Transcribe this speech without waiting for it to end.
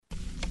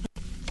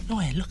No,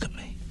 hey, look at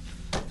me.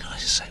 Can I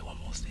just say one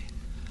more thing?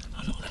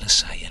 I'm not going to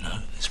say,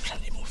 there's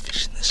plenty more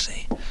fish in the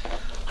sea.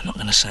 I'm not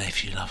going to say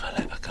if you love her,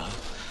 let her go.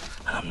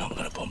 And I'm not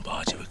going to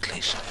bombard you with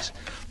cliches.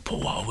 But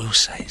what I will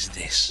say is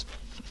this.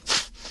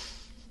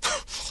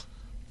 It's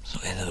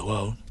not the end of the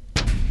world.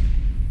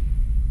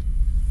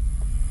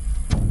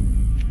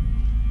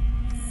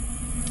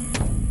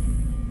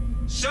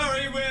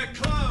 Sorry, we're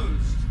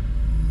closed.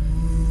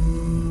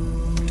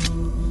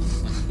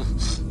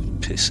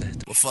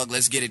 Pisshead. Well, fuck,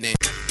 let's get it then.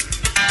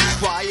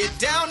 Quiet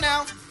down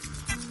now.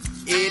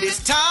 It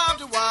is time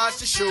to watch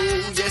the show.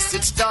 Yes,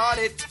 it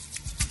started.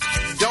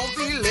 Don't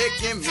be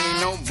licking me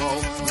no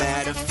more.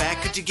 Matter of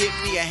fact, could you give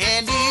me a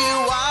handy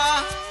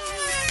wire?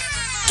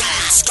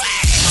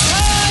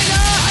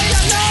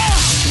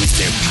 With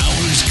their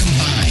powers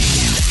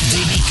combined,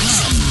 they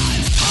become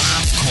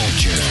pop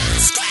culture.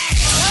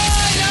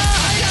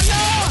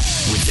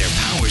 With their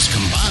powers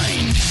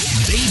combined,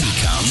 they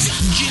become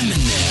Jim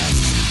and Them,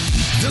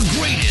 the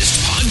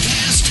greatest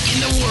podcast in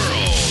the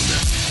world.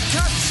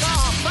 Touch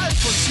our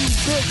papers, you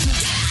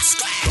bitches.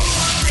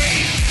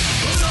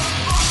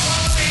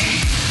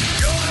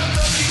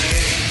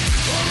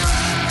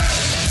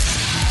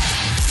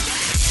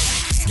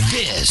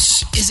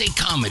 This is a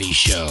comedy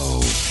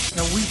show.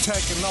 And we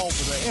taking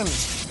over the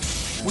industry.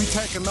 We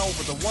taking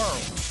over the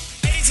world.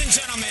 Ladies and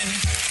gentlemen,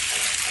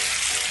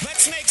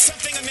 let's make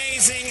something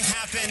amazing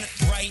happen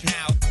right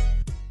now.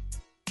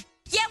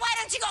 Yeah, why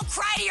don't you go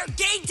cry to your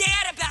gay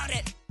dad about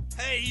it?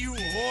 Hey, you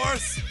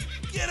horse!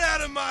 Get out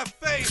of my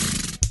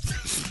face!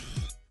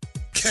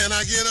 Can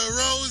I get a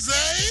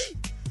rosé?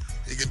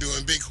 He can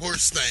doing big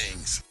horse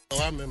things.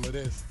 Oh, I remember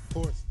this.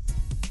 Horse.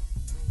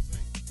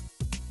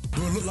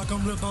 Do it look like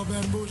I'm ripped off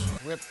Baton Rouge?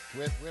 Whip.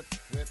 Did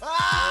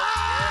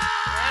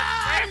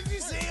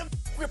you see him?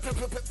 Whip.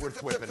 We're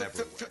whipping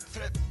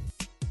everywhere.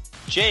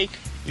 Jake,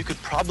 you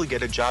could probably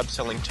get a job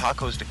selling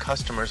tacos to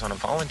customers on a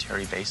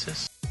voluntary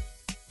basis.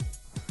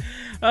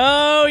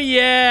 Oh,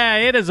 yeah,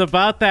 it is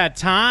about that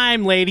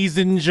time, ladies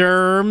and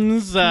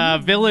germs,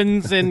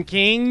 villains and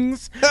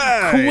kings,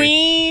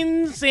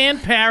 queens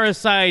and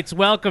parasites.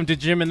 Welcome to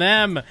Jim and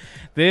Them.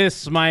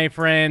 This, my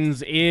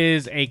friends,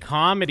 is a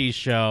comedy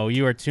show.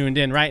 You are tuned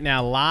in right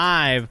now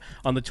live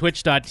on the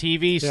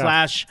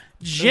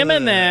twitch.tv/Jim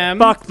and Them.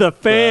 Fuck the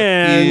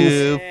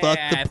fans. Fuck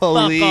the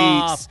police. Fuck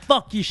off.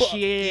 Fuck your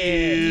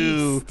shit.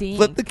 You.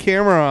 Flip the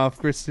camera off,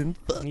 Kristen.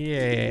 Fuck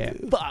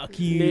you.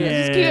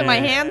 Just keeping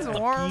my hands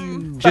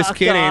warm. Just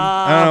kidding.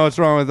 I don't know what's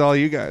wrong with all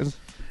you guys.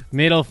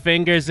 Middle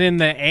fingers in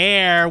the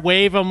air.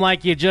 Wave them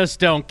like you just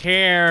don't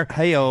care.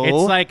 Hey-o.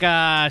 It's like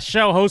a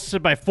show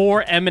hosted by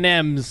 4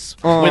 M&Ms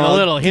with a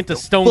little hint of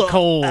Stone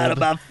Cold. Out of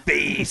my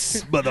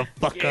face,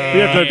 motherfucker.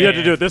 Yeah. You have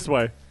to do it this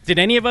way. Did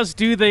any of us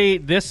do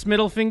this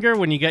middle finger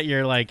when you get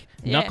your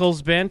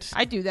knuckles bent?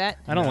 I do that.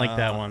 I don't like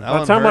that one.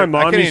 That's how my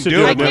mom used to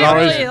do it.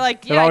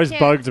 It always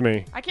bugged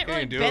me. I can't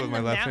really bend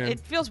them down.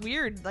 It feels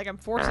weird, like I'm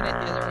forcing it the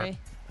other way.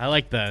 I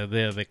like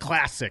the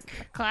classic.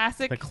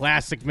 Classic? The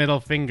classic middle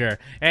finger.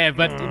 Hey,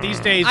 but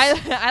these days...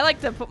 I like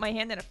to put my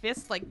hand in a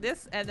fist like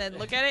this and then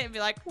look at it and be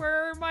like,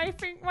 where my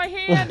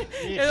hand?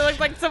 It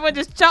looks like someone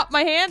just chopped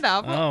my hand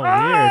off. Oh,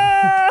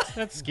 weird.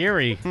 That's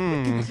scary.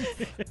 Don't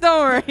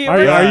worry.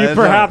 Are you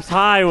perhaps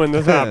high when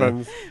this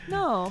happens?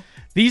 No.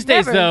 These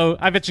days, though,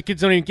 I bet your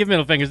kids don't even give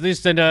middle fingers. They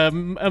just send a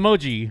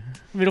emoji.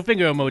 Middle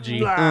finger emoji.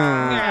 Put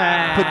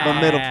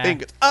my middle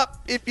finger up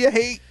if you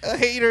hate a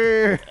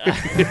hater.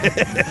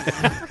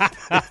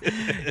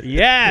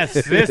 Yes,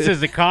 this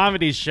is a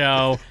comedy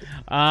show.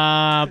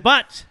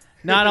 But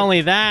not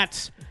only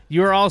that,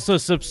 you're also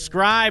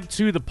subscribed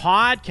to the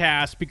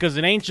podcast because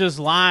it ain't just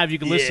live. You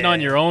can listen on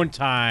your own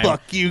time.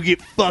 Fuck you,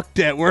 get fucked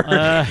at work.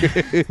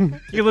 You can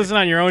listen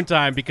on your own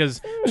time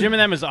because Jim and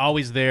Them is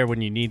always there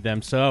when you need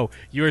them. So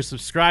you are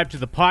subscribed to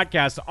the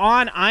podcast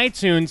on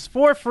iTunes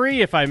for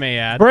free, if I may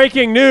add.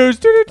 Breaking news.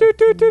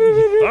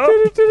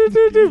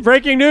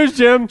 Breaking news,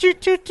 Jim.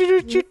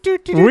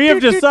 We have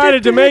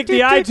decided to make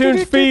the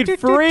iTunes feed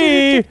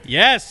free.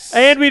 Yes.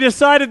 And we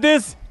decided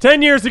this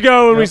 10 years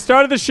ago when we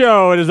started the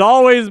show. It has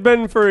always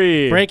been free.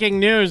 Breaking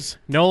news.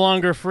 No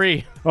longer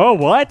free. Oh,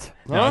 what?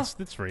 No,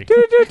 it's free.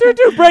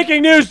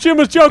 Breaking news. Jim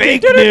was joking.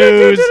 Fake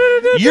news.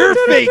 You're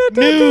fake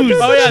news.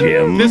 Oh, yeah.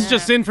 Jim. This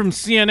just in from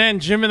CNN.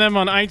 Jim and Them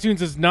on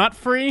iTunes is not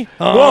free.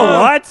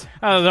 Whoa, what?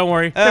 Oh, don't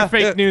worry. They're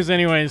fake news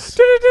anyways.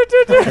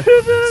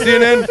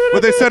 CNN,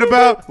 what they said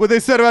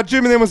about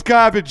Jim and Them was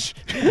garbage.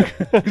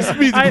 This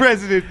means the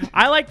president.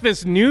 I like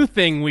this new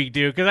thing we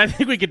do because I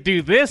think we could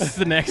do this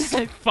the next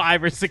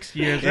 5 or 6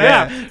 years.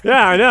 Yeah,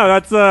 I know.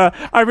 That's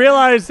I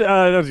realized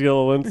that was a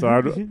little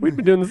inside. We've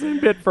been doing the same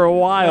bit for a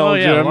while. Oh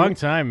yeah, Jim. a long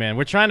time, man.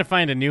 We're trying to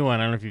find a new one.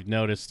 I don't know if you've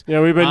noticed.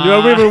 Yeah, we've been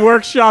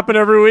workshopping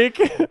every week.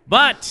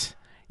 But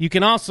you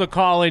can also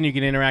call in. You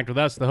can interact with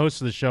us, the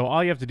host of the show.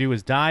 All you have to do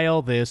is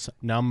dial this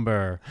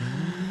number.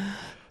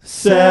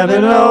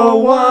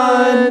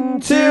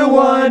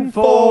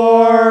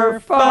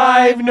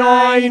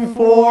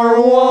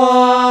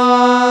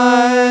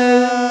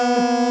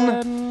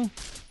 701-214-5941.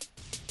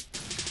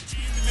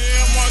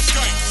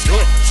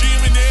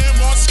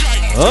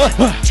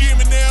 Jim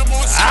and them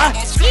Do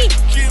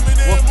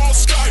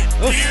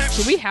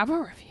we have a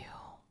review?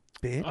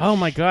 Oh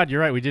my God, you're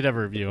right. We did have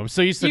a review. I'm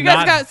so used to You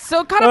guys got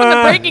so caught up in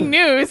the breaking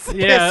news.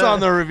 Yeah. Piss on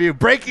the review.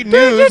 Breaking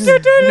news.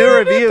 New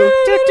review.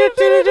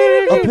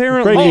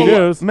 Apparently, Breaking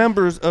news.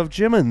 members of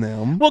Jim and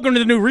Them. Welcome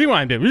to the new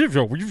Rewind. Where are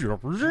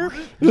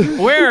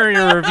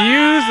your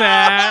reviews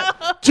at?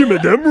 Jim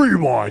and Them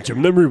Rewind. Jim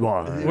and Them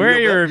Rewind. Where are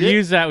your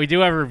reviews at? We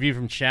do have a review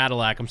from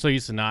Cadillac. I'm so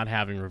used to not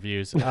having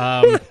reviews.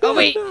 Oh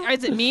wait,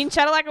 is it mean?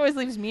 Cadillac always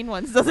leaves mean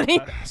ones, doesn't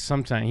he?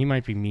 Sometimes he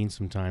might be mean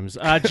sometimes.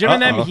 Jim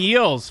and Them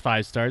Heels,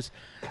 5 stars.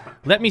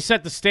 Let me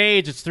set the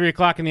stage. It's 3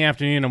 o'clock in the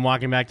afternoon. I'm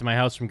walking back to my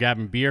house from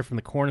grabbing beer from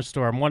the corner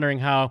store. I'm wondering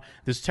how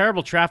this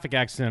terrible traffic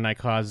accident I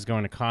caused is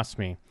going to cost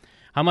me.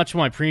 How much will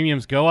my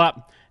premiums go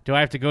up? Do I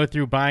have to go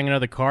through buying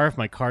another car if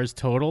my car's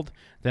totaled?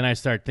 Then I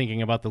start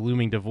thinking about the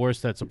looming divorce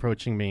that's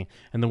approaching me,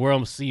 and the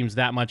world seems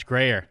that much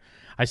grayer.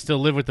 I still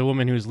live with the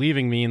woman who's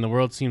leaving me, and the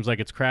world seems like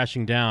it's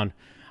crashing down.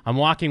 I'm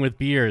walking with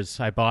beers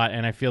I bought,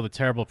 and I feel the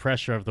terrible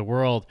pressure of the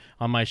world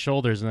on my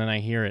shoulders, and then I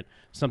hear it.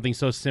 Something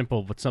so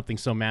simple, but something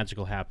so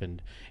magical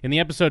happened. In the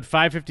episode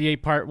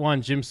 558, Part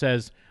 1, Jim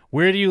says,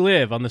 "Where do you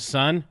live? On the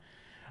sun?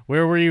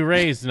 Where were you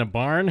raised? In a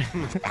barn?"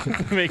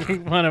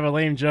 Making fun of a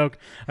lame joke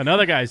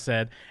another guy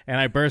said, and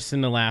I burst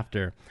into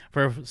laughter.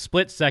 For a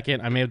split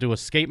second, I'm able to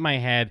escape my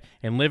head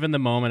and live in the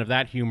moment of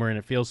that humor, and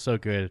it feels so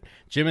good.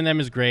 Jim and Them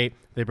is great.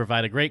 They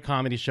provide a great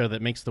comedy show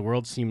that makes the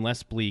world seem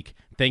less bleak.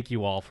 Thank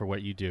you all for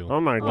what you do. Oh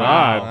my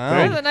God!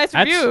 That was a nice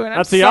review. And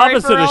That's I'm the sorry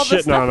opposite for of all the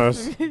shitting on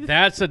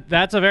stuff. us.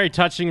 That's a very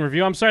touching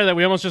review. I'm sorry that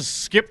we almost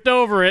just skipped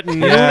over it and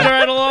moved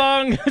right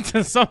along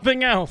to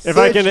something else. If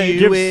I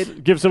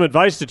can give some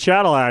advice to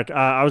Cadillac,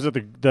 I was at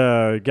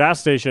the gas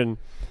station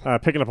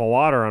picking up a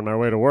water on my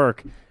way to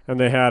work, and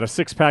they had a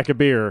 6-pack of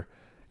beer.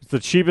 It's the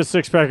cheapest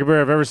 6-pack of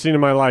beer I've ever seen in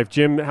my life.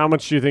 Jim, how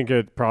much do you think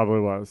it probably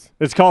was?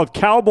 It's called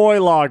Cowboy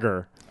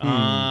Lager.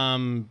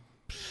 $6.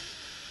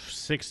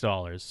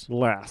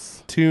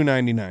 Less.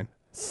 $2.99.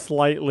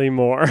 Slightly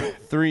more.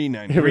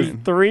 $3.99. It was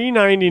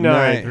 $3.99.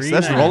 Nice.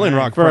 That's Rolling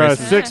Rock for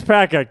prices. a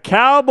 6-pack of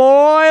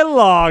Cowboy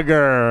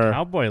Lager.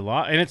 Cowboy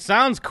Lager. And it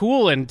sounds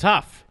cool and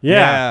tough.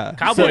 Yeah.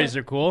 Cowboys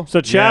are cool.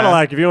 So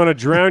Cadillac, if you want to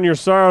drown your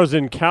sorrows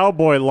in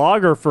Cowboy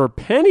Lager for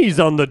pennies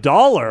on the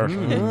dollar.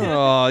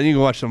 Oh, you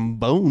can watch some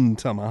Bone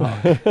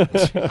Tomahawk.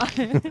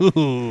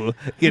 Ooh,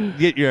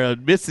 get your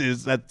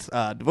missus that's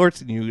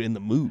divorcing you in the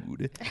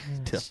mood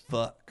to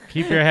fuck.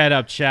 Keep your head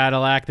up,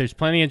 Cadillac. There's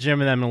plenty of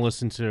Jim and Them to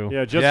listen to.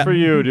 Yeah, just for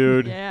you,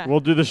 dude. Yeah.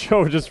 We'll do the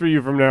show just for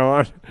you from now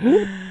on.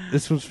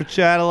 This one's for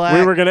Cadillac.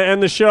 We were going to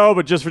end the show,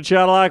 but just for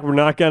Cadillac, we're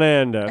not going to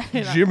end it.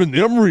 Jim and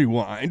Them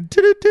Rewind.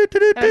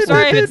 I'm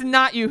sorry if it's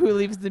not you who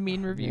leaves the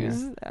mean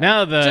reviews.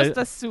 Now Just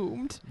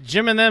assumed.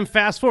 Jim and Them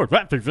fast forward.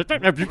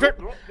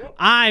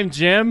 I'm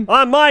Jim.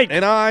 I'm Mike.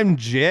 And I'm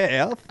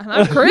Jeff. And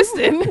I'm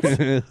Kristen.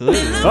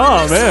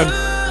 Oh,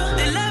 man.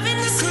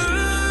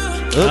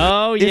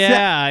 Oh,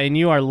 yeah, and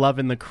you are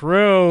loving the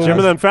crew. Jim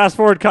and Them fast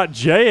forward caught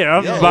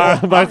JF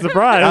by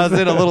surprise. I was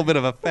in a little bit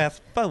of a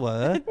fast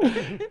forward.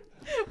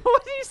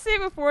 What did you say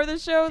before the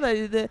show?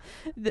 The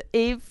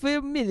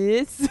 8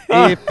 minutes.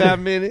 8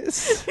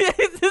 minutes.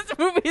 This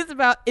movie is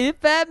about 8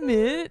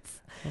 minutes.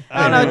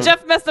 I don't know.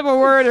 Jeff messed up a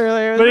word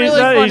earlier. It was But really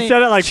funny. he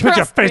said it like, put your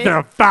Trust face me. in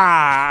a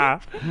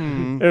fire.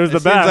 It was the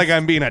Seems best. like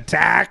I'm being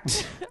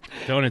attacked.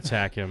 Don't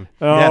attack him.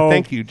 Oh. Yeah,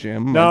 thank you,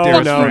 Jim. No, my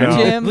dear no, friend. no.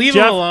 Jim. Leave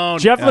Jeff, him alone.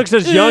 Jeff looks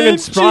as young and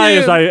spry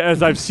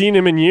as I've seen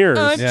him in years.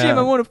 Jim,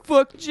 I want to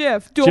fuck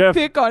Jeff. Don't Jeff-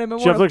 pick on him. I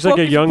Jeff want to looks like fuck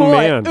a his young boy.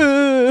 man.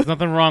 There's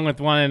nothing wrong with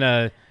wanting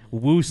to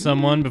woo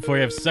someone before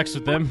you have sex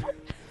with them.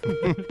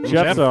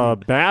 Jeff's a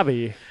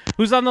babby.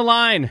 Who's on the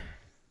line?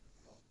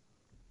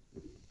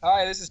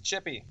 Hi, this is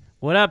Chippy.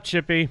 What up,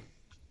 Chippy?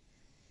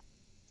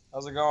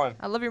 How's it going?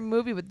 I love your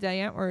movie with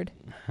Diane Word.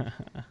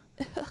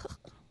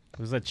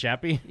 Was that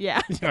Chappy?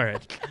 Yeah. All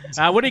right.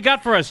 What do you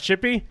got for us,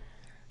 Chippy?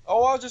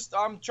 Oh,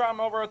 I'm trying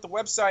over at the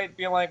website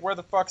being like, where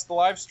the fuck's the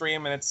live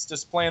stream? And it's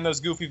just playing those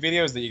goofy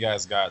videos that you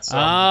guys got. So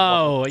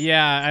Oh,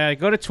 yeah.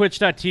 Go to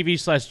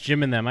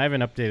twitch.tv/Jim and Them. I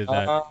haven't updated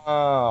that.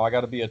 Oh, I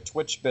got to be a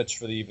Twitch bitch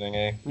for the evening,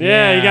 eh?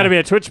 Yeah, you got to be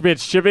a Twitch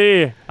bitch,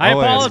 Chippy. I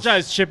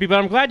apologize, Chippy, but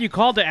I'm glad you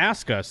called to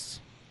ask us.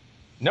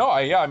 No,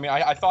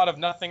 I thought of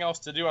nothing else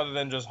to do other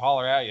than just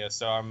holler at you.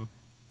 So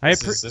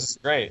this is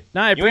great.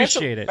 No, I You answered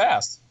appreciate it.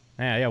 Fast.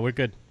 Yeah, we're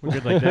good. We're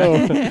good like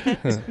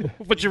that.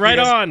 Put you right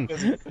on.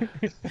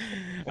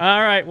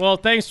 All right. Well,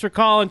 thanks for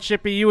calling,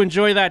 Chippy. You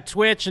enjoy that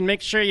Twitch, and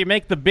make sure you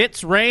make the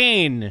bits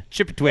rain.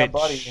 Chippy Twitch. Yeah,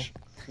 buddy.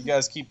 You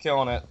guys keep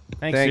killing it.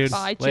 Thanks, dude.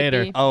 Bye,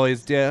 Later. Chippy.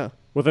 Always, yeah.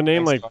 With a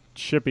name Thanks, like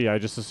Chippy, I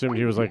just assumed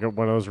he was like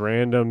one of those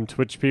random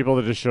Twitch people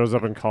that just shows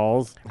up and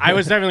calls. I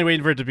was definitely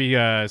waiting for it to be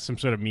some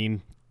sort of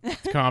mean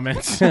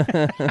comments. Yeah,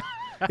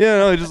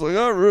 no, just like,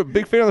 oh,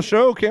 big fan of the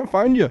show. Can't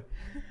find you.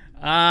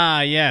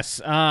 Yes.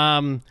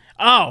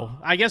 Oh,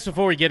 I guess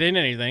before we get into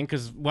anything,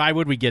 because why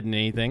would we get into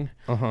anything?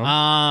 We've been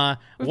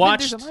through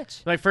Watched so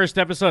much. my first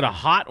episode of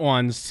Hot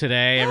Ones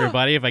today,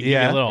 everybody. If I give you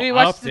a little Did you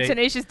watch update. the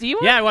Tenacious D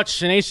one? Yeah, I watched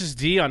Tenacious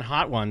D on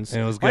Hot Ones.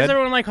 And it was Why does good?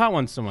 everyone like Hot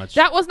Ones so much?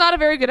 That was not a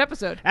very good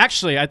episode.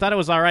 Actually, I thought it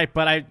was all right,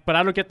 but I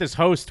don't get this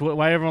host.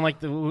 Why everyone like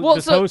Well,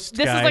 this so host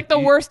this guy? is like the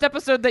worst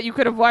episode that you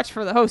could have watched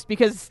for the host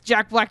because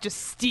Jack Black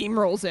just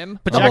steamrolls him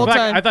But the Jack whole Black,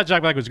 time. I thought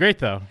Jack Black was great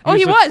though.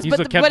 He was, he's but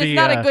what kept it's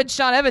not the, a good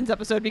Sean Evans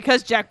episode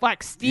because Jack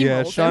Black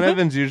Yeah, steamrolls Sean him.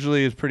 Evans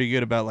usually is pretty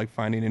good about like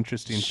finding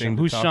interesting things.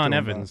 Who's to talk Sean to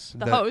him Evans?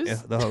 about. The host. Yeah,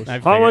 the host.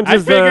 I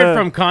figured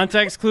from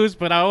context clues,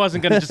 but I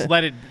wasn't gonna just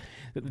let it.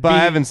 But I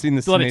haven't seen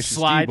the let it Tenacious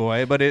slide.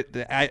 D-Boy, but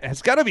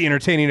it's got to be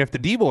entertaining if the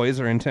D-Boys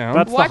are in town.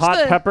 That's Watch the Hot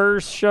the-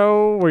 Peppers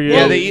show where you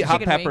Yeah, they eat hot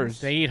chicken wings.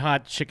 peppers. They eat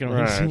hot chicken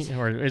Right. wings,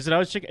 or is it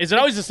always chicken? Is it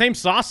always the same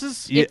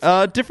sauces?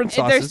 Yeah, different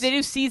sauces. They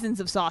do seasons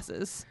of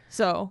sauces,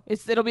 so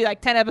it'll be like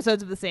 10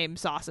 episodes of the same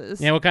sauces.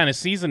 Yeah, what kind of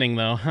seasoning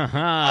though?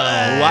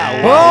 Wow.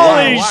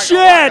 Holy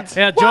shit!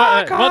 Yeah,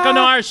 welcome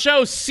to our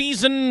show,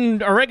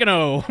 seasoned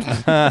oregano.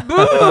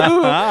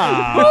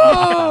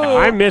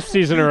 I miss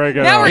season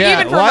oregano. Now we're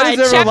even for why my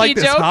does everyone Chappie like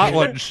this joke. Hot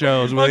One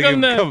shows where they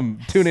Welcome can to- come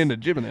tune into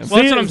Jim and them? Well,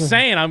 that's what I'm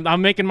saying.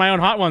 I'm making my own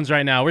hot ones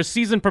right now. We're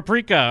seasoned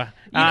paprika.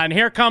 And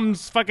here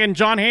comes fucking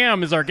John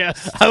Hamm as our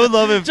guest. I would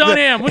love if John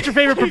Hamm, what's your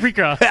favorite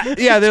paprika?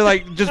 Yeah, they're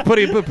like just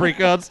putting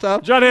paprika on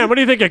stuff. John Hamm, what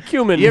do you think of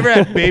cumin? You ever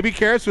had baby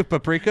carrots with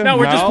paprika? No,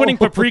 we're just putting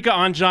paprika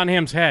on John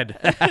Hamm's head.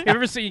 You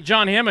ever seen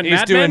John Hamm and He's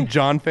Mad doing Men?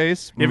 John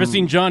face. You ever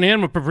seen John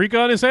Hamm with paprika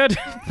on his head?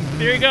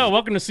 There you go.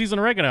 Welcome to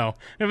seasoned oregano.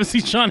 Ever see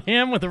John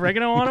Hamm with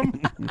oregano on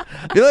him?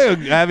 I feel like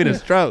I'm having a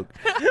stroke.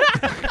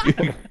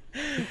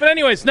 But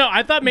anyways, no,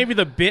 I thought maybe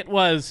the bit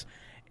was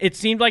it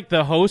seemed like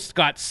the host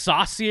got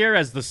saucier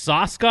as the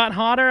sauce got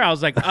hotter. I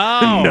was like,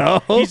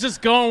 oh, No. he's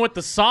just going with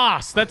the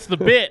sauce. That's the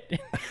bit.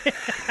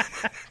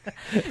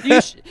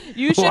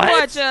 You should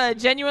What? watch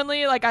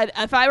genuinely. Like,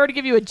 if I were to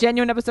give you a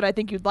genuine episode, I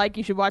think you'd like.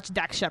 You should watch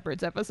Dax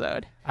Shepard's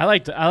episode. I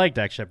like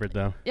Dax Shepard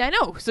though. Yeah, I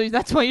know. So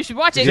that's why you should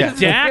watch it. Is it 'cause-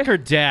 Dak or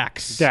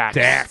Dax?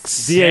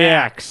 Dax.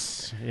 D-A-X.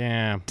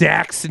 Yeah.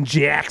 Dax and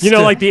Jax. You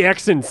know, like the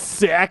X in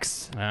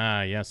sex?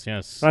 Ah, yes.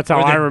 That's how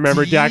Or I the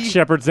remember D. Dax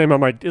Shepard's name.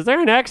 I'm like, is there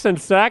an X in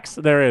sex?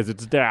 There is.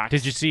 It's Dax.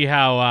 Did you see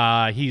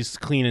how he's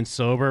clean and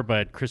sober,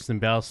 but Kristen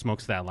Bell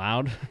smokes that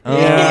loud?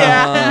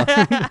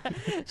 Yeah.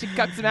 She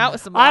cucks him out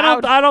with some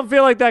loud. I don't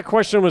feel like that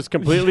question was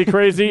completely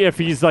crazy if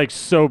he's like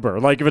sober.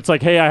 Like if it's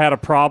like, hey, I had a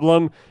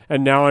problem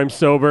and now I'm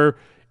sober.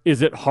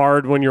 Is it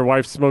hard when your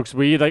wife smokes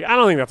weed? Like I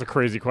don't think that's a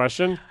crazy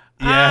question.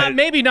 Yeah,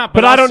 maybe not.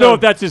 But I don't know also-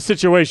 if that's his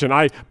situation.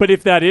 But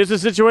if that is a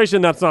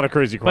situation, that's not a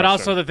crazy question. But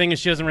also the thing is,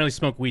 she doesn't really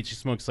smoke weed. She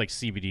smokes like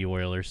CBD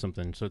oil or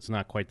something, so it's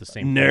not quite the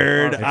same.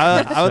 Nerd. thing.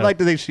 I would like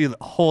to think she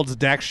holds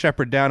Dax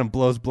Shepard down and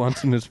blows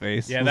blunts in his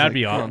face. Yeah, It's that'd like,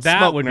 be come awesome. on, That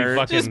smoke, would be nerd.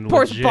 fucking Just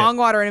pours legit. bong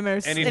water in him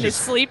And he in his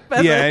just- sleep.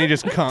 yeah, and he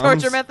just comes.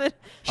 Torture method.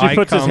 She I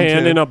puts his come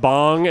hand to- in a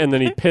bong and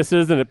then he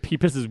pisses and he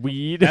pisses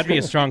weed. That'd be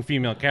a strong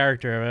female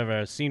character if I've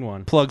ever seen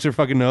one. Plugs her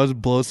fucking nose,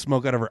 blows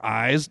smoke out of her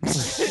eyes.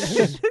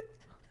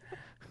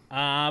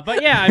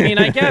 But yeah, I mean,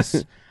 I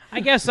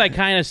guess I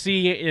kind of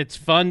see it's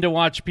fun to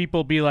watch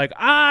people be like,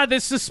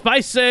 this is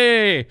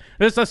spicy.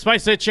 This is a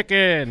spicy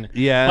chicken.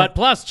 Yeah. But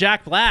plus,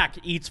 Jack Black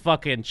eats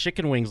fucking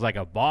chicken wings like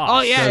a boss.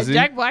 Oh yeah, Does he?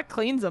 Jack Black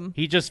cleans them.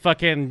 He just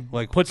fucking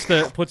Like- puts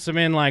them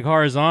in like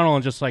horizontal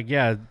and just like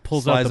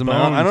pulls out Slides the them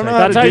out. bone. I don't know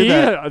That's how how to you do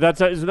eat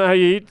that. it. Isn't that how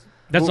you eat?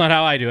 That's not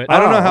how I do it. I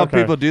don't know Oh, how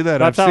okay. people do that.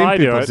 That's I've how seen I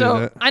do people it. do So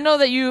that. I know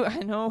that you. I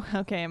know.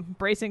 Okay, I'm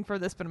bracing for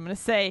this, but I'm gonna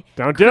say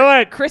Don't do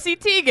it. Chrissy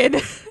Teigen.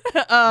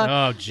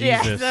 Oh,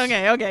 Yeah. Jesus.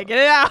 Okay. Get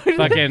it out.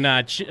 Fucking,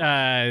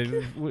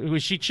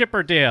 was she Chip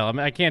or Dale? I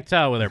mean, I can't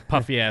tell with her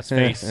puffy ass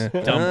face. Dumb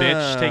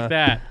bitch. Take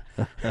that.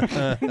 All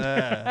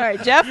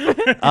right, Jeff.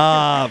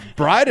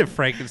 Bride of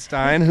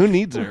Frankenstein. Who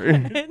needs her?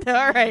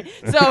 All right.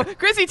 So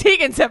Chrissy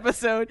Teigen's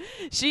episode.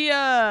 She Wait,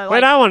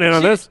 I want in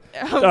on this.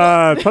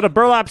 Oh, Put a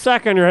burlap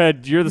sack on your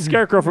head. You're the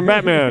Scarecrow from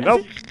Batman.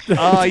 Nope.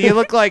 You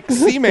look like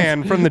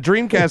Seaman from the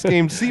Dreamcast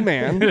game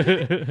Seaman.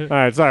 All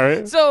right,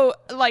 sorry. So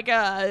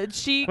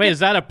she. Wait, is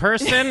that a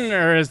person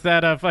or is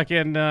that a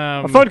fucking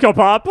A Funko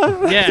Pop.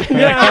 Yeah.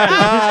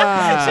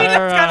 She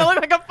does kind of look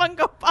like a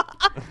Funko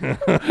Pop.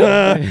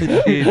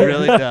 She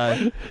really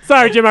does.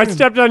 Sorry, Jim. I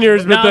stepped on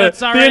yours, but No,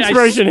 that's all the right.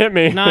 inspiration hit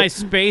me. No, I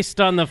spaced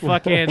on the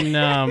fucking.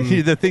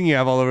 The thing you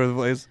have all over the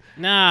place.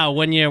 Nah,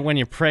 when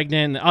you're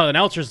pregnant. Oh, an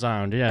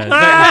ultrasound. Yeah. Is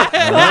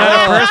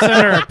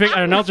that a person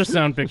or an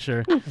ultrasound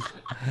picture?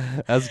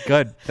 That's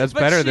good. That's But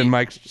better than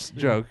Mike's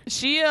joke.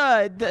 She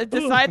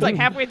decides like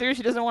halfway through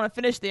she doesn't want to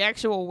finish the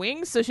actual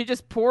wings, so she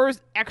just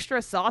pours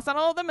extra sauce on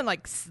all of them and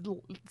like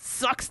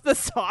sucks the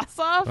sauce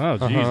off.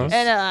 Oh, Jesus.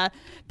 And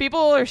people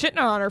are shitting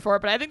on her for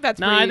it, but I think that's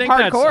No, pretty I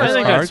think hardcore.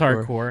 that's like-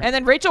 hardcore. And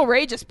then Rachel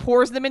Ray just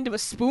pours them into a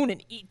spoon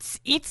and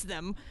eats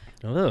them.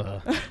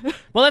 Ugh.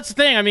 Well, that's the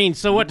thing. I mean,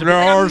 so what?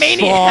 More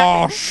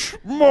sauce.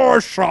 More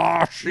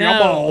sauce.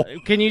 Now,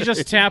 can you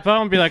just tap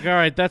out and be like, all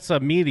right, that's a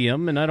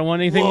medium, and I don't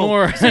want anything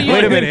more? So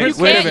Wait a minute.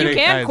 You Wait a can minute,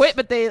 guys. quit,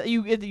 but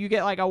you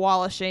get like a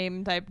wall of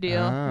shame type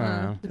deal.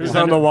 Who's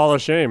on the wall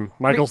of shame?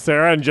 Michael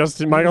Cera and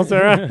Justin Michael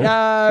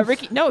Cera?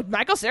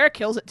 Michael Cera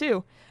kills it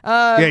too.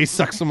 Yeah, he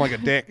sucks him like a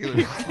dick.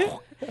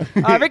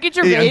 Ricky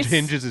Gervais. He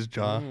unhinges his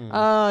jaw.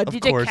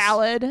 DJ course.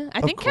 Khaled.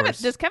 I think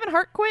course. does Kevin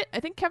Hart quit? I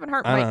think Kevin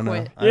Hart I might don't know.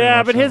 quit.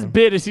 Yeah, but his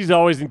bit is he's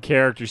always in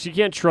character. So you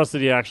can't trust that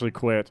he actually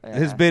quit.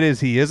 His bit is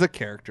he is a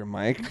character,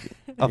 Mike.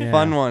 A Yeah.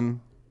 fun one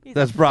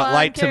that's brought fun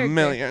light character. to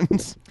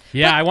millions.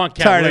 Yeah, I want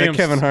Cat Tired Williams. of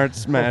the Kevin Hart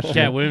smash.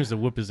 Cat Williams to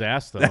whoop his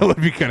ass, though. That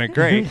would be kind of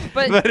great.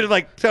 but it's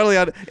like totally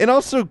out. And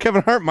also,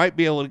 Kevin Hart might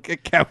be able to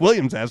kick Cat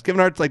Williams' ass. Kevin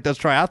Hart's like does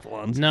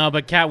triathlons. No,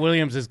 but Cat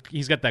Williams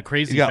he's got that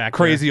crazy He's got factor.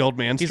 crazy old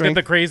man He's strength.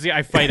 got the crazy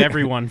I fight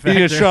everyone He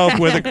factor. just show up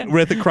with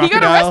a crocodile. He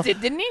got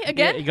arrested, didn't he?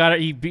 Again? Yeah,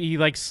 he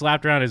like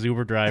slapped around his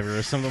Uber driver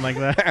or something like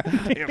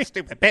that. You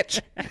stupid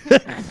bitch.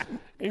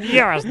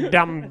 You're a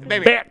dumb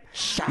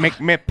bitch.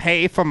 Make me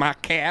pay for my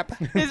cab.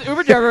 His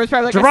Uber driver was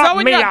probably like, I Drop saw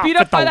when me you got off beat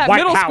at up by the that White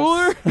middle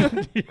House."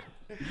 schooler.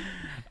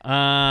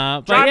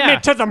 But Drive yeah.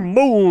 me to the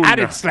moon. I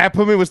didn't slap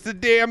him. It was the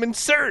damn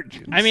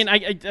insurgents. I mean,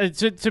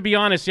 to be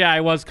honest, yeah,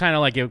 I was kind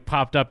of like it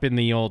popped up in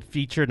the old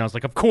featured, and I was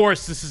like, of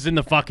course, this is in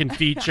the fucking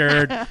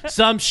featured.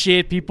 Some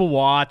shit people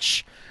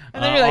watch.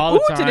 And then you're all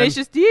like, the ooh, time.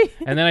 Tenacious D.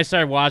 And then I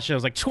started watching. I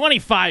was like,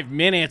 25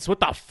 minutes. What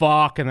the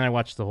fuck? And then I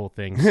watched the whole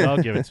thing. So I'll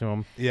give it to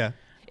him. Yeah.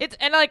 It's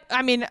and like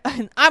I mean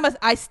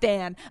I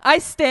stan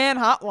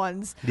Hot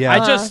Ones. Yeah.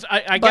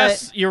 I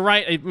guess you're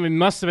right. It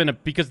must have been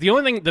because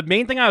the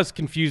main thing I was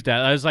confused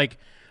at, I was like,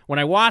 when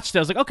I watched it,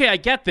 I was like, okay, I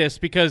get this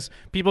because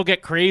people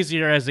get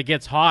crazier as it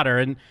gets hotter,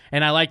 and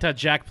I liked how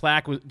Jack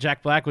Black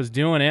was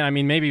doing it. I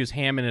mean, maybe he was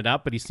hamming it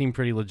up, but he seemed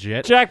pretty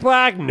legit. Jack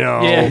Black?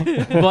 No.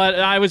 Yeah, but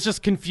I was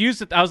just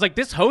confused. I was like,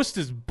 this host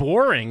is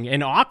boring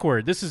and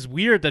awkward. This is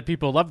weird that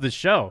people love this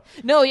show.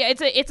 No, yeah,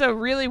 it's a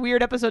really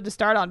weird episode to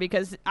start on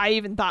because I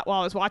even thought while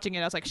I was watching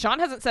it, I was like, Sean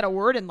hasn't said a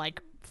word in like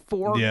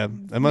 4 Yeah,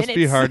 it must be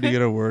minutes. hard to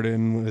get a word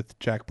in with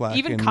Jack Black.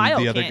 Even and Kyle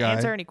the other can't guy.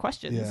 answer any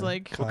questions. Yeah.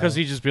 Like Because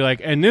he'd just be like,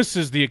 and this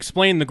is the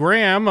explain the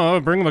gram.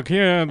 Bring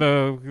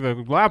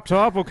the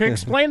laptop. Okay,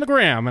 explain the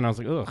gram. And I was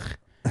like, ugh,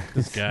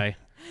 this guy.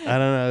 I don't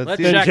know. Let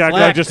It's- Jack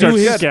Black just do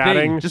starts his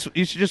scatting. thing.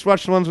 You should just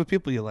watch the ones with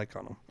people you like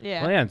on them.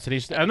 yeah. Well, yeah,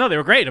 Tenacious. No, they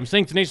were great. I'm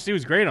saying Tenacious D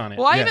was great on it.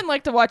 Well, I Yeah. even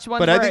like to watch ones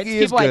But I where think it's he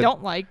is people I good.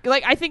 don't like.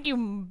 Like, I think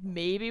you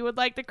maybe would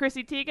like the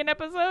Chrissy Teigen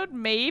episode,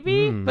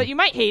 maybe, but you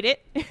might hate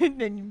it,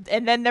 and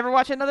then never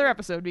watch another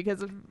episode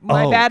because of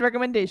my bad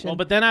recommendation. Well,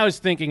 but then I was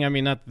thinking, I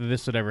mean, not that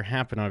this would ever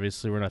happen,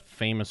 obviously. We're not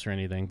famous or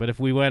anything. But if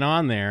we went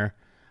on there,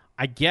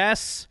 I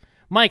guess...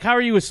 Mike, how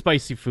are you with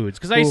spicy foods?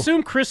 Because I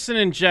assume Kristen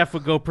and Jeff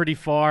would go pretty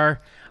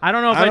far. I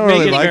don't know if I I'd don't make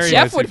really it like very...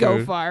 Jeff spicy would go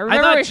food. far.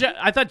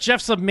 I thought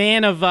Jeff's a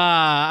man of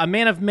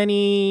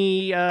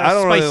many I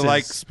don't spices. really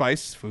like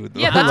spice food. Though.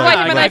 Yeah, that's I why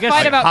like- him and I I guess fight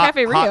like about hot-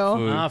 Cafe hot Rio.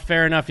 food.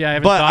 Fair enough. Yeah, I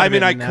haven't But thought I of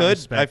mean, it I in that could.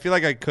 respect. I feel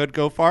like I could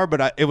go far,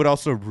 but it would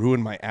also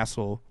ruin my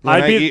asshole when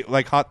I'd I be- eat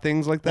like hot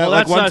things like that. Well,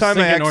 like that's what one I was time,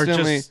 I thinking, or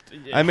accidentally, just,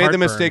 I made the heartburn.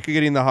 mistake of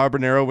getting the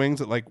habanero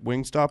wings at like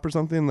Wingstop or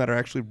something that are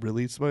actually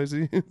really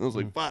spicy. I was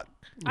like, fuck.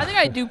 I think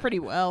I do pretty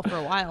well for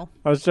a while.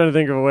 I was trying to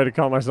think of a way to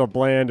call myself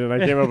bland, and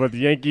I came up with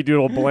Yankee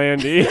Doodle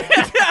Blandy.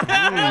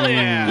 Hell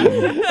yeah.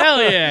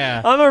 Hell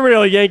yeah. I'm a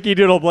real Yankee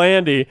Doodle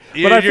Blandy.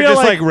 Yeah, But I you're feel just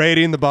like, like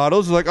rating the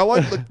bottles. Like, I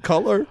like the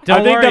color.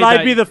 Don't I think worry, that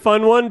I'd be the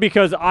fun one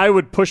because I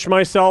would push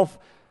myself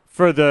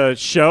for the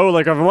show.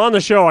 Like, if I'm on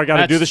the show, I got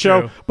to do That's the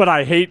show. true. But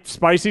I hate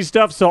spicy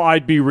stuff, so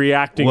I'd be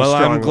reacting Well,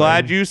 strongly. I'm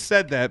glad you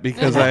said that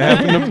because I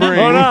happen to bring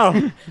Oh,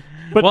 no.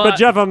 But, Well, but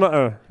Jeff, I'm...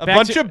 a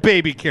bunch of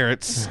baby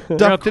carrots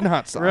dumped in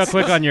hot sauce. Real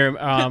quick on your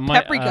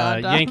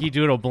Paprika, Dom. Yankee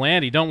Doodle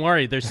Blandy. Don't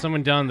worry, there's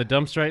someone down in the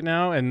dumps right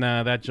now, and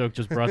that joke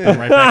just brought them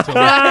right back to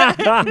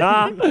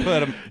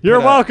life. You're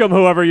welcome,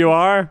 whoever you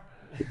are.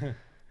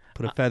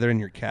 Put a feather in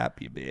your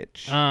cap, you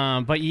bitch.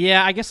 But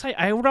yeah, I guess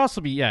I would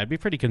also be I'd be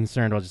pretty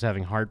concerned about just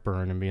having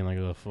heartburn and being like,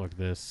 oh fuck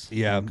this.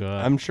 Yeah, Oh,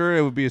 God. I'm sure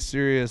it would be a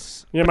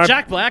serious. Yeah, But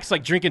Jack Black's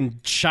like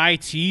drinking chai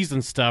teas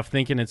and stuff,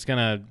 thinking it's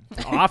gonna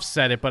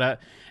offset it, but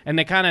and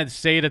they kind of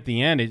say it at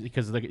the end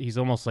because he's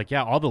almost like,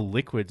 yeah, all the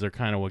liquids are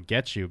kind of what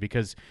gets you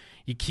because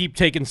you keep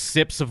taking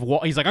sips of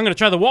water. He's like, I'm gonna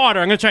try the water,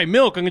 I'm gonna try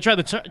milk, I'm gonna try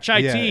the chai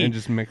Yeah, tea, and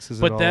just mixes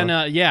it But all then,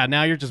 up.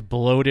 now you're just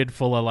bloated,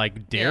 full of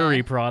like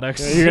dairy products.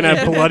 Yeah, you're going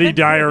to have bloody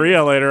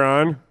diarrhea later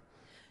on.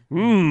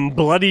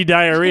 Bloody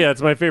diarrhea.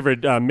 It's my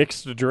favorite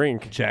mixed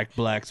drink. Jack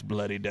Black's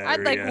bloody diarrhea.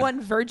 I'd like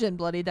one virgin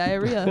bloody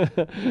diarrhea.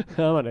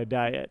 I'm on a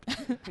diet.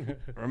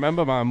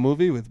 Remember my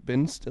movie with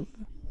Ben Stiller?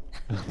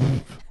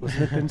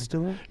 Wasn't it Ben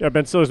Stiller? Yeah,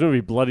 Ben Stiller's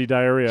movie, Bloody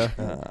Diarrhea.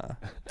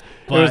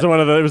 But-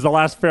 It was the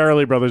last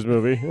Farrelly Brothers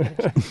movie.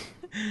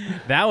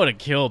 That would have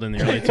killed in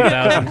the early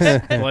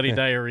 2000s. Bloody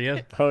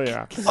diarrhea. Oh,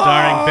 yeah.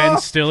 Starring Ben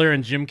Stiller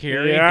and Jim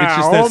Carrey. Yeah. It's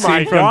just Oh that my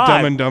scene from God.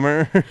 Dumb and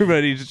Dumber,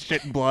 but he's just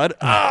shitting blood.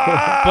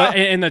 But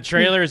in the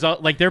trailer is all,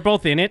 like they're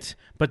both in it,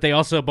 but they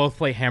also both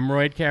play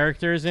hemorrhoid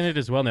characters in it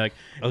as well. And they're like,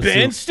 Oh,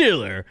 Ben so-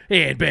 Stiller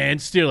and Ben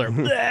Stiller.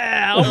 Blah,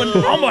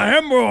 I'm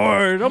a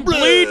hemorrhoid. I'm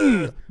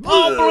bleeding.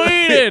 I'm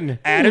bleeding.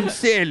 Adam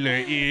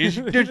Sandler is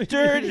the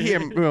third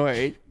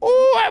hemorrhoid.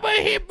 Oh, I'm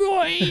a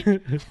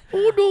hemorrhoid.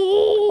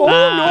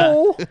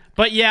 Oh, no.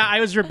 But yeah, I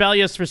was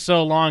rebellious for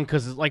so long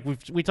because, like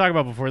we talked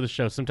about before the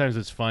show, sometimes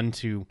it's fun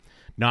to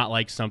not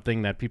like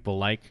something that people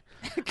like.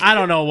 I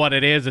don't know what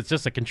it is. It's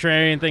just a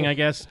contrarian thing, I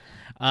guess.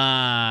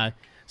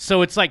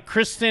 So it's like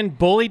Kristen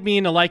bullied me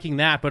into liking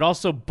that, but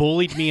also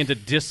bullied me into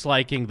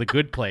disliking The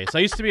Good Place. I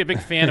used to be a big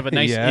fan of a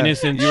nice, Yeah,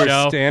 innocent you were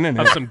show standing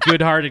of it. some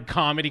good-hearted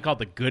comedy called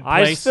The Good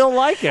I Place. still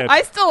like it.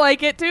 I still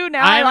like it too.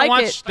 Now I I haven't like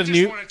watched it. the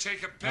new.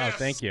 Oh,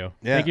 thank you.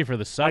 Yeah. Thank you for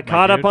the sub. I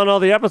caught up on all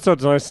the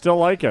episodes and I still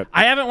like it.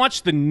 I haven't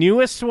watched the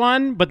newest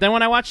one, but then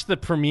when I watched the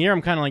premiere,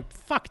 I'm kind of like,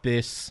 fuck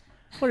this.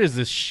 What is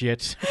this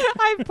shit?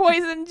 I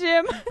poisoned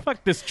Jim.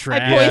 Fuck this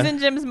trash. I poisoned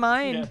Jim's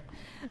mind.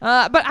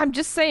 But I'm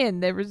just saying,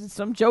 there was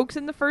some jokes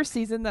in the first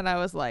season that I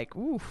was like,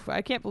 oof,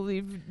 I can't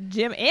believe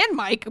Jim and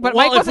Mike. But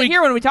Well, Mike if wasn't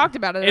here when we talked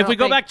about it. If we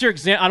go back to your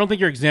example, I don't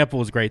think your example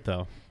was great,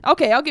 though.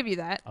 Okay, I'll give you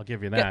that. I'll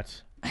give you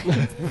that.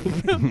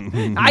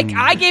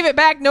 I gave it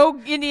back. No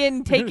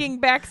Indian taking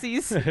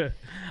backsies.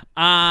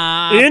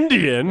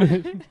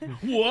 Indian?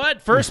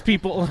 What? First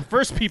people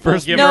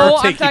giver. No,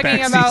 I'm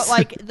talking about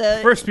like the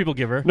first people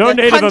giver. No the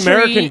Native country,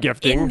 American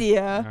gifting.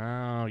 India.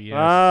 Oh yes.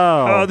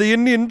 Oh.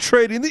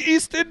 The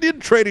East Indian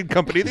Trading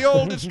Company, the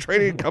oldest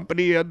trading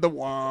company in the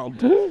world.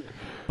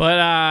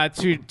 But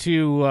to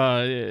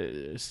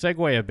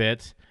segue a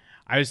bit,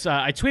 I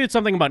tweeted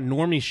something about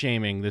normie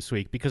shaming this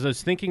week because I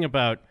was thinking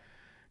about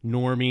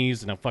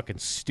normies and how fucking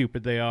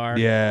stupid they are.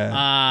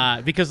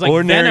 Yeah. Because like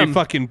ordinary Venom,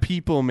 fucking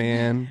people,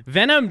 man.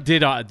 Venom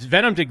did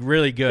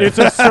really good. It's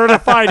a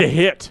certified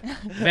hit.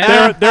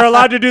 They're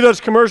allowed to do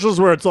those commercials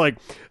where it's like,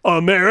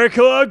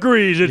 America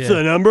agrees it's the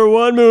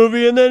 #1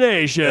 movie in the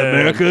nation.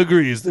 America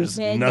agrees. There's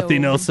Venom.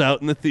 nothing else out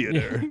in the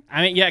theater.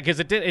 I mean, yeah, because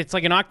it's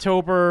like an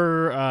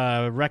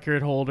October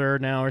record holder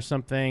now or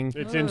something.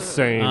 It's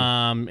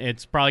insane.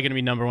 It's probably going to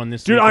be #1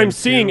 this Dude, weekend, I'm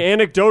seeing too.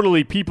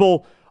 anecdotally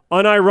people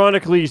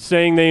unironically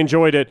saying they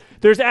enjoyed it.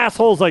 There's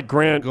assholes like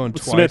Grant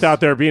Smith twice. out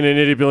there being an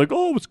idiot, be like,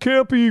 "Oh, it's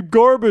campy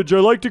garbage. I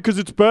liked it because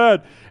it's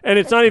bad," and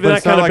it's not even But that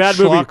it's kind not of like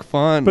bad movie. schlock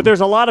fun. But there's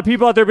a lot of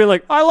people out there being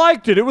like, "I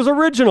liked it. It was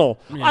original.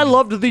 I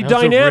loved the That was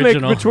dynamic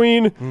original.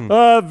 between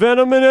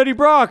Venom and Eddie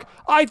Brock.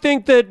 I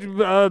think that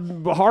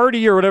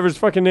Hardy or whatever his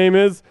fucking name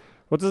is."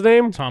 What's his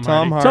name? Tom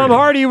Hardy. Tom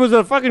Hardy was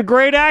a fucking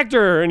great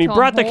actor, and he Tom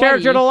brought the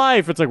character Hardy. to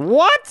life. It's like,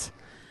 what?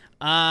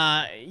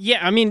 Yeah,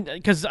 I mean,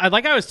 because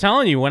like I was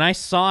telling you, when I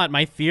saw it,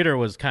 my theater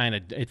was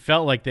it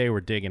felt like they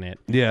were digging it.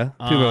 Yeah.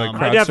 People are like I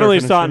crowd definitely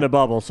surfing saw it and in a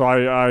bubble, so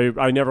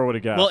I never would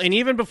have guessed. Well, and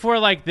even before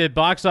like the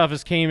box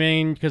office came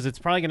in, because it's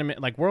probably gonna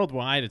like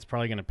worldwide, it's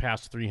probably gonna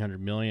pass 300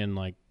 million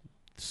like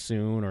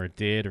soon, or it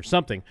did, or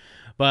something.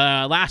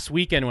 But last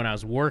weekend when I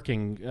was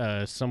working,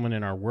 someone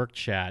in our work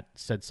chat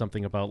said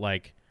something about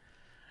like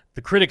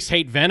the critics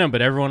hate Venom,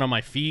 but everyone on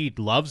my feed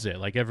loves it.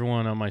 Like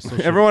everyone on my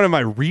social, everyone in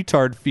my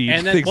retard feed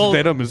And then- thinks well-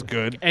 Venom is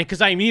good. and because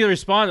I immediately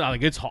responded, I'm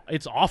like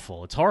it's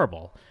awful, it's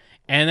horrible.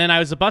 And then I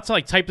was about to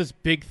like type this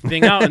big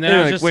thing out, and then I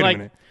was Like, just wait a like,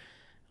 minute.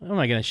 "Am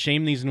I gonna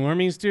shame these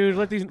normies, dude?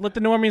 Let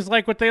the normies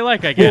like what they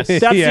like, I guess."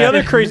 That's the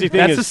other crazy thing.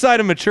 That's is, a sign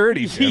of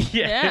maturity, Jim.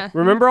 Yeah.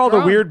 remember all the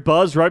Wrong. weird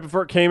buzz right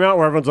before it came out,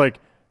 where everyone's like,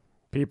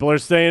 people are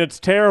saying it's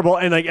terrible,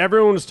 and like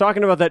everyone was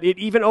talking about that. It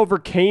even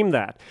overcame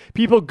that.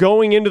 People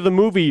going into the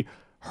movie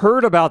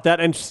heard about that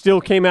and still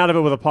came out of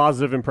it with a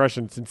positive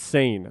impression. It's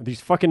insane.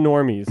 These fucking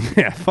normies.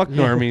 Yeah, fuck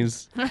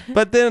normies.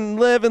 But then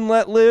live and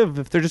let live.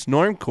 If they're just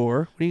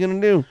normcore, what are you gonna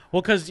do?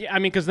 Well, because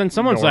then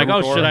someone's like,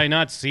 "Oh, Normcore. should I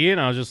not see it?"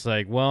 And I was just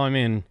like, "Well, I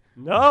mean,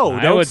 No,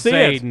 I don't would see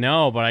say it.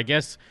 no, but I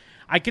guess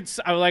I could.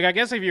 I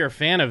guess if you're a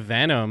fan of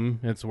Venom,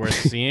 it's worth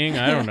seeing.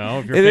 I don't know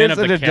if you're a It fan is of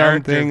such the a dumb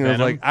character thing. It was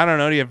Venom. like, I don't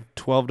know. Do you have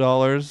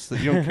 $12 that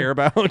you don't care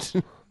about?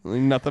 Like,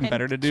 nothing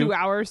better to do. 2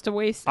 hours to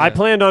waste. I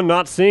planned on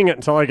not seeing it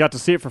until I got to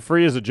see it for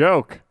free as a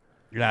joke.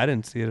 Yeah, I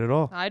didn't see it at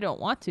all. I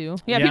don't want to.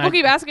 Yeah, Yeah, people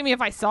keep asking me if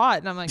I saw it,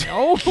 and I'm like,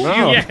 no.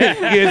 No.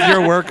 Is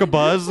your work a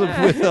buzz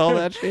with all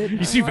that shit?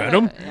 You see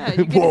Venom? Yeah,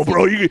 you Whoa, gonna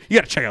bro, you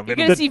gotta check out You're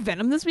Venom. gonna see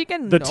Venom this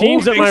weekend? The No.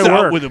 teens at my He's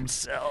out work, with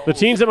himself. the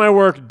teens at my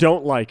work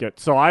don't like it,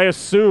 so I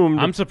assumed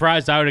I'm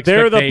surprised. I would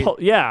they're expect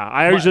the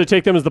I usually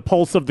take them as the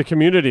pulse of the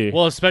community.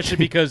 well, especially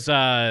because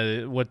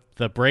with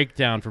the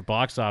breakdown for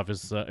box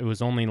office, it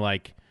was only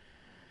like.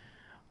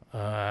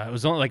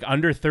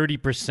 Under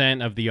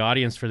 30% of the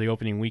audience for the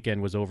opening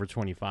weekend was over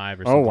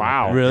 25 or something.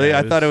 wow. like that. Really? Yeah,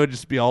 I thought it would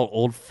just be all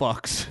old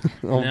fucks.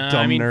 All No, dumb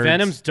I mean nerds.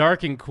 Venom's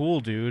dark and cool,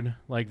 dude.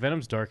 Like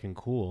Venom's dark and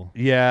cool.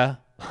 Yeah.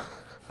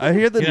 I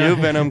hear the Yeah. new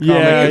Venom comic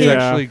Yeah, is yeah.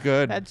 actually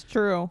good. That's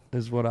true.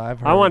 Is what I've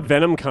heard. I want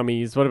Venom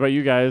cummies. What about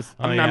you guys?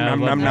 Oh, Nom, yeah, I nom,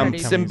 love nom, nom, Venom Already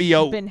cummies.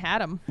 symbiote. Been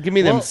had 'em. Give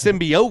me them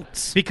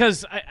symbiotes.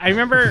 Because I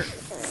remember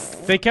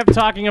They kept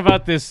talking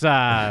about this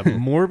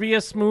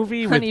Morbius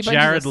movie Honey with Bunches of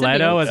Jared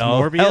Leto as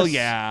Morbius. Hell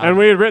yeah. And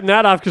we had written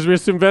that off because we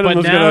assumed Venom But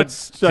was now going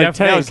it's to like, Now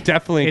tank. it's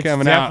definitely It's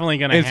coming definitely out.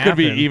 gonna It's going to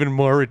be happen. even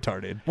more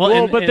retarded. Well,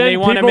 and but they then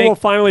wanna people make will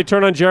finally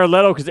turn on Jared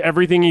Leto because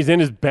everything he's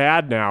in is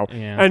bad now.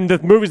 Yeah. And the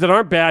movies that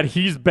aren't bad,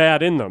 he's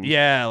bad in them.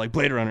 Yeah, like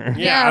Blade Runner.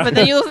 Yeah, but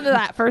then you listen to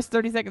that first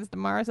 30 Seconds to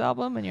Mars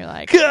album, and you're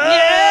like,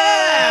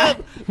 yeah,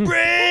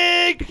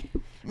 break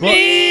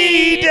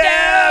me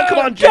down. Come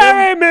on, Jim.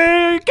 Carry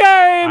me,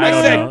 carry me.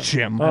 I said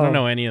Jim. I don't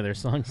know any of their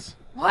songs.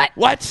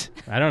 What?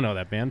 I don't know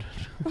that band.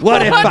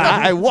 What if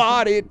I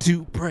wanted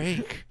to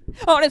break?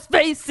 on his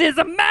face is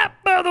a map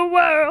of the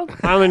world.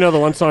 I only know the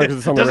one song because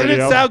it's on the Doesn't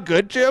radio. it sound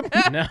good, Jim?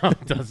 No,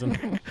 it doesn't.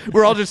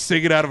 We're all just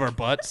singing out of our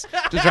butts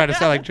to try to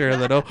sound like Jared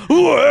Leto.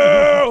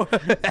 Whoa!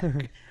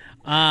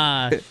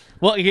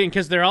 Well,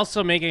 because they're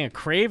also making a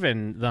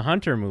Kraven the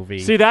Hunter movie.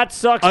 See, that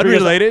sucks. because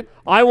Unrelated?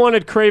 I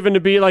wanted Kraven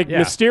to be like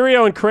Yeah.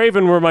 Mysterio and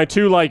Kraven were my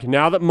two. Like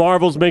now that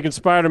Marvel's making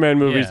Spider-Man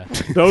movies,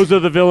 Yeah. those are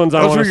the villains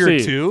I Those want were to your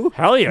see. two?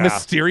 Hell yeah,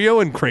 Mysterio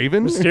and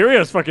Kraven?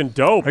 Mysterio's fucking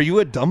dope. Are you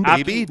a dumb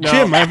baby? No.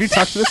 Jim, have you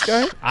talked to this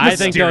guy? I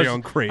think Mysterio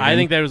and Kraven. I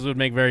think those would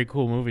make very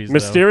cool movies. though.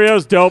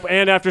 Mysterio's dope,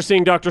 and after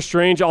seeing Doctor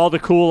Strange, all the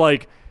cool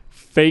like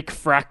fake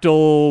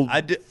fractal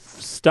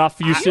stuff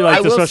you see,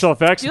 like the special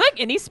effects. Do you like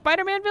any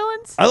Spider-Man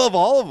villains? I love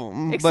all of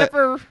them. Except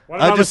for... What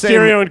about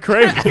Mysterio and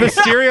Kraven?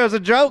 Mysterio's a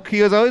joke. He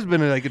has always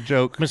been like a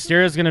joke.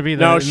 Mysterio's going to be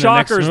the No, in the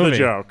Shocker's next the movie.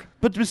 joke.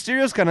 But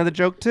Mysterio's kind of the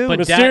joke too. But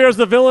Mysterio's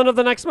the villain of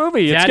the next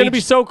movie. It's going to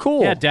be so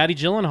cool. Yeah, Daddy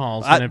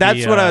Gyllenhaal's going to be.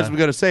 That's what I was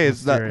going to say.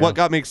 Is that Mysterio. what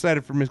got me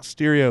excited for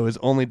Mysterio is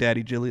only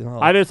Daddy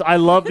Gyllenhaal. I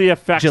love the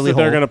effects that they're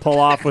Hole. going to pull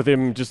off with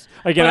him. Just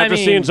again, But I after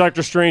mean- seeing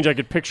Doctor Strange, I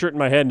could picture it in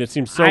my head, and it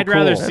seems so I'd cool.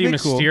 rather see That'd be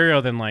cool.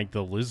 Mysterio than like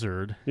the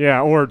Lizard.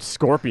 Yeah, or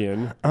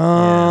Scorpion,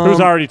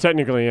 who's already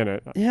technically in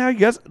it. Yeah, I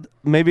guess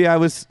maybe I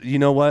was. You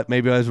know what?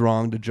 Maybe I was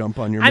wrong to jump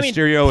on your I mean,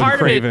 Mysterio and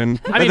part of it- Kraven.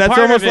 I mean, that's part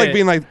almost of like it-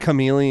 being like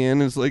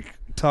Chameleon is like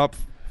top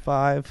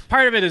 5.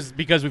 Part of it is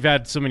because we've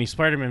had so many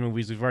Spider-Man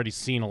movies. We've already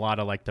seen a lot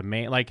of like the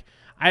main. Like,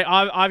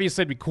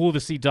 obviously it'd be cool to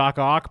see Doc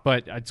Ock,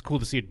 but it's cool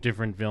to see a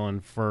different villain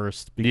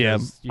first.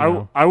 Because, you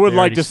know, I would we've like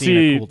already to seen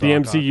see a cool the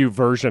Doc Ock. MCU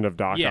version of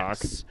Doc Ock.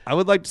 Yes. I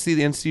would like to see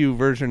the MCU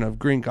version of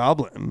Green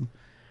Goblin.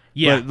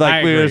 Yeah, but, like I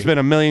agree. there's been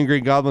a million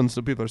Green Goblins,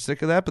 so people are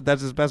sick of that. But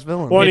that's his best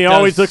villain. Well, and It he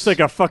always does- looks like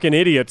a fucking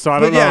idiot, so I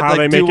But don't know yeah, how like,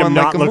 they do make him one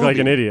not like a look like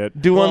movie. an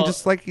idiot. Do one Well,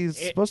 just like he's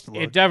supposed to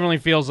look. It definitely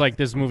feels like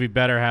this movie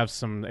better have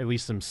some, at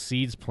least some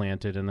seeds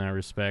planted in that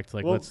respect.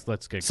 Like, Well,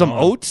 let's get Some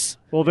going. oats.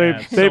 Well, they Yeah,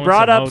 they sowing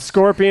brought some up oats.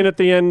 Scorpion at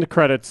the end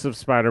credits of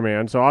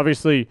Spider-Man, so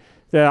obviously,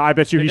 I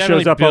bet you They're he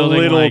definitely shows up a building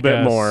little like bit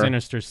a more.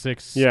 Sinister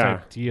Six Yeah.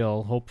 type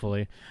deal,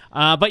 hopefully.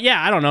 But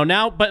yeah, I don't know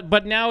now.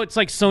 But now it's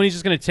like Sony's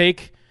just gonna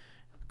take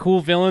cool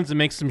villains and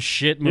make some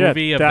shit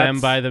movie of them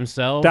by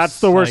themselves. That's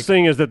the worst Like,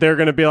 thing is that they're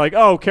going to be like,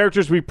 oh,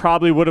 characters we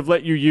probably would have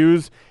let you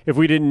use if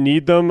we didn't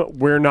need them,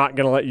 we're not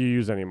going to let you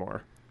use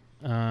anymore.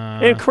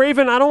 And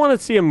Kraven, I don't want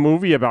to see a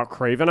movie about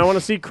Kraven. I want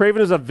to see Kraven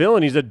as a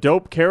villain. He's a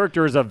dope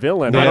character as a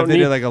villain. Yeah, I don't they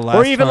need, did like a or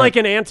Last even Hunt. like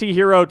an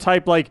anti-hero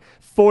type, like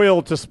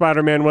foil to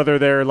Spider-Man, whether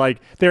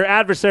they're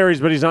adversaries,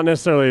 but he's not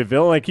necessarily a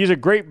villain. Like he's a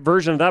great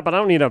version of that, but I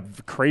don't need a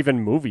Kraven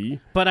movie.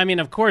 But I mean,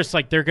 of course,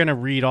 like they're gonna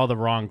read all the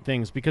wrong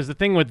things because the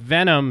thing with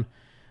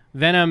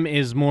Venom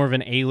is more of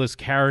an A-list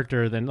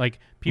character than like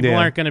people Yeah.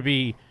 aren't gonna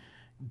be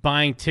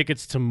buying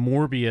tickets to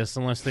Morbius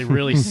unless they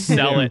really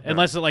sell it,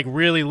 unless it like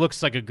really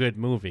looks like a good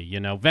movie. You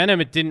know, Venom,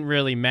 it didn't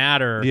really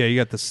matter. Yeah, you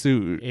got the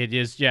suit. It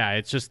is, yeah.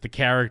 It's just the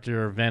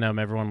character of Venom.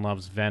 Everyone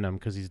loves Venom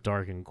because he's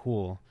dark and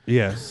cool.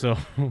 Yeah. So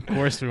of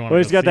course we want. Well,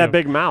 he's got that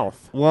big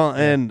mouth. Well,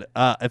 and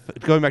if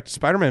going back to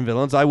Spider-Man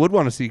villains, I would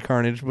want to see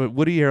Carnage, but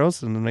Woody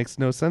Harrelson makes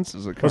no sense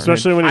as a Carnage.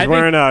 Especially when he's I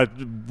wearing a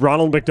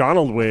Ronald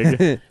McDonald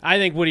wig. I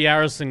think Woody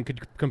Harrelson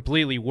could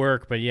completely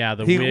work, but yeah,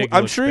 the wig.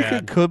 I'm looks sure he bad.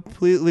 could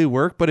completely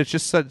work, but it's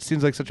just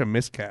seems like such a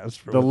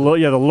miscast. For the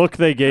look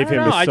they gave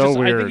him is I so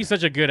weird. I think he's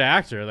such a good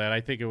actor that I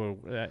think it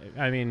would.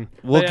 I mean,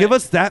 well, but, give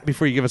us that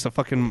before you give us a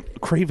fucking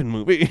Craven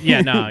movie.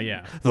 Yeah, no,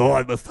 yeah. Though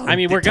I must I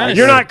mean, we're gonna.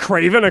 You're not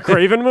craving a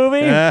Craven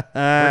movie? We're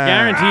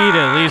guaranteed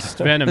at least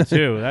Venom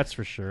 2, that's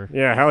for sure.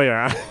 Yeah, hell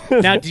yeah.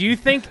 Now, do you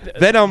think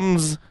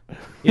Venoms?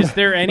 Is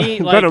there any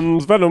like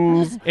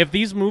Venoms? If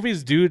these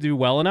movies do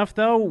well enough,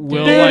 though,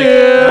 will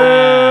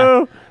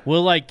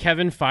like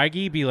Kevin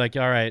Feige be like,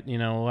 all right, you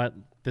know what,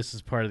 this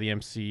is part of the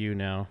MCU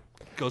now?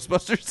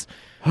 Ghostbusters.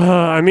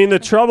 I mean, the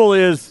trouble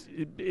is,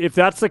 if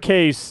that's the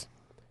case,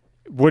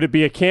 would it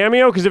be a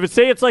cameo? Because if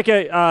it's like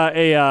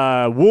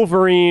a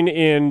Wolverine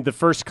in the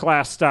First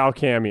Class style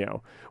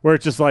cameo, where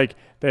it's just like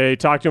they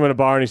talk to him in a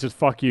bar and he says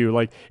 "fuck you,"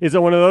 like is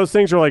it one of those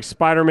things where like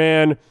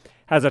Spider-Man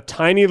has a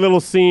tiny little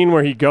scene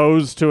where he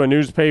goes to a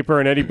newspaper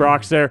and Eddie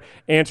Brock's there,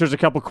 answers a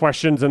couple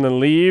questions and then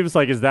leaves?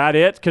 Like, is that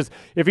it? Because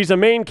if he's a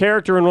main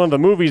character in one of the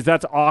movies,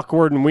 that's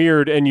awkward and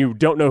weird, and you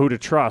don't know who to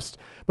trust.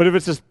 But if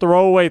it's this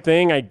throwaway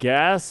thing, I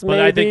guess. But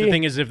maybe. I think the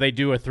thing is, if they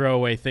do a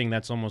throwaway thing,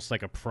 that's almost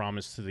like a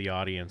promise to the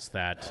audience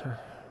that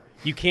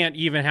you can't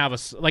even have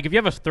like if you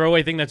have a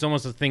throwaway thing, that's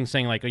almost a thing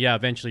saying like, oh, yeah,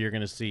 eventually you're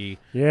going to see.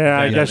 Yeah,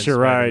 I Venom guess and you're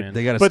Spider-Man. right.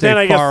 They got to But then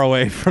stay I guess- far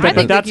away from. But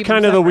think they that's keep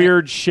kind them of the separate.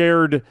 weird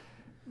shared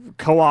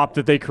co-op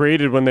that they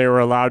created when they were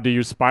allowed to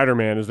use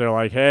Spider-Man. Is they're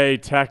like, hey,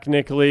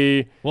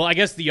 technically. Well, I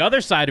guess the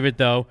other side of it,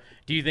 though,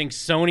 do you think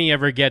Sony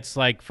ever gets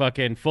like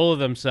fucking full of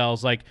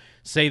themselves? Like,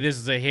 say this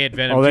is a hit,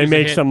 Venom. Oh, they 2's a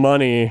make hit, some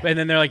money, and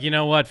then they're like, you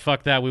know what?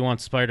 Fuck that. We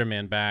want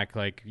Spider-Man back.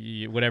 Like,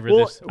 whatever.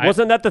 Well, this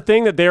wasn't that the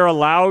thing that they're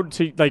allowed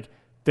to like?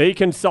 They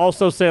can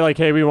also say like,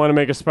 hey, we want to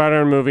make a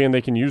Spider-Man movie, and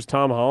they can use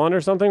Tom Holland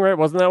or something, right?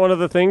 Wasn't that one of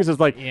the things? Is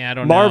like, I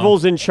don't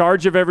Marvel's in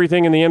charge of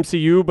everything in the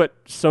MCU,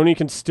 but Sony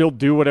can still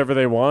do whatever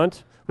they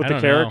want with I the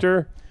don't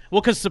character. know.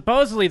 Well, because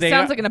supposedly they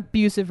Sounds like an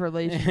abusive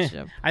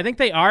relationship. I think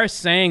they are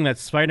saying that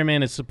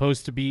Spider-Man is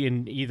supposed to be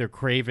in either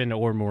Kraven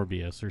or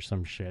Morbius or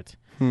some shit.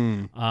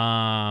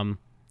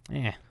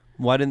 Yeah.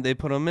 Why didn't they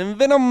put him in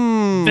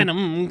Venom?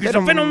 Venom.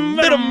 Venom.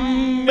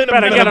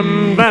 Better get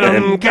him,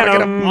 Venom.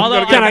 Get him.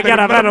 Although Can I get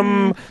a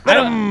Venom?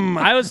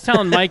 I was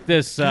telling Mike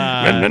this.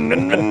 I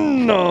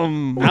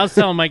was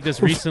telling Mike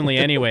this recently.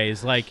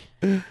 Anyways, like,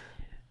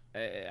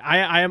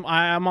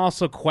 I'm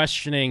also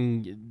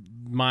questioning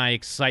my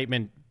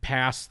excitement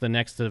past the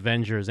next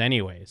Avengers.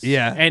 Anyways,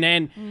 Yeah.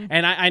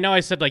 and I know I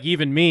said like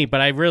even me,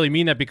 but I really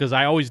mean that because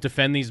I always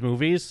defend these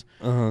movies.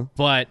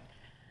 But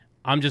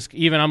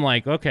I'm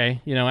like,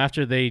 okay,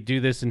 after they do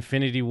this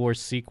Infinity War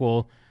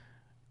sequel,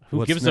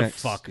 who gives next?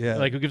 a fuck? Yeah.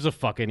 Like, who gives a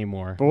fuck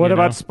anymore? But what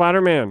about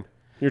Spider-Man?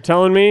 You're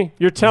telling me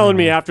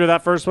after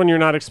that first one, you're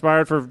not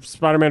expired for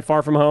Spider-Man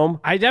Far From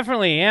Home? I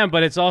definitely am,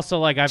 but it's also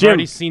like I've Jim.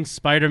 already seen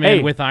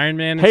Spider-Man with Iron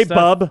Man. And Hey, stuff.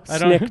 bub, I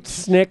don't-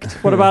 snicked.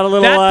 What about a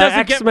little That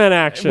doesn't X-Men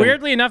action?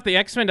 Weirdly enough, the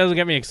X-Men doesn't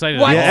get me excited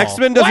Yeah, at all.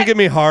 X-Men doesn't get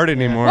me hard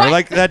anymore. What?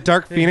 Like that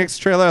Dark Phoenix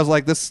trailer, I was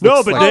like, this No,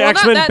 looks but like... the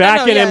X-Men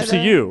back in yeah,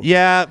 MCU.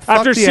 Yeah, fuck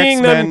After the seeing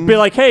X-Men. them be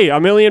like, hey, a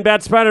million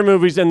bad Spider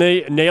movies, and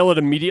they nail it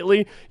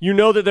immediately, you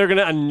know that they're going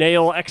to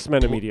nail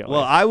X-Men immediately.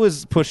 Well, I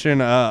was pushing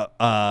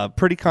a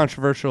pretty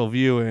controversial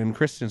view in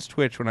Christian's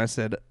Twitch when I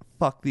said,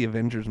 fuck the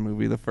Avengers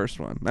movie, the first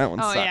one. That one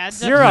Oh,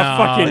 sucks. yeah, You're a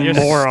fucking you're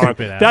moron.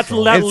 stupid That's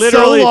asshole. It's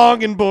literally so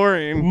long and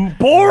boring.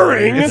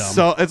 boring. It's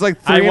like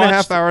I 3.5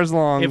 watched- hours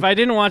long. If I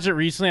didn't watch it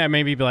recently, I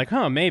maybe be like,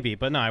 huh, maybe.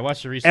 But no, I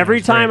watched it recently. Every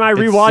It was time I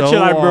great. It's rewatch so it,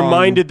 I'm long.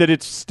 reminded that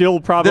it's still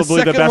probably the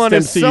second best one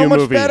is MCU so much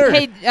movie. better.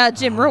 Hey,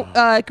 Jim,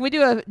 can we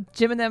do a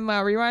Jim and them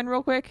rewind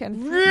real quick?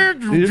 And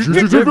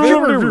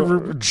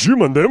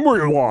Jim and them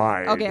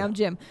rewind. okay, I'm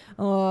Jim.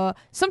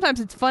 Sometimes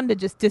it's fun to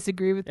just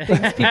disagree with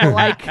things people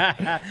like.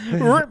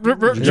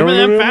 Jim and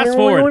them fast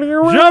forward.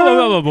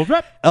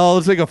 Oh,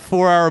 it's like a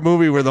 4-hour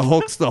movie where the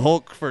Hulk's the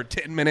Hulk for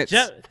 10 minutes.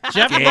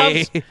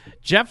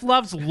 Jeff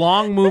loves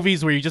long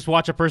movies where you just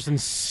watch a person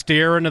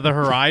stare into the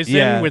horizon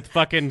Yeah. with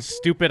fucking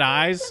stupid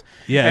eyes.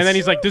 Yes. And then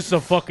he's like, this is a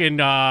fucking,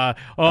 what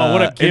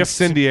a gift.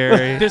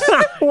 Incendiary. This,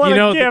 What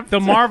a gift. the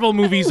Marvel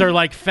movies are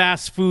like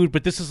fast food,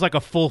 but this is like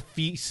a full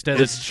feast at,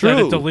 It's at a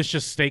true.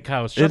 delicious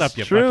steakhouse. Shut It's up,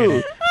 you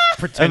true. fucking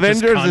pretentious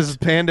Avengers cunt. is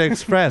Panda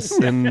Express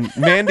and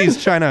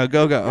Mandy's China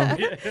Go-Go.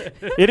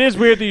 It is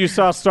weird that you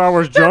saw Star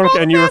Wars drunk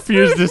and you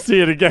refused to see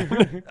it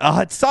again. Oh,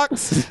 it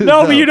sucks.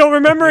 No, but you don't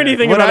remember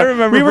anything What about I it.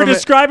 remember We were from it-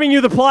 describing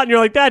you the plot, and you're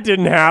like, that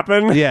didn't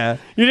happen. Yeah.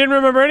 You didn't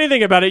remember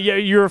anything about it.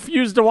 You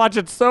refused to watch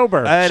it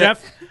sober. I had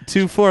Jeff-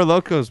 2 Four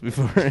Locos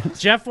before.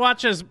 Jeff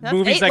watches That's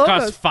movies 8 that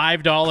logos. cost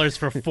 $5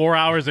 for 4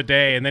 hours a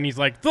day, and then he's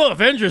like, "The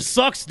Avengers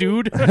sucks,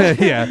 dude."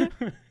 Yeah.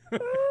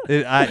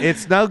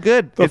 It's no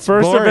good. The It's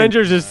first boring.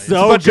 Avengers is It's a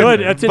so bunch good.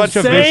 Of, That's bunch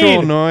insane. of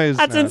visual noise.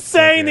 That's No, it's so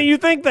insane that good. you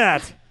think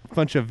that.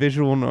 Bunch of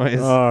visual noise.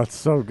 Oh, it's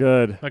so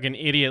good. Fucking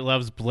idiot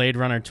loves Blade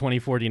Runner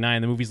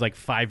 2049. The movie's like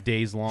 5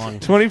 days long.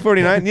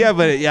 2049. Yeah,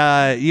 but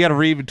you got to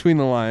read between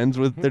the lines.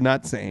 With they're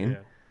not saying.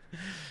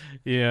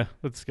 Yeah,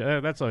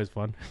 that's always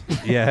fun.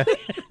 Yeah.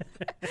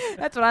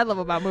 That's what I love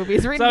about movies.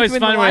 It's Reading always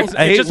between fun the when lines.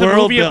 it's just a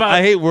movie about.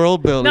 I hate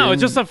world building. No,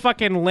 it's just a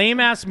fucking lame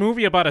ass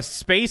movie about a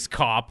space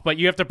cop, but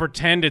you have to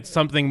pretend it's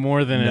something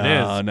more than it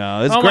is.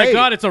 No, it's oh great. my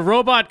god, it's a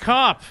robot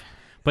cop.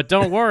 But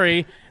don't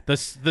worry, the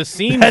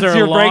scenes That's are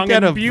your long breakdown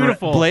and of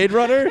beautiful. Blade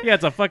Runner? Yeah,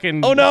 it's a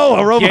fucking Oh no,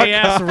 a robot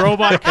gay-ass cop.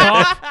 robot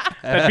cop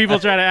that people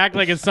try to act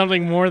like it's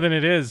something more than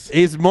it is.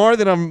 He's more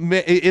than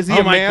is he Oh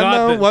a my man God,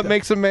 though? the- what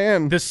makes a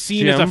man? The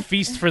scene is a Jim?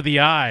 feast for the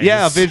eyes.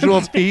 Yeah, a visual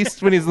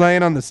feast when he's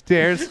laying on the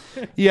stairs.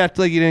 You act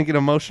like you didn't get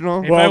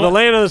emotional. Well, the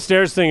laying on the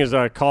stairs thing is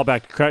a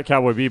callback to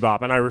Cowboy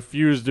Bebop, and I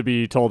refuse to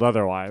be told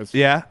otherwise.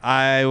 Yeah,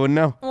 I wouldn't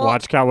know. Well,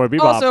 Watch Cowboy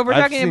Bebop. Also, if we're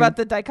I've talking seen- about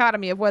the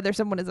dichotomy of whether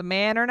someone is a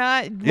man or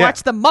not, Yeah.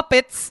 watch the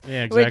Muppets.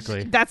 Yeah, exactly.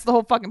 Which, that's the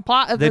whole fucking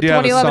plot of They the do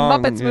have a 2011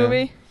 song, Muppets yeah.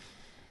 movie.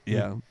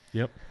 Yeah.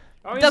 Yep.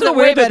 Does it it way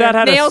weird that better. that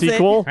had a Nails it.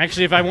 sequel?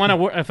 Actually, if I want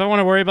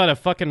to worry about a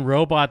fucking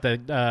robot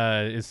that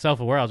is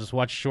self-aware, I'll just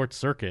watch Short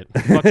Circuit.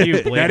 Fuck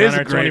you, Blade That is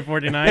Runner great.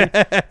 2049.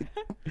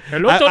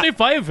 Hello, Johnny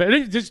Five.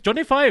 It's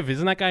Johnny Five.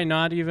 Isn't that guy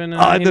not even?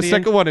 The Indian?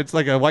 second one, it's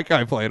like a white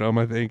guy playing him.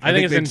 I think. I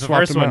think it's they in the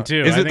swapped first him one out.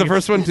 too. Is I it the think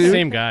first it's one too?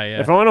 Same guy.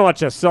 Yeah. If I want to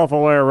watch a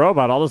self-aware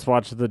robot, I'll just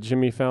watch the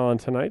Jimmy Fallon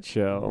Tonight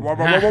Show.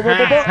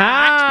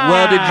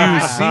 Well, did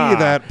you see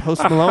that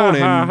Post Malone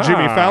and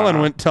Jimmy Fallon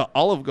went to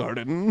Olive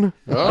Garden?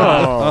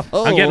 Oh.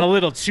 I'm getting a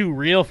little too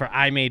real for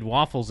I Made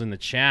Waffles in the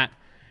chat.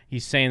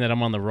 He's saying that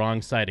I'm on the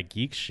wrong side of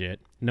geek shit.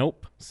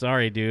 Nope.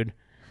 Sorry, dude.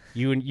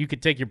 You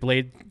could take your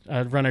Blade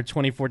Runner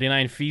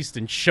 2049 feast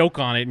and choke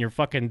on it in your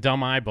fucking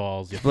dumb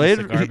eyeballs. You piece Blade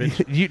of garbage.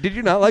 Did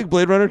you not like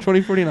Blade Runner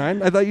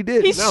 2049? I thought you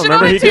did. He's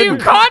showing it to you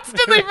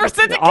constantly for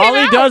since it All came he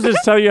out. does is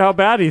tell you how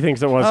bad he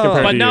thinks it was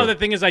compared But to no, you. the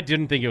thing is, I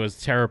didn't think it was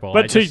terrible.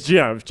 But I to just-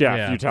 Jeff,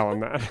 yeah. you tell him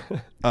that.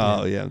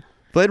 Oh yeah.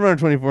 Blade Runner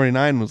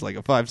 2049 was like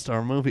a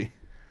 5-star movie.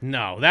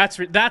 No, that's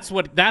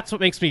what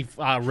makes me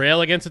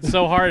rail against it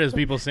so hard is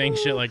people saying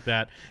shit like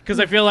that, because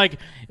I feel like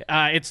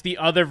it's the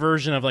other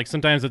version of like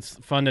sometimes it's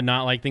fun to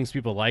not like things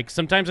people like.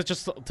 Sometimes it's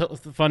just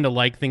fun to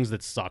like things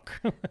that suck.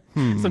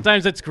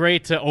 Sometimes it's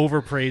great to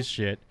overpraise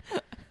shit.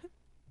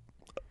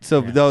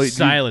 So though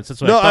silence.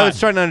 That's what no, I thought. I was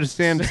trying to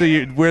understand. So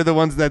we're the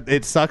ones that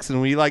it sucks and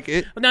we like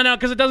it. No,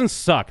 because it doesn't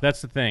suck.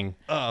 That's the thing.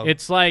 Oh.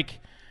 It's like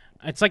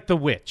The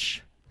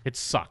Witch. It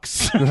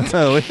sucks.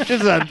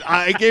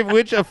 I gave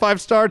Witch a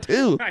 5-star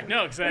too. I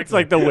know exactly. It's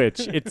like The Witch.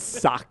 It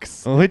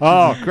sucks. Witch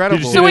is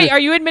incredible. So wait, are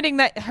you admitting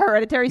that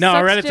Hereditary No,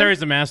 sucks, Hereditary Jim?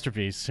 is a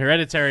masterpiece.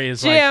 Hereditary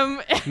is Jim.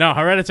 like no,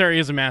 Hereditary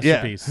is a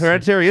masterpiece.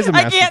 Hereditary is a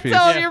I masterpiece. can't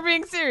tell if you're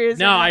being serious.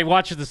 No, or not. I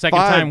watched it the second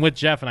 5. time with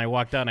Jeff, and I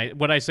walked out. And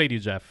what'd I say to you,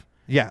 Jeff?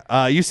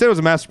 Yeah, you said it was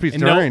a masterpiece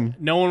And during.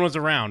 no one was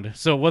around,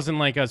 so it wasn't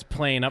like I was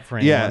playing up for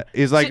anyone. Yeah,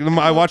 it's like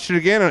I watched it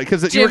again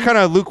because you were Jim, kind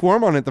of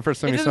lukewarm on it the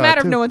first time It you doesn't saw matter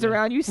it. if no one's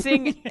around. You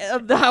sing,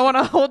 I want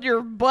to hold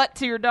your butt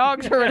to your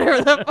dogs or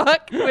whatever the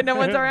fuck when no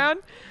one's around.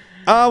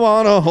 I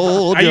want to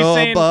hold Are you your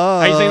saying? butt.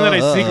 Are you saying that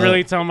I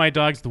secretly tell my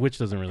dogs The Witch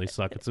doesn't really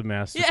suck? It's a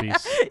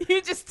masterpiece. Yeah,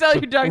 you just tell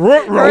your dogs.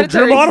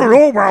 Jim, I don't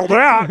know about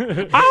that.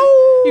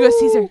 You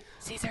go,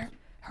 Caesar.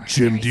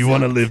 Jim, do you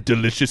want to live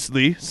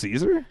deliciously,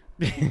 Caesar?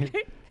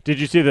 Did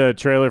you see the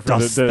trailer for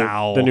Dost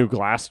thou? the new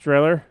Glass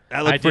trailer?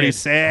 That looked pretty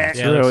sick.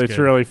 It's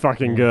really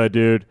fucking good,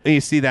 dude. And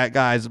you see that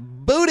guy's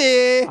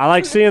booty. I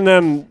like seeing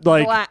them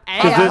like Blah,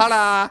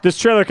 'cause this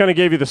trailer kind of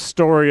gave you the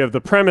story of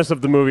the premise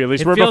of the movie, at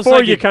least. It Where feels before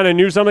like you it- kind of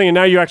knew something, and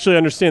now you actually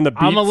understand the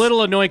beats. I'm a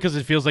little annoyed because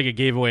it feels like it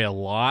gave away a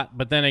lot,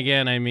 but then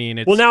again, I mean,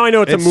 it's Well, now I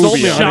know it's a sold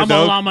movie. me on it,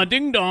 though. Shamalama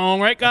ding dong,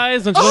 right,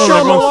 guys? And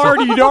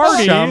Shamalardy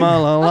dardy.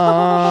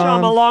 Shamalala.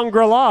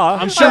 Shamalongrala.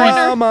 I'm sure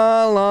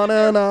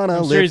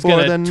I'm sure he's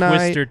gonna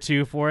twist or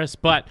two for us,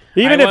 but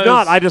Even I if not,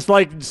 was- I just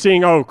like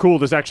seeing, oh, cool,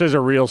 this actually has a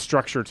real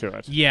structure to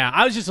it. Yeah,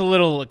 I was just a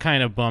little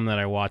kind of bummed that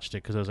I watched it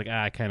because I was like,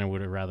 I kind of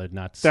would have rather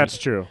not see That's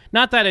it. true.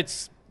 Not that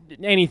it's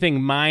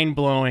anything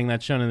mind-blowing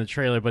that's shown in the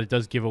trailer, but it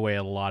does give away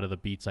a lot of the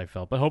beats I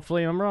felt. But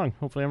hopefully I'm wrong.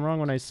 Hopefully I'm wrong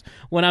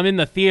when I'm in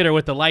the theater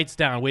with the lights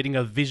down waiting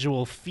a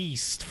visual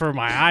feast for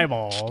my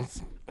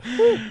eyeballs.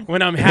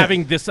 When I'm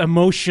having this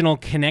emotional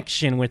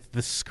connection with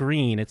the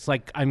screen. It's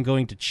like I'm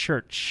going to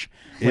church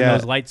when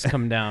those lights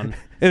come down.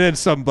 And then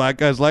some black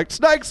guy's like,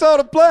 "Snakes on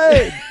a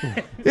plane."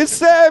 It's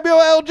Samuel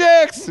L.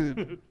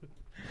 Jackson.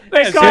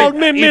 They called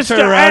me He Mr.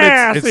 turned around,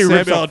 Ass. It's He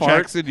rips Samuel L. a fart.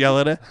 Jackson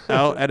yelling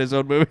out at his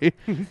own movie.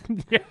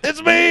 It's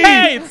me.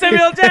 Hey, it's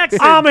Samuel Jackson.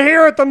 I'm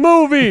here at the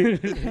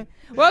movie.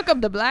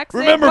 Welcome to Black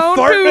Remember Sandbone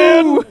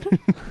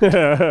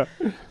Fart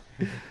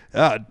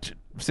Man?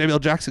 Samuel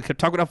Jackson kept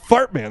talking about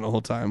Fart Man the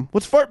whole time.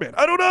 What's Fart Man?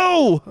 I don't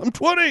know. I'm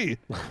 20.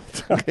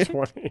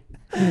 20.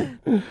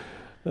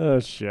 Oh,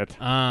 shit.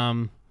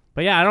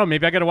 But yeah, I don't know.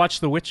 Maybe I got to watch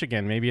The Witch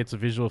again. Maybe it's a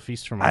visual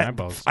feast for my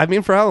eyeballs. I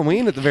mean, for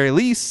Halloween at the very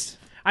least.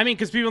 I mean,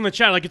 because people in the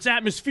chat are like, it's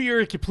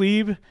atmospheric, you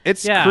plebe.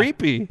 It's Yeah,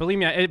 creepy. Believe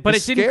me, but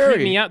It's it didn't scary.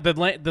 creep me out.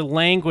 The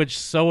language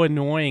so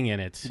annoying in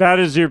it. That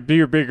is your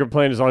big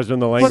complaint has always been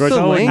the language. the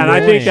language? And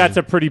I think that's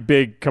a pretty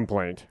big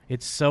complaint.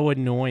 It's so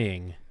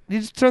annoying. You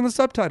just turn the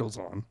subtitles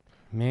on.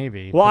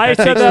 Maybe. Well, But I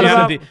said takes that me out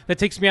about- of that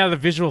takes me out of the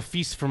visual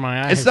feast for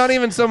my eyes. It's not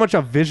even so much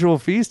a visual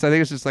feast. I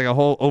think it's just like a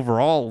whole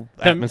overall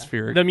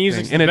atmospheric. The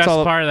music's thing. the And it's best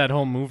all part of that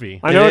whole movie.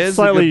 I know It it's is a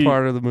slightly good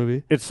part of the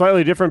movie. It's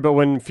slightly different, but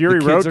when Fury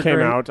The Road kids are came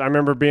great. out, I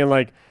remember being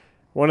like,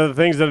 one of the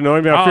things that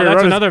annoyed me about Oh, Fury that's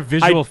Road is another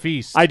visual I-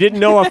 feast. I didn't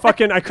know I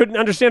couldn't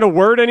understand a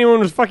word anyone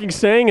was fucking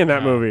saying in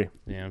that movie.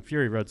 Yeah,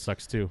 Fury Road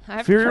sucks too. I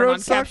have Fury to turn Road on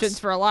sucks. captions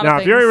for a lot of Now,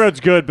 things. Fury Road's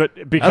good,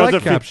 but because like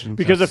of captions.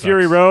 because That of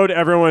Fury sucks. Road,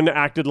 everyone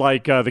acted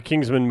like the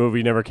Kingsman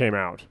movie never came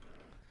out.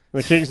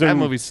 The Kingsman That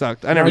movie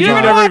sucked. I never You've saw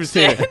it. never even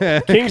seen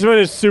it. Kingsman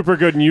is super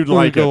good, and you'd We'll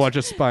like go it. watch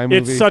a spy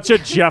movie. It's such a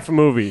Jeff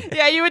movie.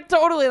 Yeah, you would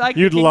totally like.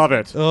 You'd the love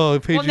Kingsman. it. Oh,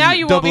 page Well, now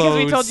you won't because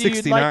we told you you'd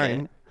like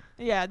 69. it.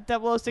 Yeah,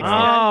 0069.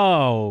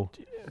 Oh.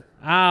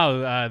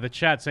 The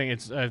chat saying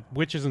it's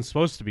Witch isn't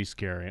supposed to be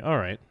scary. All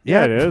right.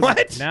 Yeah, it is.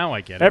 What? Now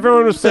I get it.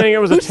 Everyone was saying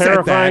it was a Who said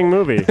terrifying that?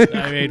 movie.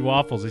 I made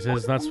waffles. He says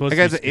it's not supposed That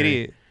to be guy's an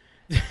scary.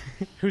 idiot.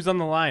 Who's on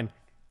the line?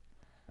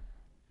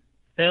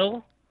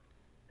 Phil,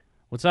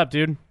 What's up,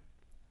 dude?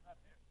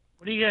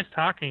 what are you guys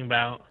talking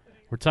about?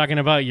 We're talking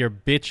about your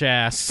bitch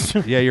ass.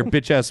 Yeah, your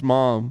bitch ass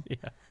mom. Yeah.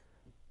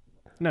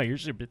 No, you're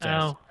your bitch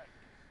ass. Oh.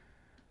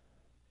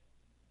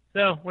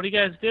 So, what are you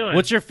guys doing?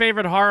 What's your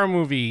favorite horror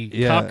movie,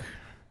 Yeah. Cuck?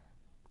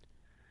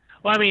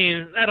 Well, I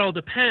mean, that all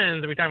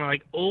depends. Are we talking about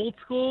like old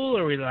school,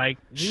 or are we like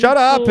new Shut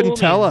up school? and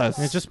tell I us.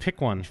 Yeah, just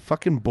pick one.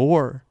 Fucking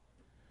bore.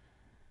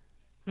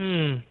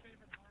 mean,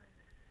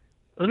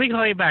 Let me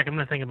call you back. I'm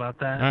gonna think about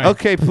that. right.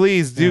 Okay,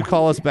 please do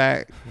call us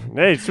back.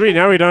 Hey, sweet.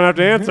 Now we don't have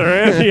to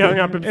answer. He hung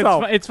up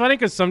himself. It's funny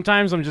because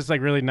sometimes I'm just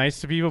like really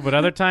nice to people, but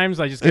other times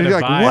I just And get a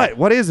you're like, vibe. what?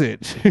 What is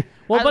it?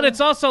 Well, but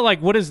it's also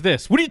like, what is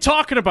this? What are you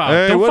talking about?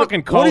 Hey, Don't what-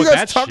 fucking call what are you it guys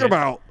that talking shit.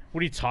 about? What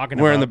are you talking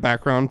We're about? in the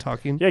background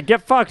talking. Yeah,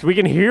 get fucked. We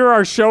can hear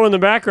our show in the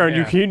background.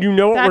 Yeah. You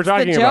know what That's we're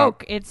talking the about.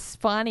 joke. It's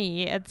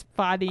funny. It's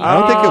funny. I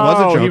don't think it was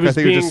a joke. He I was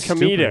think it being was just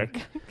stupid.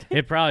 comedic.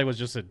 It probably was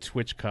just a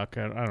Twitch cuck.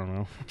 I don't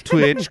know.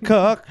 Twitch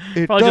cuck.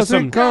 It Probably just doesn't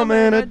some- come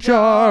in a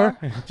jar.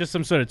 Just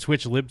some sort of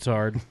Twitch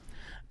libtard.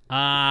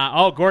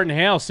 Gordon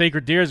Hale,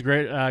 Sacred Deer is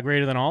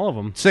greater than all of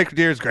them. Sacred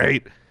Deer is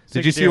great. Did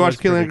Sacred you see Deer watch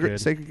was Killing pretty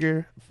good. Sacred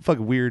Deer?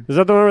 Fucking weird. Is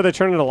that the one where they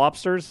turn into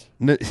lobsters?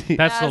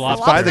 That's the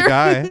lobster. By the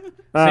guy.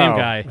 Same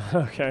guy.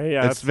 Okay,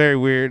 yeah. It's very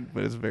weird,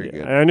 but it's very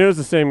good. I knew it was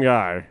the same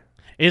guy.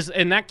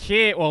 And that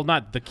kid, well,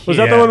 not the kid. Was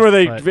that the one where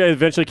they but-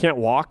 eventually can't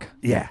walk?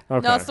 Yeah.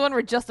 Okay. No, it's the one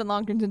where Justin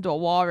Long turns into a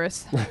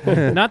walrus.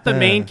 Not the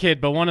main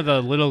kid, but one of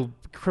the little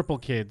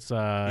cripple kids.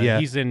 Yeah.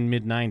 He's in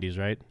mid-90s,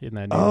 right? In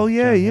that Oh, new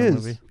yeah, John he Hill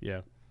is. Movie.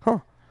 Yeah. Huh.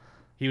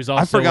 He was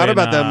also I forgot in,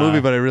 about that movie,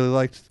 but I really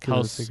liked Killing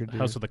House, Sacred Deer.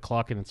 House with a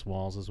Clock in Its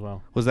Walls as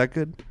well. Was that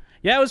good?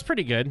 Yeah, it was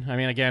pretty good. I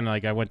mean, again,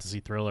 like I went to see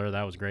Thriller.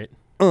 That was great.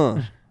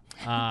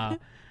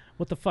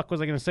 What the fuck was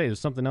I going to say? There's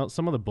something else.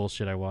 Some other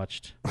bullshit I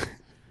watched.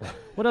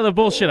 What other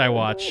bullshit I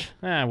watch?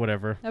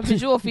 Whatever. A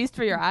visual feast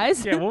for your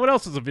eyes. Yeah, well, what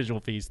else is a visual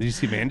feast? Did you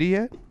see Mandy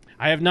yet?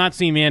 I have not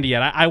seen Mandy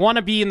yet. I want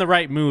to be in the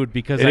right mood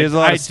because It is a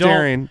lot of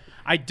staring.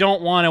 I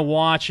don't want to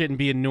watch it and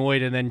be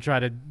annoyed and then try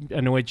to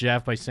annoy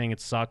Jeff by saying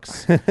it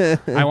sucks.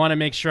 I want to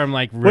make sure I'm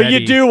like ready.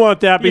 Well, you do want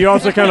that, but you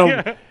also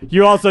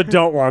you also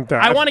don't want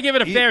that. I want to give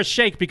it a fair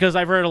shake because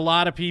I've heard a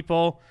lot of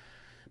people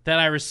that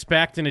I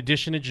respect, in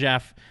addition to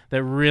Jeff,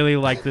 that really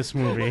like this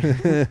movie.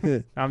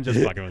 I'm just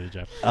fucking with you,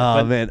 Jeff.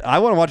 Oh man, I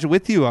want to watch it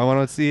with you. I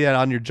want to see it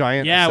on your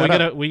giant. Yeah,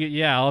 setup.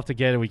 I'll have to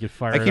get it. We could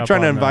fire. I it keep up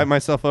trying to on, invite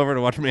myself over to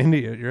watch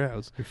Mandy at your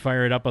house. We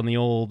fire it up on the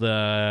old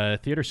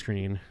theater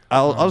screen.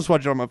 I'll just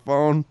watch it on my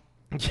phone.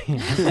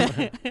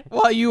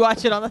 While you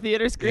watch it on the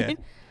theater screen.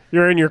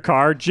 You're in your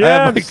car. I have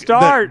Jim, my-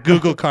 start. the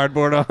Google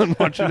Cardboard on,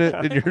 watching it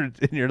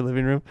in your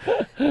living room.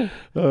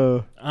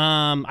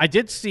 I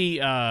did see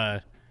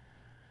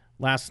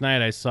last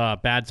night. I saw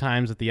Bad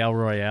Times at the El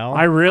Royale.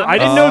 I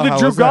didn't know that how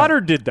Drew was that?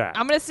 Goddard did that.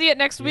 I'm gonna see it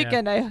next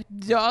weekend. I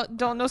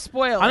don't know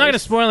spoilers. I'm not going to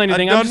spoil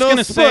anything. I'm don't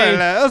just know going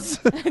to say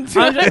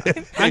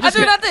spoilers. I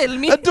do not tell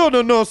me. I don't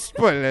know no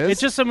spoilers. it's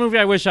just a movie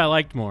I wish I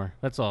liked more.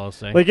 That's all I'll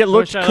say. Like it I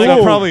looked wish I cool,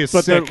 liked- probably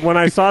but sick. when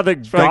I saw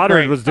that probably Goddard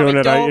great. was doing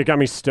Probably it, dope. it got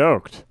me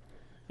stoked.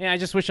 Yeah, I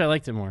just wish I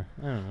liked it more.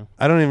 I don't know.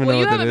 I don't even Well, know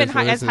you what haven't that been is.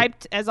 What as is it?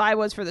 hyped as I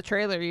was for the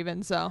trailer,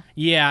 even so.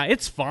 Yeah,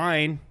 it's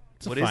fine.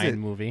 It's What a is fine it?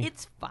 movie.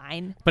 It's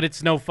fine. But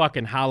it's no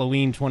fucking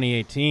Halloween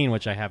 2018,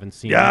 which I haven't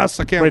seen. Yes,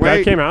 I can't Wait, wait.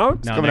 that came out?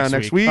 It's No, coming out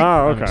next week. Oh,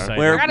 I'm okay. excited.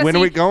 Where? I gotta When are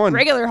see we going?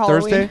 regular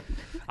Halloween. Thursday.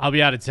 I'll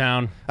be out of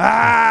town. I'm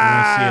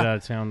gonna see it out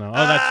of town though. Oh,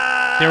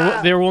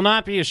 that's there will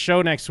not be a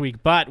show next week,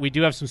 but we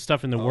do have some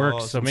stuff in the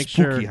works. So some make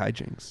sure spooky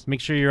hijinks. make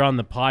sure you're on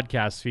the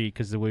podcast feed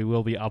because we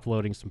will be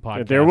uploading some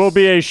podcasts. There will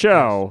be a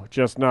show,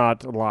 just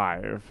not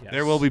live. Yes.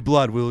 There will be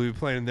blood. We'll be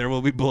playing There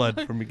Will Be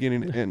Blood from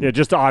beginning to end. Yeah,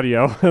 just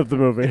audio of the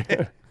movie.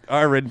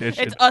 Our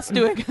rendition. It's us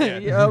doing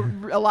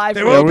a live.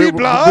 There will we, be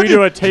blood. We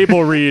do a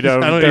table read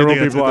of I don't There even Will think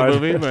Be that's Blood.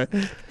 in the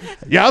movie,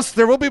 but yes,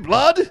 there will be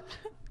blood.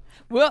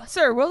 Well,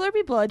 sir, will there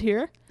be blood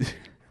here?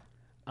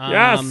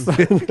 Yes.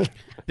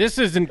 This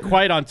isn't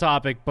quite on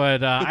topic,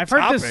 but I've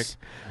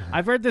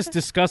heard this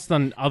discussed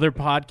on other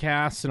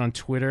podcasts and on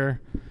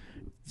Twitter.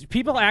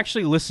 People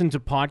actually listen to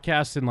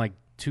podcasts in like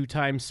 2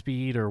 times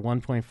speed or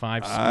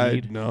 1.5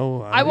 speed.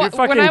 No. You're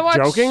fucking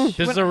joking?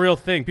 This is a real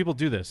thing. People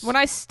do this. When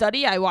I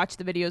study, I watch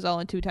the videos all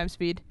in 2 times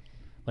speed.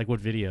 Like what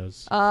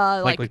videos?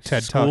 Like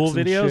TED School Talks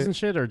and videos shit. and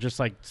shit, or just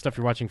like stuff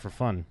you're watching for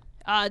fun?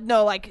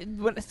 no, like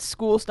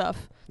school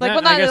stuff. Like, Nah,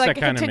 well, I not guess like that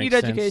kinda continued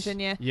makes sense. education.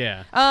 Yeah.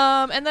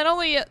 Yeah. And then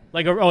only.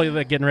 Like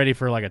like getting ready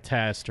for like a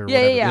test or Yeah,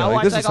 whatever. yeah. I like,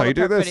 watch this like is all how the you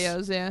do prep this?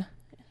 videos. Yeah.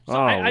 So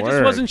I just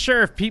word. wasn't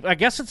sure if people. I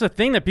guess it's a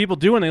thing that people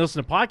do when they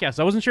listen to podcasts.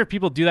 I wasn't sure if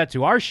people do that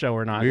to our show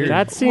or not.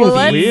 That seems Well,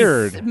 let's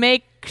weird.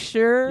 make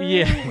sure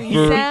Yeah. we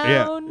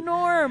Yeah. sound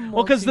normal.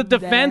 Well, because the to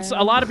defense, them.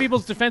 a lot of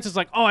people's defense is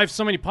like, oh, I have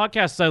so many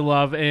podcasts I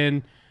love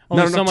and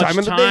only Not so enough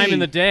much time time in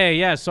the day.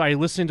 Yeah, so I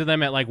listen to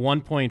them at like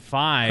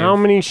 1.5. How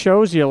many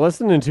shows you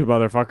listening to,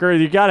 motherfucker?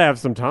 You gotta have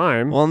some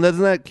time. Well, and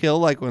doesn't that kill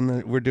like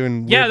when we're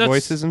doing weird that's-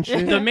 voices and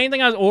shit? The main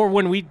thing or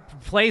when we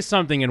play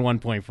something in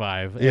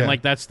 1.5, Yeah. and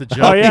like that's the joke.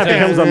 Oh yeah, it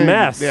becomes a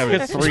mess. Yeah,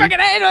 but It's three.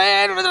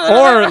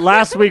 Or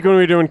last week when we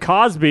were doing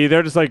Cosby,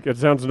 they're just like, it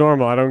sounds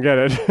normal. I don't get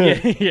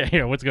it.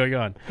 yeah, what's going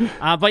on?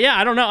 But yeah,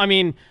 I don't know. I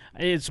mean,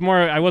 it's more.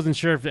 I wasn't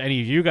sure if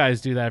any of you guys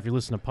do that if you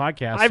listen to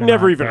podcasts. I've or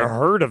never not, even but-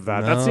 heard of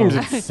that. That No. seems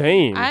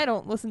insane. I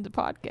don't listen to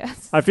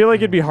podcasts. I feel like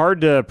it'd be hard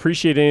to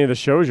appreciate any of the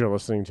shows you're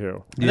listening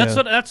to. And That's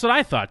what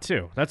I thought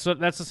too. That's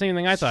the same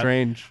thing I thought.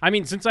 Strange. I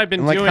mean, since I've been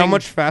And like, doing how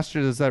much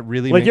faster does that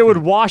really? Like make it would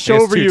you? wash I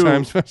guess over 2 you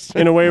times faster.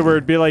 in a way where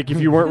it'd be like if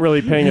you weren't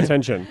really paying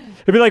attention.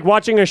 It'd be like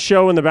watching a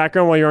show in the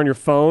background while you're on your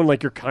phone.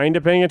 Like you're kind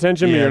of paying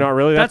attention, but Yeah. you're not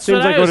really. That That's seems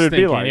what like I what was it'd be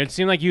thinking. like. It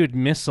seemed like you would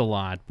miss a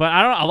lot. But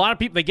I don't know. A lot of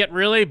people, they get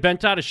really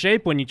bent out of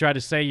shape when you try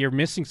to say you're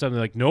missing something.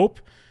 Like, nope.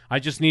 I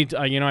just need,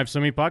 I have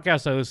so many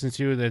podcasts I listen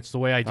to. That's the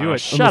way I do it.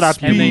 Shut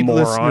up, you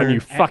moron! You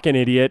fucking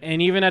idiot.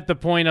 And even at the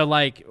point of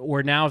like,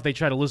 where now if they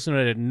try to listen to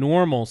it at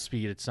normal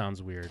speed, it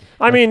sounds weird.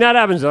 I mean, that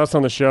happens to us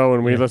on the show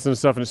when we listen to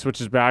stuff and it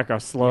switches back.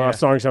 A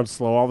song sounds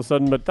slow all of a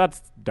sudden, but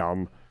that's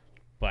dumb.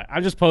 But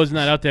I'm just posing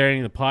that out there, any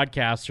of the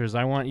podcasters.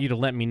 I want you to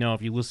let me know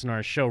if you listen to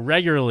our show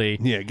regularly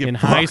get in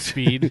high fucked.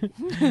 speed.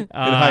 in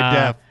high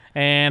def.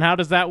 And how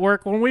does that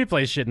work when we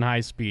play shit in high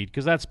speed?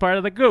 Because that's part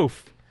of the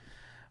goof.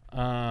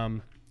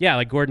 Yeah,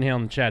 like Gordon Hale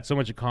in the chat, so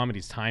much of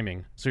comedy's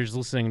timing. So you're just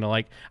listening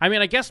to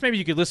I guess maybe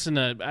you could listen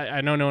to,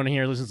 I know no one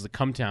here listens to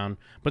Come Town,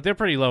 but they're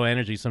pretty low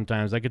energy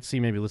sometimes. I could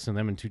see maybe listening to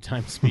them in 2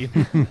 times speed.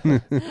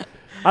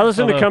 I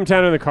listened to Come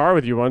Town in the car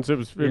with you once.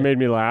 It made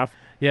me laugh.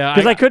 Yeah,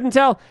 because I couldn't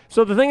tell.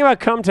 So the thing about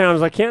Come Town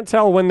is I can't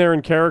tell when they're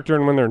in character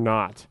and when they're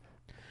not.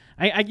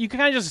 You can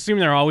kind of just assume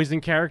they're always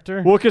in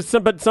character. Well,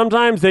 but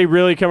sometimes they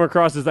really come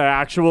across as the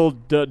actual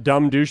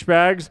dumb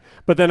douchebags,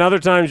 but then other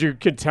times you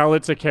could tell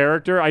it's a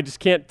character. I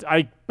just can't.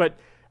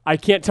 I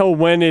can't tell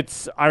when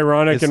it's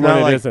ironic and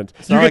when it isn't.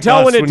 You can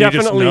tell when it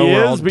definitely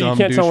is, but you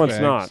can't tell when it's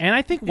not. And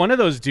I think one of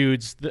those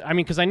dudes,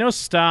 because I know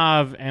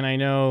Stav and I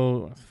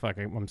know,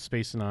 I'm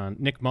spacing on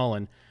Nick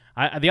Mullen.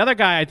 The other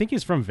guy, I think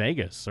he's from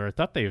Vegas, or I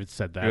thought they had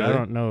said that. Really? I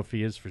don't know if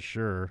he is for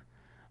sure.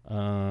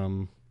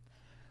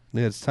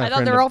 Yeah, it's time I for thought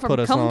him they to were all put from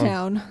us Come on.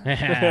 Town.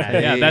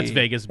 Yeah, that's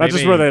Vegas, baby.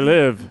 That's just where they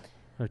live.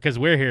 Because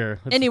we're here.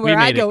 Anywhere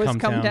I go is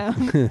Come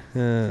Town.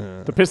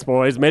 The Piss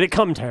Boys made it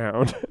Come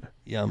Town.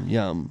 Yum,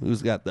 yum.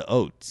 Who's got the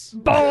oats?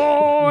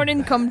 Born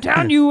in Come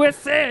Town,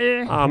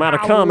 USA. I'm out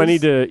of cum. I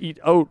need to eat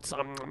oats.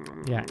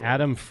 Yeah,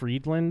 Adam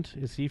Friedland.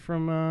 Is he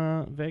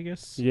from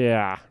Vegas?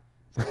 Yeah.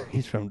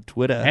 He's from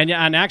Twitter. And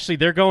actually,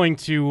 they're going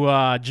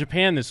to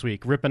Japan this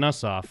week, ripping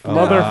us off.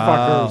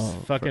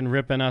 Motherfuckers. Fucking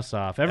ripping us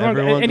off. Everyone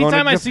going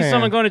anytime to I see Japan.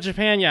 someone going to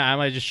Japan, I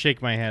might just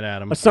shake my head at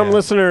them. Some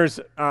listeners,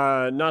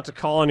 not to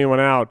call anyone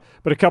out,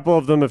 but a couple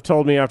of them have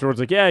told me afterwards,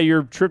 like, yeah,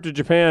 your trip to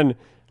Japan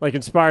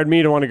inspired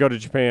me to want to go to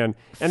Japan.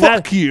 And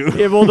Fuck you.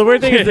 Yeah, well, the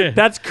weird thing is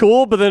that's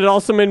cool, but then it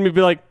also made me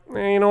be like,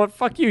 you know what?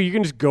 Fuck you. You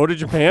can just go to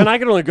Japan. I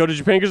can only go to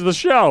Japan because of the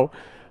show.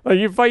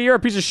 You're a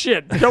piece of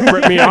shit. Don't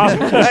rip me off.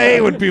 I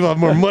hate when people have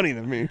more money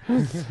than me.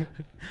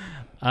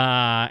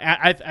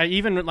 I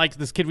even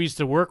this kid we used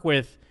to work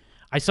with.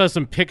 I saw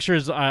some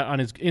pictures on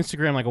his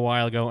Instagram a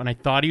while ago, and I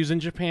thought he was in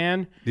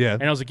Japan. Yeah.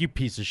 And I was like, you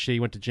piece of shit. He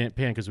went to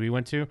Japan because we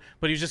went to.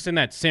 But he was just in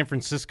that San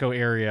Francisco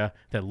area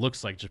that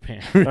looks like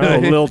Japan. Oh,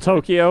 Little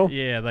Tokyo?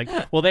 Yeah.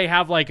 They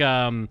have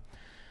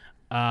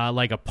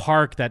a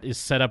park that is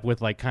set up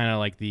with kind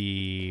of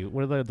the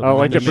what are the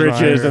like the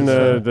bridges and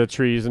monuments? the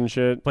trees and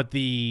shit. But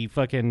the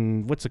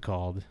fucking what's it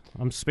called?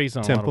 I'm spacing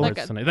on Temples? a lot of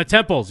words tonight. The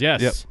temples,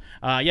 yes.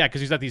 Yep. Yeah,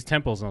 because he's at these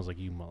temples, and I was like,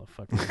 you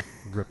motherfucker,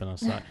 ripping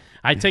us out.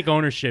 I take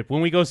ownership.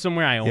 When we go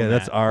somewhere, I own that. Yeah,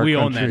 that's our We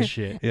own country. that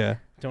shit. Yeah.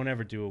 Don't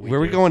ever do what we Where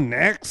are we do. going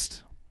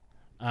next?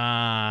 Where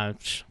are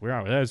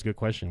we? That was a good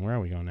question. Where are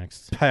we going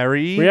next?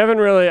 Paris? We haven't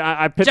really.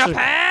 I pitched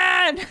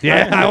Japan.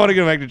 Yeah, I want to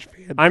go back to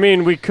Japan. I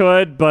mean, we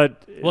could,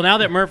 but Well, now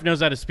that Murph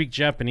knows how to speak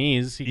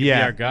Japanese, he can be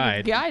our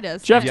guide. Guide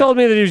us. Jeff told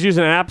me that he was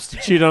using apps to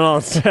cheat on all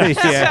his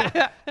tests.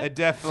 Yeah, I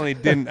definitely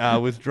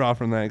didn't withdraw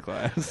from that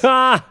class.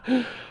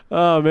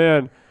 Oh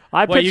man,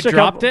 I What, you pitched a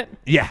dropped couple- it?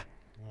 Yeah.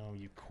 Oh,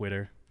 you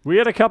quitter. We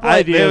had a couple It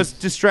ideas. was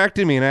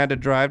distracting me, and I had to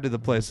drive to the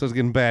place, so I was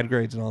getting bad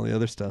grades and all the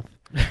other stuff.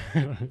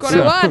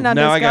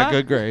 Now I got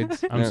good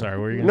grades. I'm Yeah. sorry.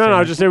 What were you No, gonna no, say? I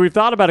was just say we've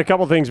thought about a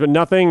couple things, but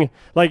nothing.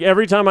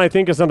 Every time I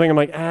think of something, I'm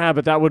like,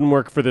 but that wouldn't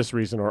work for this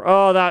reason,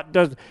 or that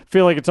does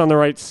feel like it's on the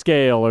right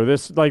scale, or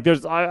this.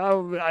 There's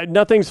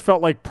nothing's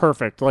felt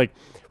perfect.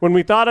 When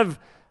we thought of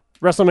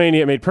WrestleMania,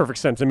 it made perfect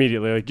sense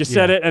immediately. You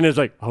said it, and it's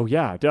like, oh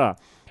yeah, duh.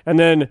 And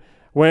then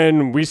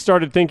when we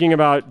started thinking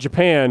about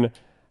Japan,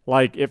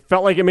 it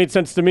felt like it made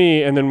sense to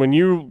me, and then when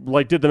you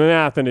did the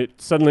math and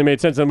it suddenly made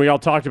sense, and we all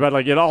talked about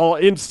it, it all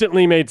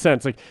instantly made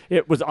sense.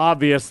 It was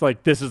obvious,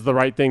 this is the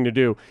right thing to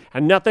do,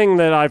 and nothing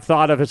that I've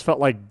thought of has felt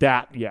like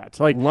that yet.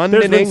 London,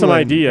 there's been some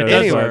England, ideas.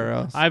 anywhere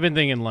else. I've been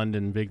thinking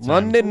London big time.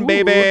 London,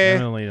 baby.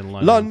 Definitely in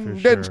London, for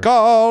London's sure.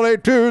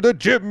 calling to the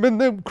Jim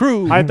and them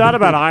crew. I thought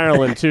about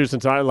Ireland too,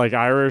 since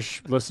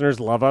Irish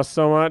listeners love us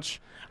so much.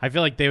 I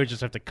feel like they would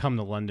just have to come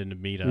to London to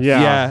meet us.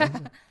 Yeah.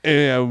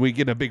 Yeah, we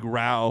get a big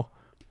row.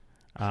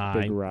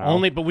 Big row.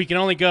 But we can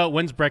only go.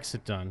 When's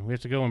Brexit done? We have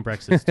to go when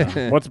Brexit's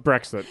done. What's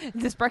Brexit?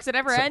 Does Brexit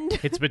ever end?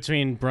 It's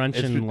between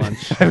brunch and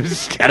lunch. I was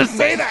just gonna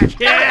say that.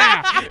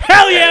 Yeah,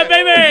 hell yeah,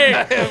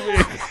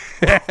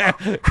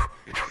 baby!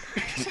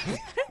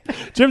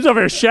 Jim's over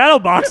here shadow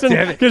boxing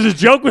because his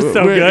joke was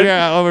so good.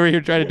 Yeah, over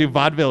here trying to do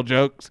vaudeville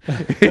jokes.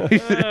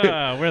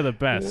 We're the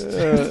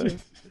best.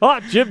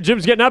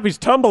 Jim's getting up. He's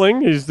tumbling.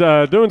 He's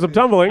doing some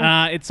tumbling.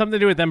 It's something to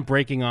do with them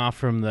breaking off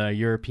from the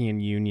European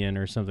Union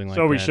or something like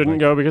that. So we shouldn't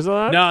go because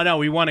of that? No,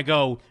 we want to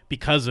go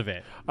because of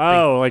it.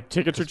 Oh,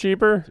 tickets are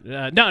cheaper?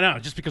 No,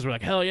 just because we're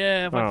hell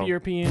yeah, fuck the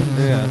European.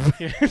 Yeah.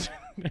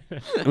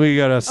 We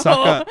got a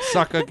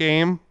soccer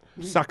game,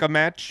 soccer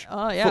match,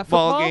 Oh yeah,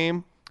 football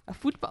game. A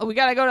football. We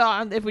gotta go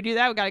to. If we do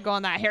that, we gotta go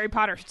on that Harry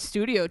Potter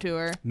studio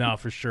tour. No,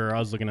 for sure. I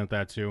was looking at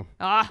that too.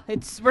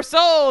 We're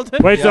sold.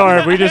 Wait, so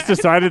have we just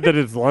decided that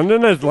it's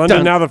London? Is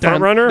London now the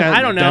front runner?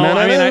 I don't know.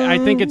 I mean, I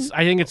think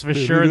it's for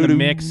sure in the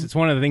mix. It's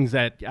one of the things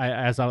that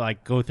as I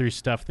like go through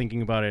stuff,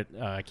 thinking about it,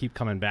 I keep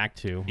coming back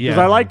to. Because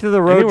I liked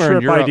the road Anywhere in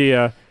trip Europe.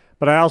 idea,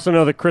 but I also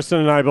know that Kristen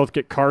and I both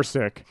get car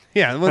sick.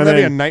 Yeah, wouldn't And that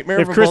be then a nightmare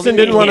If for both Kristen of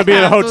you? didn't want to be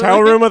in a hotel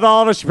absolutely. room with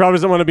all of us, she probably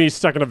doesn't want to be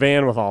stuck in a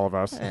van with all of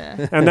us.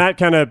 And that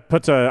kind of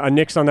puts a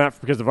nix on that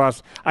because of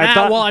us. I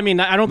thought. Well, I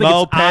mean, I don't think it's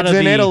out Mopeds of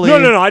in the. Italy.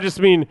 No. I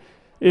just mean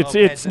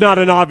it's not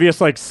an obvious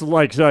like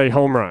say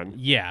home run.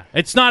 Yeah,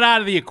 it's not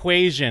out of the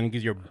equation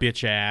because you're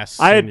bitch ass.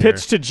 I had and your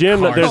pitched to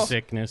Jim that car there's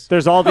sickness.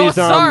 There's all these.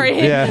 Sorry.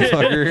 Yeah,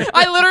 fucker.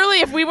 I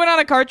literally, if we went on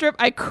a car trip,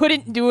 I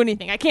couldn't do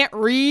anything. I can't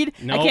read.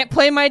 Nope. I can't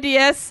play my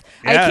DS.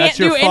 I Yeah, can't that's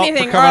your do fault for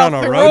anything, or coming on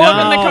I'll a throw road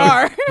up in the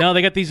car. No,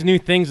 they got these new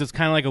things. It's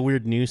kind of like a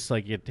weird noose,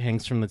 like it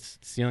hangs from the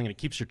ceiling and it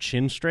keeps your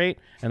chin straight,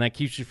 and that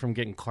keeps you from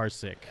getting car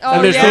sick.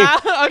 Oh there's yeah.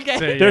 Okay.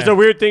 So, There's yeah. a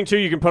weird thing too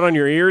you can put on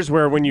your ears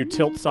where when you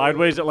tilt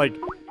sideways, it like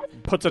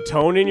puts a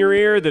tone in your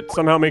ear that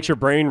somehow makes your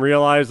brain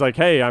realize like,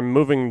 hey, I'm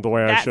moving the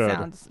way I That should.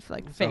 sounds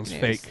like fake Sounds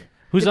news. fake.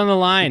 Who's on the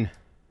line?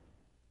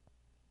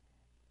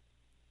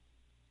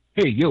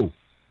 Hey, you.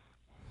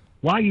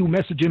 Why you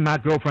messaging my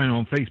girlfriend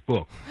on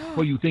Facebook?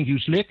 What, you think you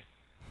slick?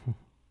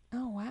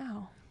 Oh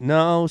wow.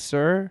 No,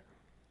 sir.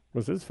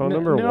 Was his phone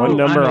number no, one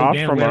number I know off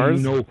damn from well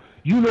ours?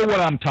 You know what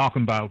I'm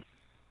talking about.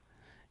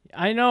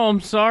 I know. I'm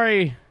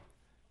sorry.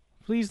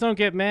 Please don't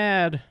get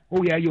mad.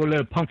 Oh, yeah, you a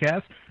little punk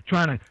ass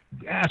trying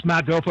to ask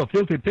my girl for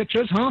filthy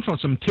pictures, huh? For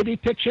some titty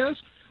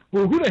pictures?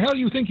 Well, who the hell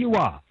you think you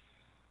are?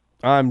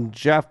 I'm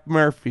Jeff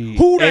Murphy.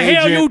 Who the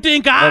hell agent you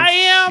think I of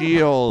am?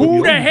 S.H.I.E.L.D. Who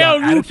the got hell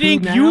you attitude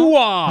think now? you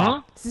are?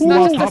 Huh? This is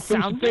not Who just a talk face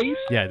to sound. face?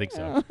 Yeah, I think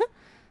so.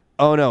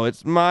 Oh no,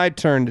 it's my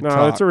turn to No,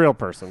 talk. it's a real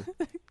person.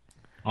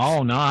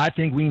 Oh, no, I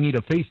think we need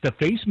a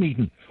face-to-face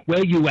meeting.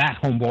 Where you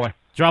at, homeboy?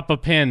 Drop a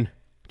pin.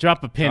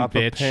 Drop a pin, Drop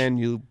bitch. a pin,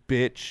 you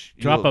bitch.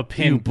 Drop you, a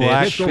pin, you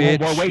black bitch. Let's go,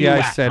 homeboy. Where bitch. you Yeah, I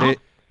at, said huh? it.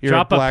 You're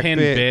Drop a a black pin,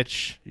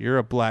 bitch. You're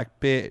a black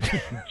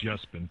bitch.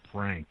 Just been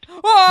pranked.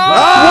 What?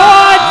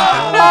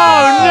 Oh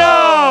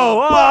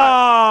no!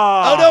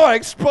 Oh no, I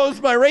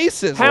exposed my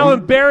racism. How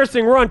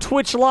embarrassing! We're on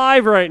Twitch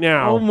Live right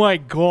now. Oh my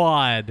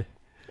god.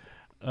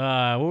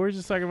 What were we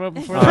just talking about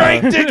before?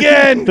 Pranked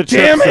again! The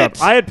Damn trip it!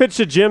 stuff. I had pitched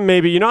to Jim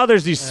maybe. You know how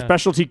there's these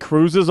specialty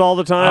cruises all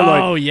the time?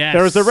 Oh, like, yes.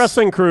 There was the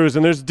wrestling cruise,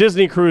 and there's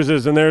Disney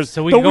cruises, and there's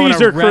So we the can go on a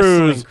Weezer wrestling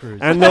cruise. cruise.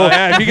 And Oh, the,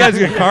 yeah, if you guys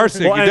get car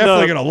sick, Well, you're and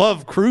definitely the- gonna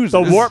love cruises.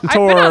 the Warp I've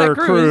been on a Tour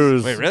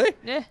cruise. Wait, really?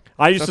 Yeah.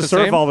 I used Is to that the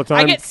surf same? all the time.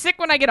 I get sick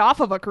when I get off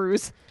of a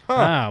cruise.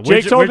 Ah,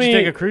 Jake told where'd you me-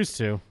 take a cruise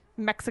to?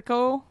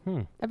 Mexico.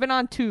 I've been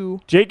on 2.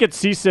 Jake gets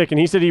seasick, and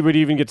he said he would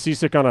even get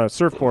seasick on a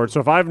surfboard. So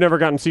if I've never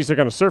gotten seasick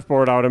on a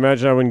surfboard, I would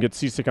imagine I wouldn't get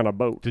seasick on a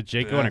boat. Did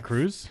Jake go on a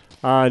cruise?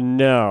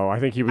 No, I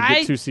think he would I-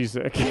 get too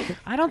seasick.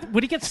 I don't.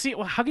 Would he get sea?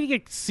 Well, how could he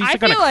get I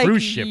seasick on feel a like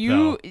cruise ship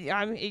you, though?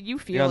 I mean, you on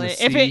feel the it.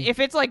 sea. If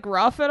it's like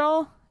rough at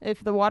all,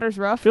 if the water's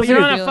rough, But you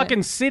you're on a feel fucking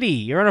it. city.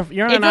 You're on an It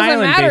doesn't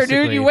island. matter,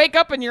 basically. dude. You wake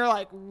up and you're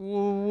like,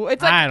 whoa.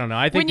 It's like I don't know.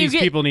 I think when you these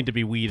get- people need to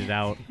be weeded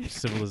out.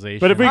 Civilization.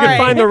 But if we All could right.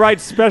 find the right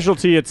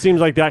specialty, it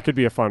seems like that could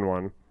be a fun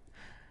one.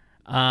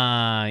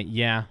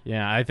 Yeah.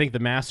 I think the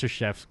Master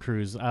Chef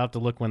cruise. I'll have to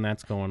look when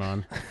that's going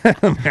on.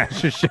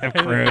 Master Chef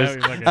cruise.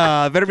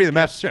 Better be the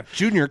Master Chef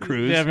Junior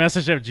cruise. Yeah,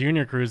 Master Chef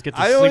Junior cruise. Get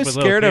to I'm sleep always with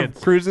little scared kids.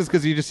 of cruises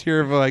because you just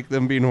hear of like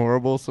them being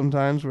horrible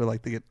sometimes, where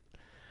like they get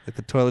like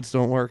the toilets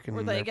don't work and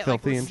they they're get,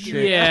 like, filthy and listeria.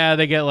 shit. Yeah,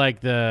 they get like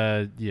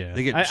the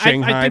They get I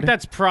shanghaied. think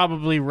that's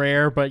probably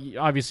rare, but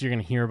obviously you're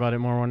gonna hear about it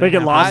more when They it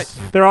get happens.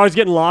 lost. They're always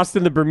getting lost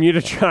in the Bermuda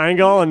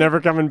Triangle and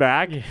never coming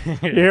back. You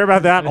hear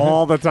about that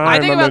all the time. I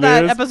think on about the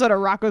that news. episode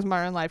of Rocco's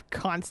Modern Life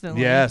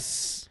constantly.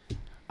 Yes.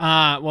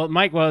 Well,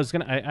 Mike, I was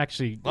gonna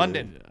actually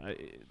London.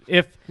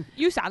 If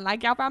You sound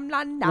like you're from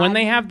London. when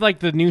they have like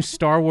the new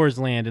Star Wars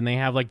land and they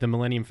have like the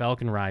Millennium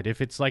Falcon ride,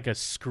 if it's like a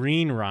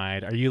screen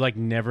ride, are you like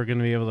never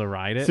gonna be able to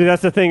ride it? See,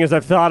 that's the thing is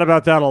I've thought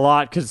about that a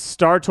lot because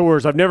Star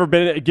Tours, I've never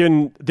been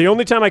given. The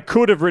only time I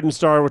could have ridden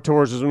Star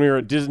Tours was when we were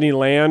at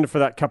Disneyland for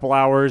that couple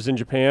hours in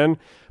Japan.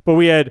 But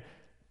we had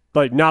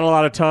like not a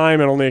lot of time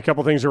and only a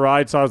couple things to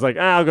ride, so I was like,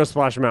 I'll go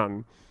Splash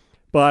Mountain.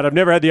 But I've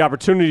never had the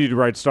opportunity to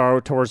ride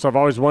Star Tours, so I've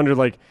always wondered,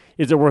 like,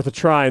 is it worth a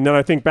try? And then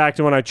I think back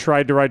to when I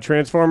tried to ride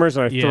Transformers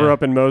and I Yeah. threw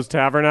up in Moe's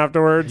Tavern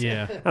afterwards.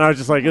 Yeah. And I was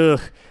just like, ugh.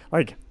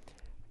 Like,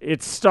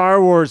 it's Star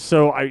Wars,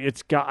 so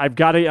I've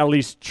got to at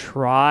least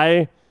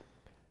try.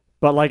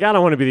 But, like, I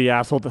don't want to be the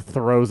asshole that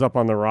throws up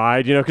on the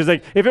ride, you know? Because,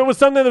 like, if it was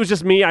something that was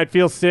just me, I'd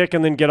feel sick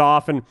and then get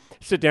off and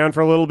sit down for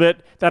a little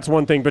bit. That's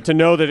one thing. But to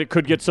know that it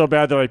could get so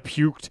bad that I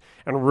puked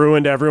and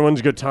ruined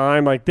everyone's good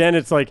time, like, then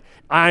it's like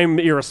I'm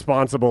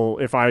irresponsible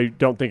if I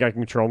don't think I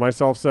can control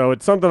myself. So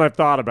it's something I've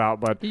thought about,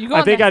 but You go I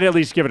on think the- I'd at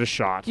least give it a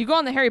shot. Do you go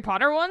on the Harry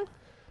Potter one?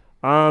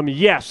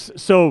 Yes.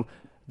 So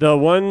the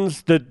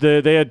ones that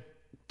they had,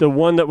 the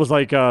one that was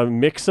like a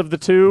mix of the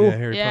two. Yeah,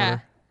 Harry Yeah.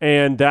 Potter.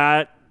 And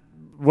that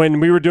when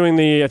we were doing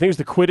I think it was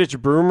the Quidditch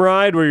broom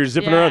ride where you're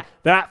zipping around,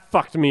 that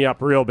fucked me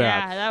up real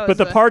bad. Yeah, that was but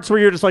the parts where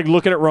you're just like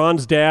looking at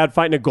Ron's dad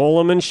fighting a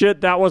golem and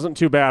shit, that wasn't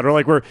too bad. Or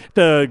like where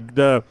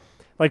the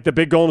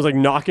big golem's like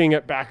knocking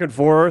it back and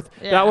forth,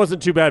 that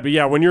wasn't too bad. But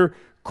yeah, when you're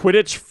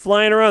Quidditch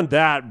flying around,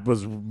 that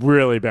was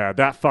really bad.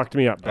 That fucked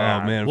me up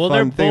bad. Oh man,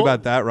 fun thing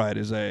about that ride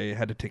is I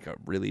had to take a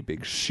really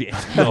big shit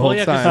the whole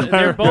yeah, time.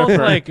 They're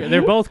both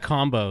they're both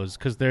combos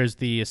because there's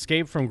the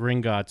Escape from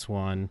Gringotts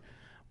one,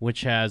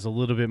 which has a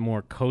little bit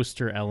more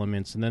coaster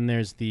elements, and then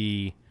there's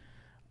the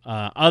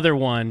other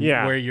one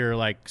where you're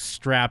like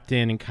strapped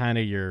in and kind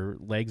of your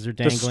legs are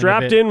dangling. The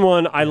strapped in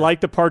one, I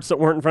like the parts that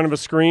weren't in front of a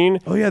screen.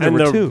 Oh yeah, there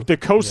were two. The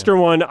coaster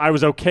one, I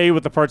was okay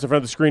with the parts in front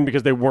of the screen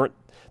because they weren't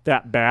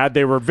that bad.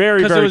 They were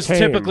very, very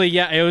tame.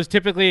 It was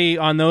typically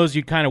on those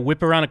you'd kind of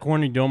whip around a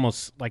corner, you'd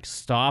almost like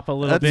stop a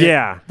little bit.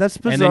 Yeah. That's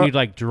bizarre. And then you'd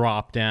like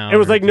drop down. It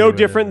was like no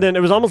different than, it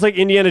was almost like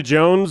Indiana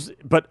Jones,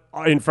 but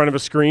in front of a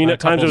screen.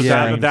 At times it was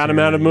that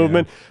amount of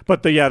movement.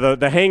 But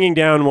the hanging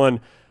down one,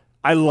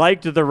 I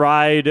liked the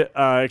ride,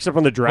 except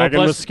when the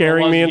dragon was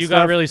scaring me and you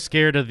stuff. got really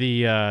scared of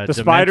the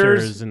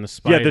spiders and the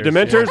spiders. Yeah, the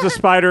Dementors, the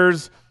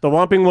spiders, the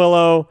Whomping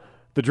Willow,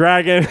 the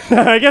dragon.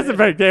 I guess it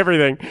affected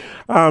everything.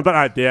 But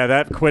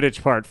that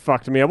Quidditch part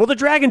fucked me up. Well, the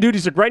dragon, dude,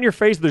 he's like right in your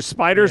face. There's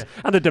spiders.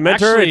 And the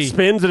Dementor, it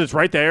spins and it's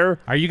right there.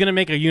 Are you going to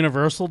make a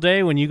Universal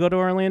Day when you go to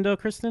Orlando,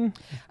 Kristen?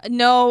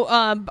 No,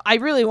 I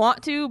really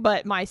want to,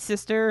 but my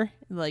sister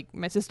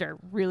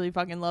really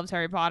fucking loves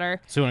Harry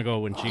Potter. So you want to go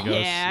when she goes?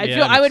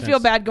 Yeah, I would feel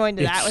bad going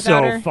to that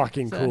without her. It's so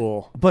fucking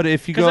cool. But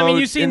if you go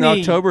in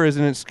October,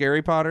 isn't it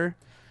Scary Potter?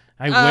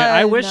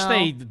 I wish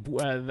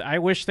no. I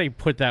wish they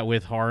put that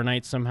with Horror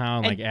Nights somehow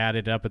and like add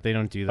it up, but they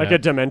don't do that. Like a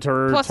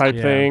Dementor type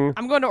thing.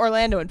 I'm going to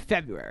Orlando in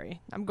February.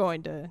 I'm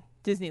going to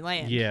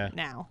Disneyland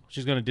now.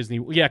 She's going to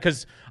Disney. Yeah,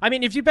 because, I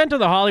mean, if you've been to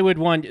the Hollywood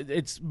one,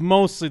 it's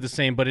mostly the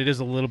same, but it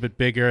is a little bit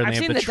bigger. And I've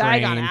seen the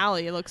Diagon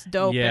Alley. It looks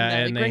dope. Yeah,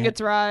 and the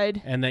Gringotts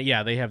ride. And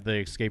they have the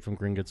Escape from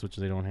Gringotts, which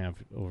they don't have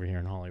over here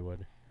in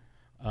Hollywood.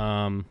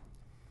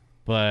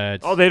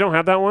 But they don't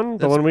have that one?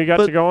 The one we got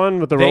to go on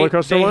with the roller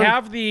coaster one? They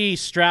have the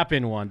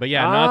strap-in one, but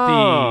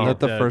not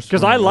the first one.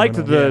 Because I liked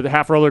the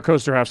half roller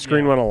coaster, half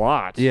screen one a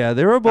lot. Yeah,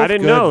 they were both I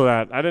didn't know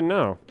that. I didn't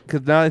know.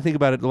 Because now I think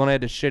about it, the one I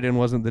had to shit in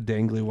wasn't the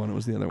dangly one; it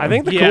was the other one. I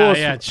think the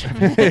coolest.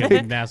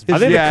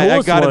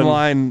 I got in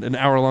line, an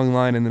hour-long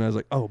line, and then I was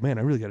like, "Oh man,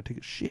 I really got to take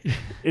a shit."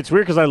 It's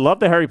weird because I love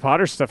the Harry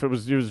Potter stuff. It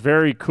was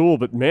very cool,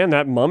 but man,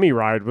 that Mummy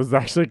ride was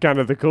actually kind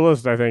of the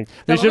coolest. I think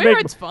the Mummy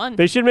ride's fun.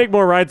 They should make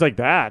more rides like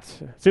that.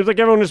 Seems like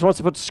everyone just wants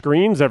to put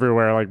screens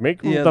everywhere. Like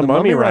make the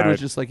Mummy ride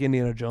was just like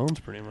Indiana Jones,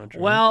 pretty much.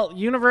 Right? Well,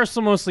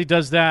 Universal mostly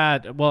does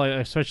that. Well,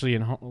 especially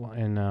in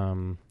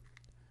Orlando.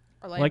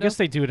 Well, I guess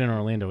they do it in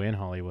Orlando and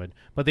Hollywood,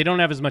 but they don't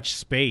have as much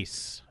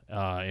space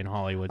in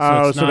Hollywood.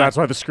 So that's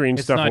why the screen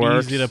stuff works. It's not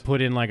easy to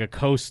put in like a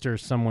coaster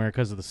somewhere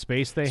because of the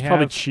space they have. It's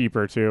probably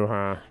cheaper too,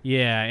 huh?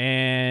 Yeah,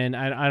 and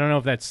I don't know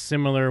if that's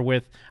similar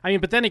with. I mean,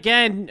 but then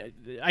again,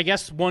 I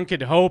guess one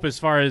could hope as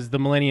far as the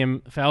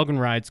Millennium Falcon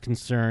ride's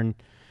concerned,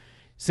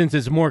 since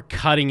it's more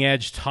cutting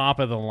edge, top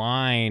of the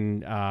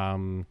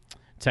line.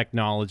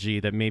 Technology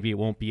that maybe it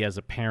won't be as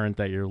apparent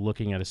that you're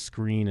looking at a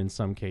screen in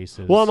some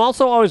cases. Well, I'm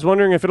also always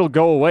wondering if it'll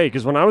go away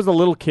because when I was a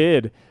little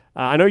kid,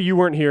 I know you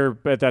weren't here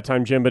at that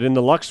time, Jim, but in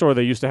the Luxor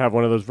they used to have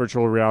one of those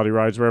virtual reality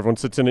rides where everyone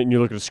sits in it and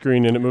you look at a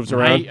screen and it moves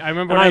around. I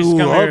remember and I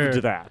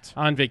loved that.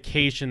 On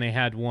vacation, they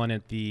had one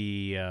at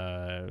the.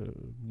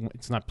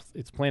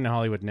 It's playing in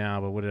Hollywood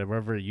now, but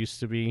whatever it used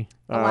to be.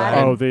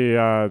 Aladdin.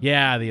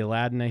 The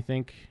Aladdin, I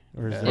think.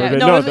 Or is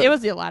it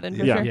was the Aladdin.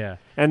 For sure. Yeah.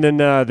 And then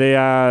they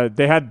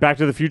had Back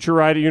to the Future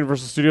ride at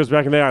Universal Studios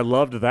back in the day. I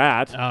loved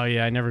that. Oh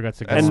yeah, I never got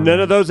to go. And none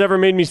of those ever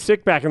made me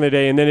sick back in the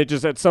day. And then it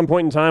just at some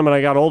point in time when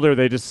I got older,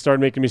 they just started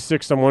making me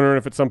sick. So I'm wondering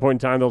if at some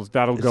point in time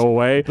that'll go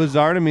away.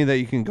 Bizarre to me that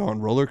you can go on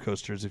roller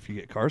coasters if you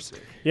get car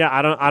sick. Yeah,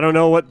 I don't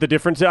know what the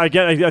difference is. I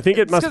think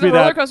it must be that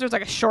that roller coaster is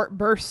like a short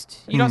burst.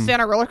 You don't stay on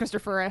a roller coaster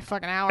for a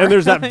fucking hour. And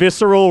there's that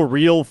visceral,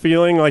 real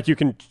feeling like you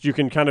can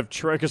kind of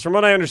try. Because from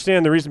what I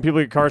understand, the reason people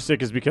get car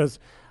sick is because.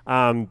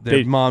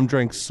 Their mom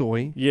drank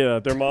soy. Yeah,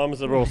 their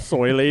mom's a real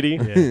soy lady.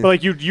 But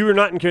like you're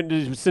not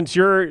since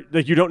you're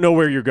like you don't know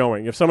where you're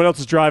going. If someone else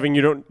is driving,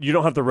 you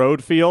don't have the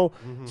road feel,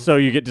 so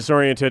you get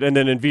disoriented. And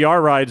then in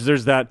VR rides,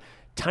 there's that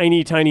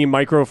tiny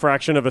micro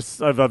fraction of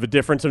a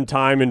difference in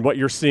time in what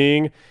you're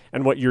seeing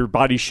and what your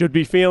body should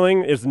be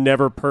feeling is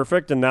never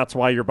perfect, and that's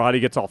why your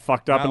body gets all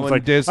fucked up. And it's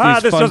like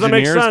Disney's this doesn't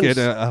make sense. Get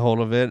a hold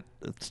of it.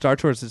 Star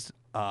Tours is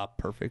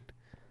perfect.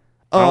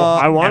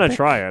 I want to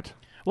try it.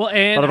 Well,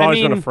 and but I've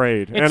always been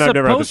afraid, and I've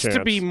never had the chance.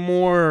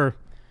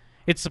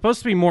 It's supposed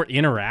to be more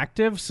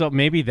interactive, so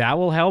maybe that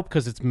will help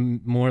because it's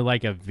more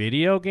like a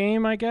video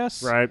game, I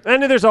guess. Right,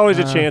 and there's always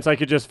a chance I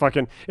could just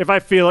fucking if I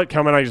feel it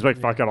coming, I just like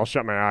fuck it, I'll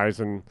shut my eyes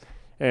and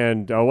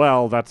oh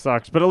well, that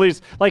sucks. But at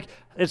least like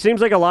it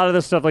seems like a lot of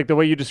this stuff, like the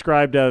way you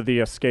described the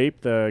Escape,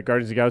 the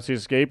Guardians of the Galaxy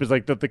Escape, is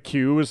like that the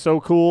queue is so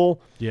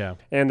cool. Yeah,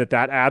 and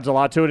that adds a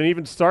lot to it. And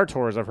even Star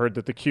Tours, I've heard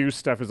that the queue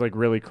stuff is like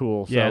really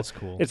cool. So yeah, it's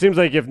cool. It seems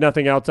like if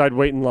nothing else, I'd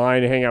wait in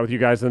line and hang out with you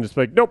guys, and just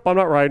be like, nope, I'm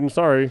not riding.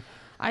 Sorry.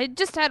 I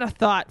just had a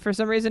thought for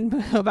some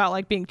reason about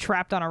like being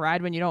trapped on a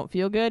ride when you don't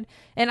feel good.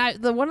 And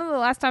one of the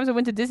last times I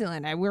went to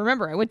Disneyland, I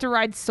remember I went to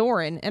ride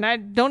Soarin', and I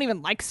don't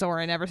even like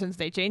Soarin' ever since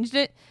they changed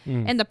it.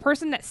 And the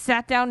person that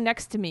sat down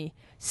next to me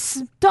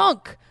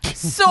stunk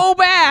so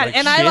bad, Like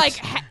and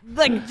shit?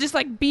 I just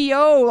like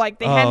BO, like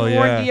they hadn't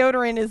worn yeah.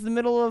 deodorant is the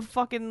middle of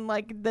fucking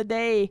like the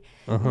day,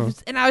 Uh-huh.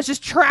 and I was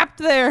just trapped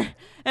there.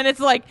 And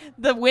it's like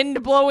the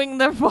wind blowing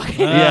the fucking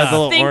Yeah, the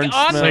little stink orange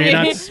on smell. me. So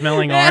you're not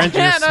smelling orange,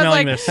 you're and I was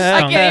smelling like, the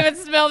skunk. I can't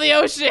even smell the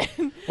ocean.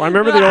 Well, I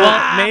remember the old.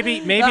 Well, maybe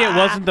it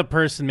wasn't the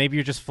person. Maybe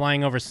you're just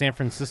flying over San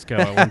Francisco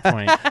at one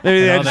point. Maybe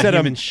they And all just the had a-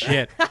 human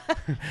shit.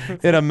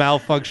 They had a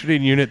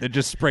malfunctioning unit that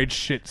just sprayed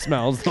shit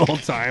smells the whole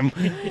time.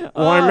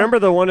 Well, I remember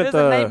the one it at was a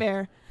the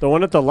nightmare.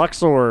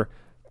 Luxor.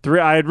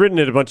 I had written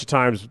it a bunch of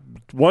times.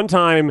 One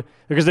time,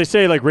 because they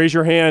say like raise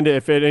your hand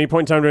if at any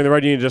point in time during the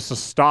ride you need just to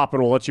stop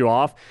and we'll let you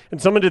off. And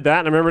someone did that,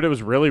 and I remembered it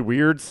was really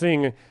weird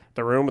seeing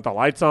the room with the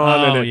lights on.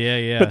 Oh, and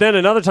yeah. But then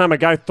another time, a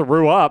guy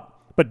threw up,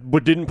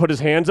 but didn't put his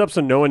hands up, so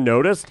no one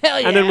noticed.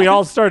 Hell And then yeah. we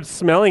all started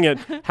smelling it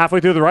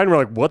halfway through the ride, and we're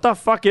like, "What the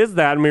fuck is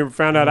that?" And we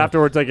found out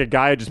afterwards, like a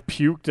guy had just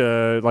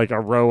puked like a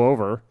row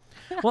over.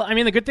 Well, I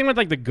mean, the good thing with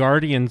like the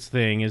Guardians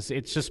thing is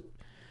it's just.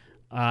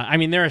 I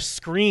mean, there are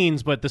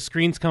screens, but the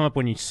screens come up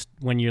when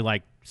you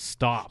like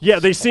stop. Yeah,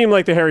 they seem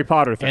like the Harry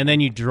Potter thing. And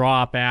then you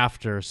drop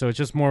after, so it's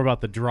just more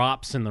about the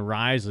drops and the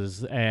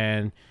rises.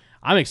 And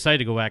I'm excited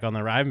to go back on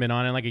the ride. I haven't been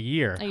on it in like a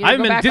year. You gotta I haven't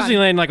go been back to on-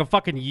 Disneyland in like a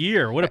fucking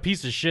year. What a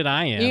piece of shit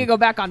I am. You can go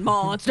back on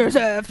Monsters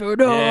After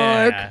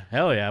Dark. Yeah,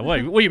 hell yeah. What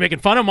are you making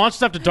fun of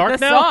Monsters After Dark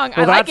The now? song,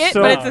 I like it,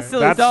 but it's a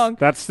silly song.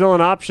 That's still an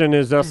option.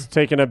 Is us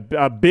taking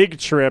a big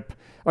trip,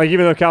 like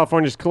even though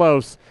California's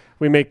close.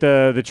 We make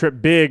the trip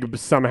big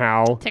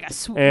somehow, Take a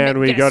and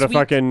we get a go to suite.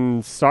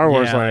 fucking Star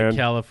Wars Yeah, like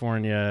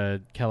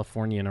land.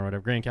 Californian or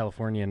whatever, Grand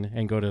Californian,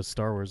 and go to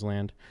Star Wars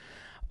land.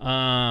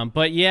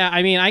 But yeah,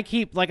 I mean, I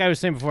keep, like I was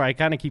saying before, I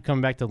kind of keep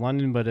coming back to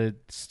London, but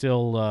it's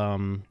still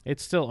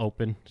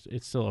open.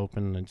 It's still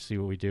open and see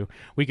what we do.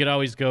 We could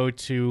always go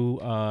to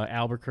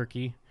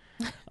Albuquerque,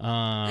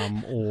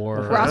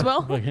 or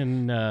Roswell?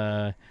 fucking,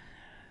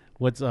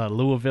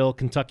 Louisville,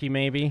 Kentucky,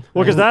 maybe.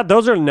 Well, because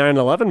those are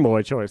 9/11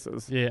 boy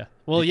choices. Yeah.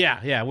 Well,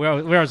 yeah. We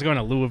was going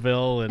to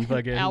Louisville and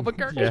fucking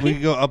Albuquerque? Yeah. We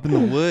could go up in the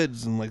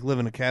woods and like live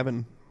in a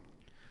cabin.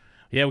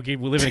 Yeah, we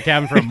live in a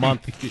cabin for a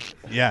month.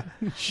 Yeah.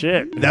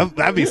 Shit.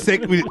 That'd be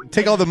sick. We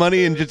take all the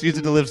money and just use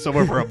it to live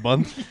somewhere for a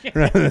month.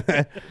 Rather than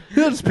that.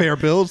 We'll just pay our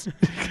bills.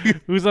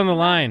 Who's on the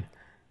line?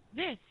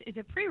 This is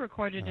a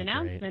pre-recorded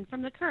announcement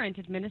from the current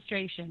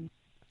administration.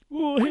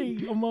 Oh,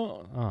 hey, I'm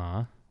on.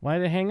 Aw. Why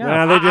did they hang up?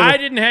 Nah, they did I it-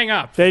 didn't hang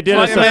up. They did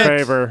us a Let-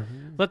 favor.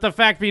 Let the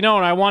fact be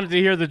known, I wanted to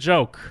hear the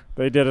joke.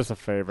 They did us a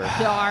favor.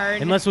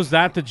 Darn. Unless was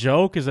that the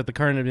joke? Is that the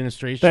current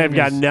administration? They've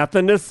got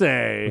nothing to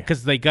say.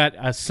 Because they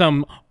got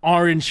some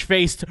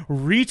orange-faced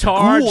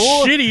retard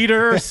Cool.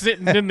 shit-eater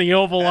sitting in the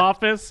Oval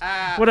Office.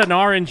 What an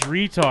orange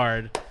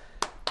retard.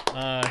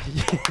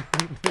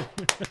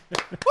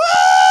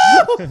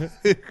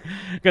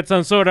 Got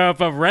some sort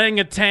of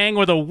orangutan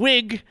with a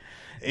wig.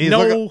 He's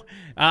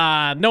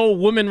No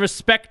woman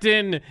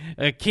respecting,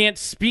 can't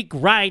speak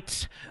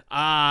right,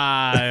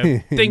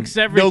 thinks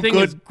everything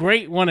is good.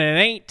 great when it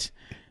ain't.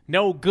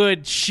 No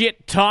good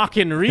shit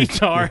talking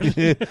retard.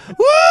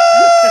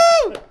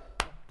 Woo!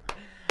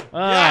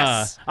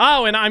 Yes!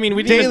 Oh, and I mean,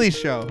 we didn't Daily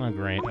even- Show. Oh,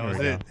 great. There was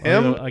we it. go.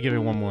 Him? I'll give it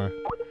one more.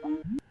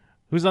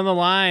 Who's on the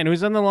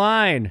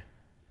line?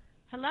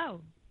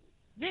 Hello.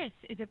 This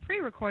is a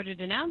pre-recorded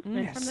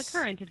announcement from the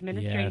current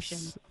administration.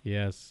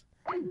 Yes.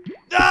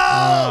 No!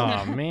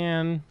 Oh,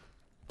 man.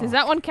 Does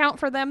that one count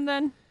for them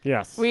then?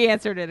 Yes. We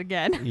answered it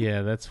again.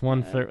 Yeah, that's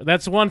one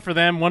for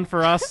them, one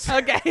for us.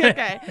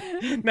 Okay.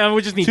 No,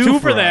 we just need Two two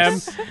for for them,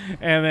 us.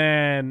 and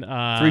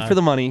then 3 for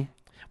the money.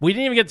 We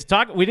didn't even get to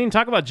talk. We didn't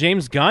talk about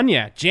James Gunn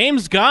yet.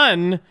 James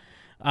Gunn,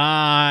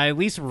 at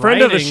least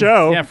Friend of the writing-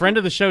 show. Yeah, friend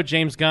of the show.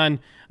 James Gunn,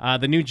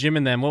 the new Jim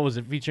and Them. What was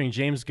it? Featuring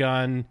James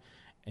Gunn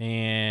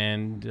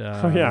and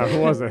Oh yeah, who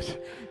was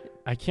it?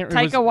 I can't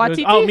remember. Taika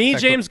Waititi? Oh, me,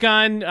 James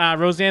Gunn,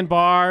 Roseanne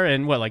Barr,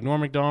 and what, like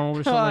Norm Macdonald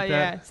or something Oh like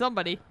that. yeah,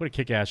 somebody. What a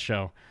kick-ass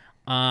show.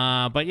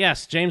 But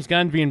yes, James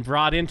Gunn being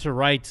brought in to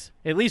write,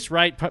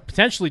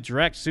 potentially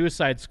direct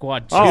Suicide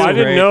Squad 2. Oh, I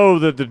didn't know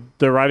that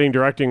the writing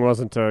directing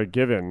wasn't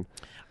given.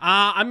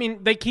 I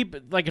mean, they keep,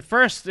 like, at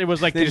first it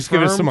was like They just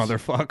give us some confirmed. other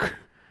fuck.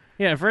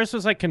 Yeah, at first it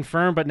was like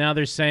confirmed, but now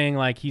they're saying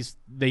like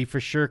they for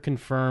sure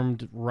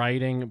confirmed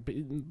writing.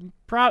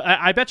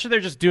 I bet you they're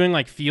just doing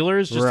like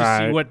feelers just to see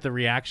Right. what the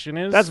reaction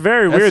is. That's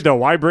very weird though.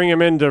 Why bring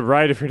him in to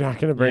write if you're not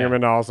going to bring him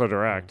in to also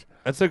direct?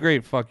 That's a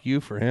great fuck you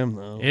for him,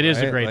 though. It is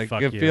a right? great like,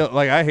 fuck it you.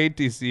 I hate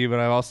DC, but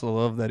I also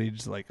love that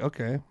he's like,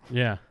 okay.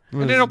 Yeah.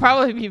 And it'll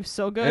probably be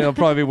so good. It'll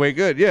probably be way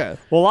good, yeah.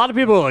 Well, a lot of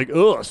people are like,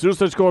 "Ugh,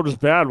 Suicide Squad was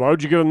bad. Why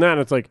would you give him that?"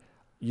 And it's like,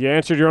 You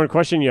answered your own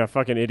question, you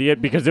fucking idiot,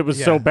 because it was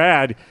Yeah. so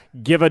bad.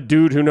 Give a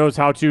dude who knows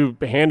how to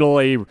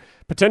handle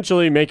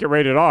potentially make it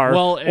rated R,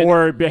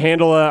 or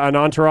handle an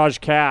entourage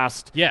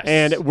cast, Yes.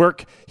 and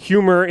work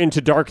humor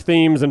into dark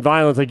themes and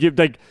violence.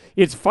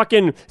 It's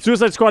fucking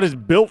Suicide Squad is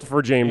built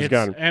for James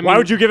Gunn. Why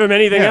would you give him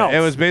anything else?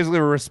 It was basically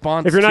a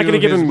response if you're not to gonna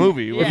give his him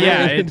movie.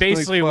 Yeah, it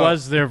basically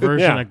was their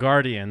version Yeah. of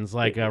Guardians,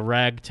 like a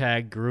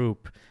ragtag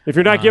group. If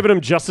you're not giving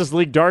him Justice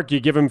League Dark, you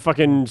give him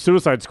fucking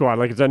Suicide Squad.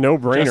 Like, it's a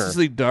no-brainer. Justice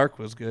League Dark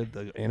was good,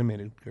 the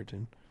animated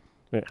cartoon.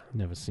 Yeah,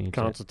 never seen it.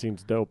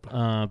 Constantine's dope.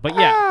 But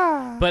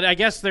yeah, but I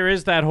guess there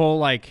is that whole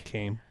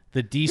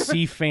the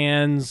DC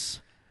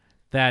fans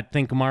that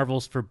think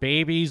Marvel's for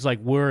babies. Like,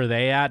 where are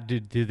they at?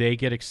 Do they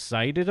get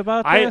excited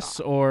about this?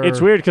 Or it's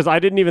weird because I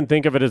didn't even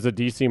think of it as a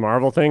DC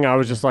Marvel thing. I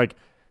was just like,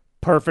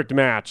 perfect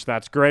match.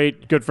 That's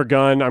great. Good for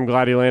Gunn. I'm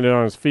glad he landed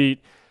on his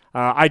feet.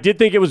 I did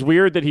think it was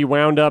weird that he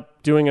wound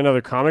up doing another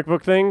comic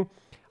book thing.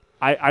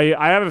 I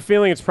have a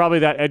feeling it's probably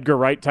that Edgar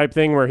Wright type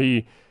thing where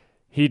he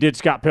did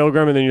Scott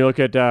Pilgrim, and then you look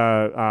at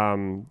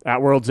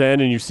World's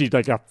End and you see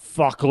like a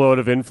fuckload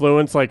of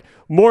influence, like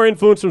more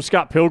influence from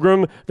Scott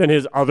Pilgrim than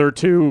his other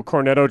two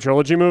Cornetto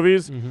trilogy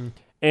movies. Mm-hmm.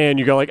 And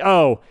you go like,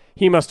 oh,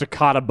 he must have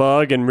caught a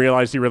bug and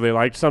realized he really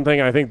liked something.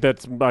 And I think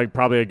that's like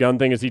probably a Gunn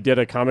thing, is he did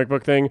a comic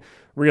book thing,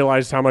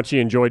 realized how much he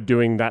enjoyed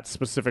doing that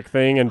specific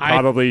thing, and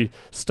probably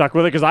stuck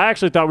with it. Because I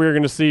actually thought we were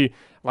going to see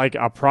like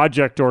a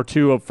project or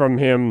two from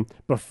him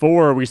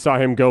before we saw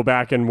him go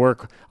back and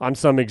work on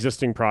some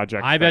existing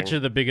project. I bet you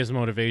the biggest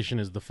motivation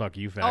is the fuck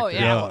you factor. Oh,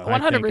 yeah,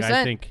 100%.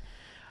 I think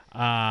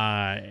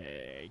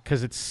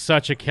because it's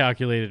such a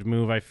calculated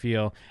move, I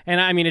feel. And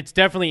I mean, it's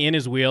definitely in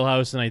his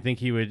wheelhouse, and I think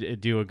he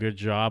would do a good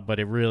job, but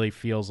it really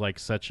feels like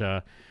such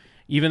a,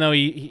 even though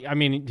he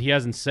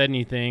hasn't said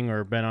anything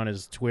or been on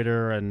his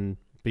Twitter and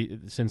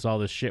since all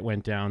this shit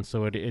went down,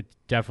 so it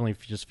definitely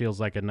just feels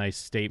like a nice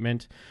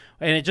statement.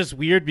 And it's just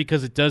weird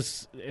because it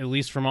does, at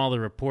least from all the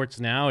reports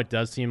now, it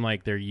does seem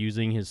like they're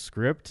using his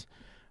script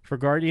for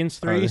Guardians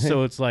 3,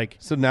 so it's like,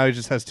 so now he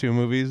just has two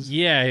movies.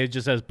 Yeah, it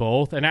just has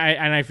both, and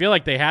I feel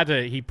like they had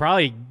to. He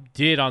probably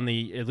did at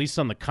least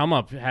on the come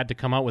up, had to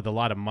come out with a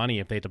lot of money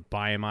if they had to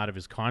buy him out of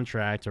his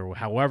contract or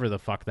however the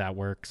fuck that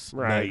works.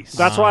 Right. Nice.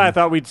 That's why I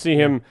thought we'd see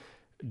him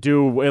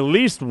do at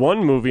least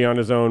one movie on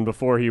his own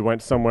before he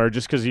went somewhere,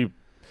 just because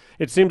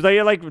it seems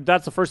like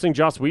that's the first thing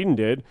Joss Whedon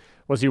did,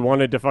 was he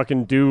wanted to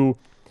fucking do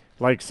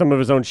like some of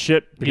his own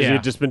shit because he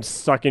had just been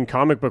stuck in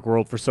comic book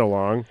world for so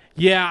long.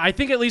 Yeah, I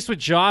think at least with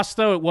Joss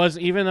though, it was,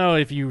 even though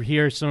if you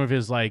hear some of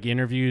his like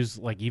interviews,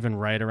 like even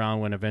right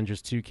around when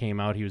Avengers 2 came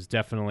out, he was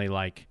definitely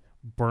like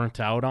burnt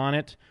out on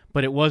it,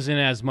 but it wasn't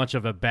as much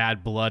of a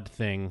bad blood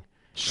thing.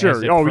 Sure.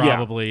 As it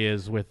probably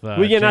is with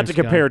well, yeah, not to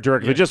James compare Gunn.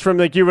 directly, just from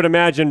like you would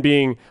imagine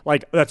being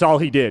like, that's all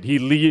he did. He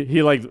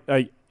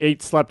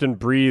ate, slept, and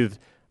breathed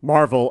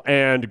Marvel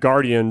and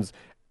Guardians,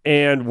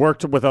 and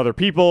worked with other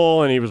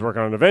people, and he was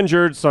working on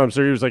Avengers, so I'm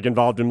sure he was like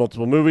involved in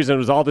multiple movies, and it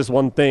was all this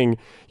one thing.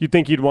 You'd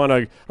think he'd want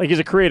to, like, he's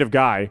a creative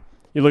guy.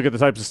 You look at the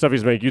types of stuff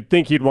he's making, you'd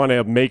think he'd want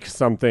to make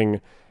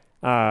something,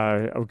 go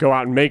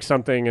out and make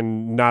something,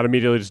 and not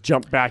immediately just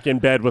jump back in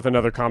bed with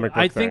another comic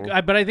book thing.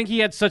 But I think he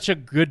had such a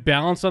good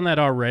balance on that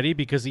already,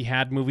 because he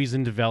had movies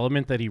in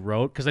development that he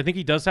wrote, because I think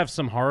he does have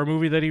some horror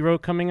movie that he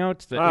wrote coming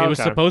out. It was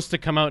supposed to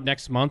come out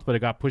next month, but it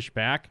got pushed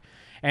back.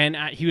 And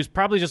he was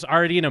probably just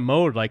already in a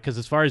mode, like, because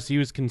as far as he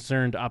was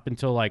concerned, up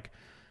until like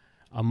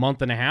a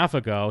month and a half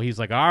ago, he's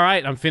like, all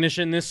right, I'm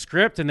finishing this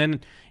script, and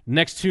then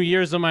next 2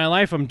 years of my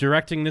life, I'm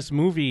directing this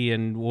movie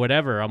and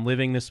whatever. I'm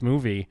living this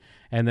movie.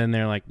 And then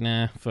they're like,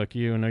 nah, fuck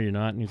you. No, you're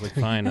not. And he's like,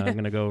 fine, I'm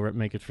going to go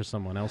make it for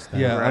someone else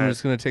then. Yeah, I'm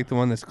just going to take the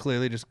one that's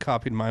clearly just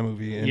copied my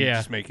movie and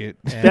just make it.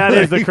 That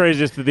is the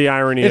craziest of the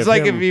irony. It's of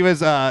like him. if he was,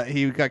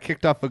 he got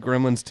kicked off of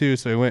Gremlins 2,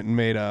 so he went and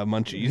made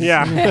Munchies.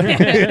 Yeah.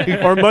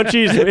 Or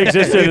Munchies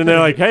existed, and they're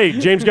like, hey,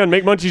 James Gunn,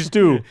 make Munchies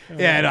too.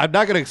 Yeah, and I'm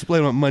not going to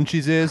explain what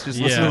Munchies is. Just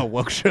listen to the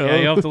Woke Show. Yeah,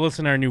 you'll have to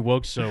listen to our new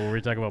Woke Show where we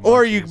talk about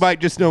Or Munchies. you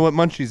might just know what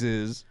Munchies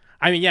is.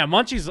 I mean, yeah,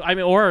 Munchies. I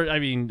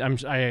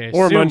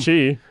assume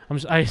Munchie.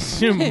 I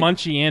assume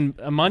Munchie and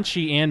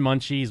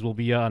Munchies will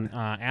be on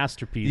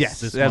Astropiece.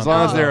 Yes, this as month.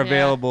 long as they're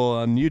available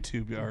on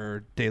YouTube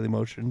or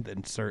Dailymotion,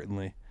 then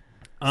certainly.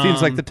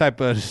 Seems like the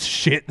type of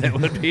shit that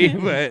would be,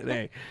 but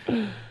hey.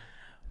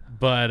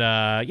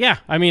 But yeah,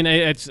 I mean,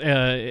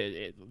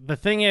 the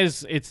thing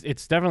is,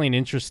 it's definitely an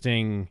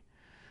interesting,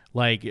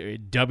 like,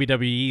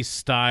 WWE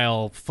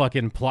style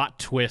fucking plot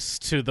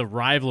twist to the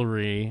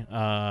rivalry.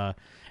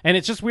 And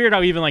it's just weird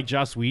how even like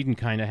Joss Whedon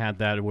kind of had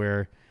that,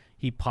 where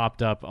he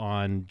popped up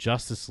on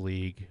Justice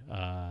League.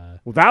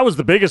 Well, that was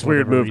the biggest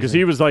weird move, because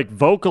he was like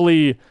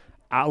vocally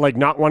like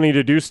not wanting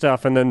to do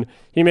stuff, and then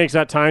he makes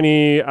that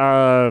tiny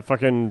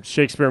fucking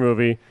Shakespeare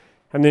movie,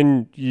 and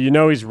then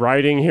he's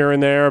writing here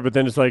and there, but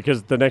then it's like,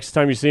 because the next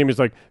time you see him, he's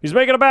like, he's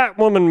making a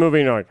Batwoman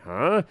movie, and you're like,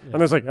 huh? Yeah.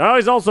 And it's like, oh,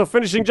 he's also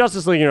finishing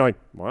Justice League, and you're like,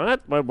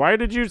 what? Why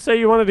did you say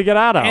you wanted to get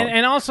out of?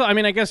 And also, I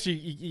mean, I guess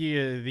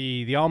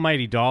the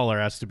almighty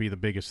dollar has to be the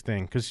biggest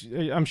thing, because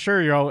I'm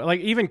sure you're all like,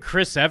 even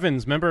Chris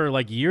Evans, remember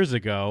like years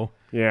ago,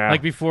 Yeah.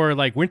 Like before,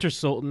 like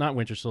not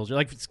Winter Soldier.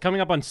 Like it's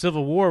coming up on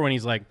Civil War when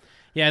he's like,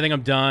 "Yeah, I think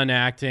I'm done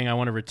acting. I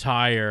want to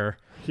retire."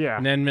 Yeah.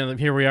 And then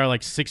here we are,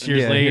 like 6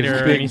 years Yeah, later,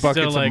 here's big and he's buckets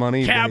still of like,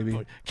 money,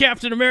 baby.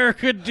 Captain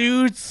America,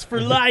 dudes for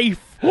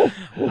life.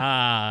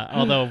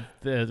 Although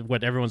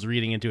what everyone's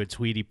reading into a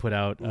tweet he put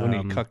out When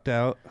he cucked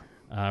out.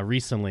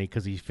 Recently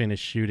because he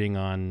finished shooting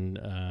on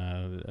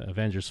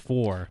Avengers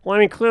 4. Well, I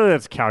mean, clearly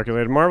that's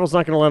calculated. Marvel's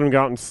not going to let him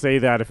go out and say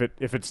that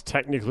if it's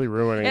technically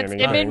ruining anything.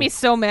 It made me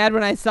so mad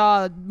when I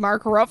saw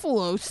Mark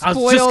Ruffalo I was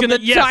spoil just gonna-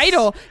 the yes.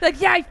 title. Like,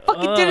 yeah, I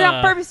fucking did it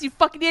on purpose, you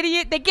fucking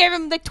idiot. They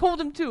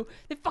told him to.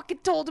 They fucking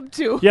told him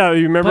to. Yeah,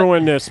 you remember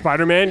when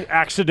Spider-Man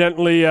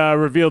accidentally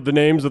revealed the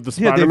names of the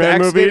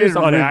Spider-Man movies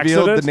on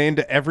revealed accident? the name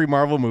to every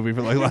Marvel movie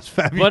for like the last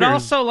 5 years. But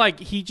also, like,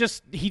 he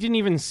didn't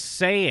even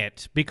say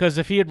it, because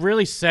if he had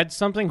really said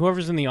something,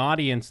 whoever's in the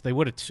audience, it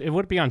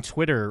would be on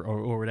Twitter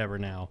or whatever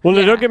now. Well,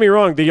 no, don't get me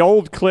wrong. The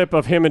old clip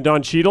of him and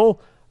Don Cheadle,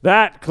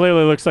 that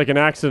clearly looks like an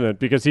accident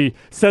because he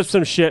says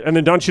some shit and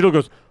then Don Cheadle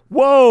goes,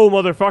 "Whoa,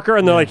 motherfucker!"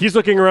 And they're like, he's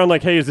looking around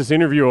like, "Hey, is this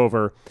interview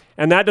over?"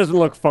 And that doesn't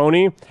look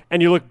phony.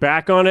 And you look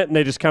back on it and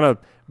they just kind of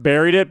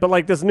buried it. But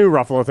like this new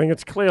Ruffalo thing,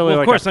 it's clearly Well, of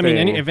like course, a I mean,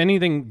 thing. if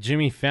anything,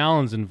 Jimmy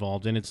Fallon's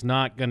involved, and it's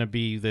not going to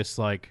be this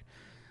like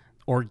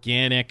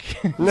organic,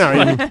 No,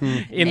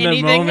 in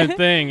the moment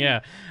thing.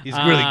 Yeah, He's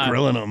really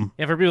grilling them.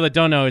 Yeah, for people that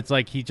don't know, it's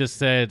like he just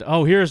said,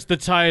 "Oh, here's the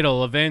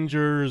title,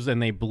 Avengers,"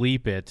 and they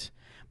bleep it.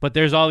 But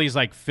there's all these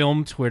like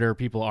film Twitter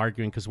people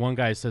arguing because one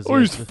guy says, "Oh,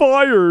 he's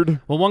fired."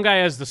 Well, one guy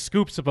has the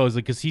scoop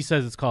supposedly because he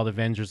says it's called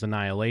Avengers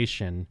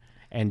Annihilation,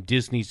 and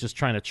Disney's just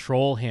trying to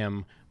troll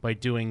him by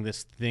doing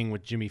this thing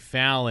with Jimmy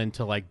Fallon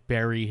to like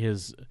bury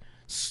his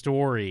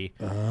story.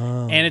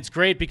 And it's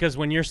great because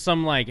when you're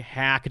some like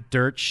hack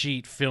dirt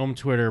sheet film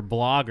Twitter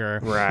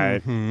blogger,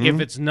 Right. if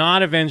it's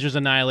not Avengers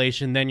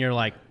Annihilation, then you're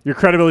like, your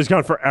credibility's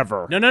gone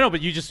forever. no,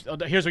 but you just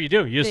here's what you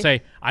do. You just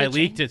say, "I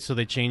leaked it," so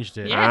they changed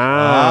it.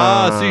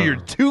 So you're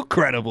too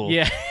credible.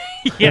 Yeah.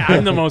 Yeah,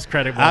 I'm the most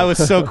credible. I was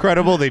so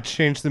credible, they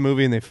changed the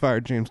movie and they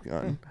fired James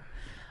Gunn.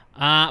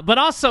 But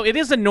also, it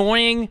is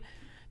annoying.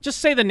 Just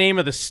say the name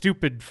of the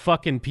stupid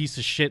fucking piece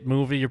of shit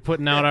movie you're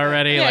putting out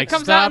already. Yeah, like, it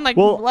comes stop. out in like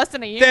less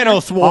than a year.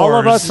 Thanos Wars. All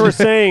of us were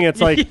saying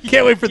it's like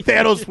can't wait for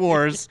Thanos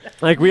Wars.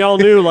 Like we all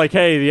knew, like,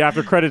 hey, the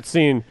after credits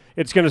scene,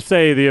 it's going to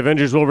say the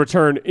Avengers will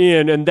return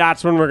in, and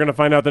that's when we're going to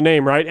find out the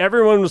name, right?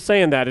 Everyone was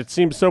saying that. It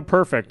seemed so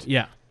perfect.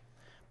 Yeah.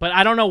 But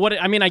I don't know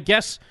what I mean, I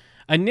guess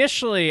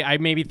initially I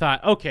maybe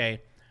thought,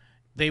 okay,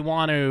 they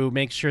want to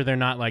make sure they're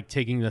not like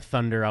taking the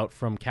thunder out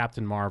from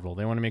Captain Marvel.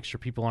 They want to make sure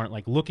people aren't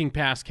like looking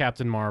past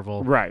Captain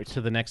Marvel to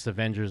the next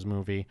Avengers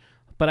movie.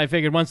 But I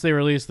figured once they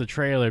release the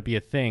trailer, it'd be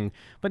a thing.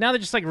 But now they're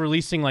just like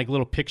releasing like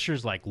little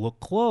pictures, like look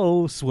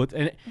close.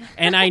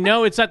 And I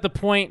know it's at the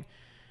point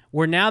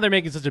where now they're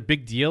making such a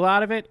big deal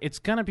out of it. It's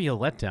gonna be a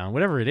letdown,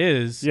 whatever it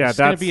is. Yeah, it's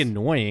gonna be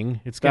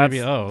annoying. It's gonna be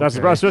that's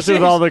okay. especially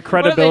with all the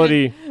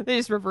credibility. They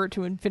just revert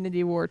to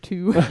Infinity War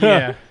 2.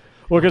 Yeah.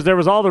 Well, because there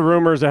was all the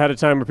rumors ahead of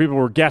time where people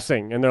were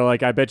guessing, and they're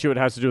like, "I bet you it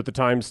has to do with the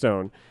Time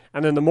Stone."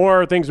 And then the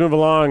more things move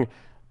along,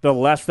 the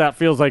less that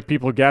feels like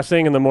people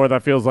guessing, and the more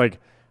that feels like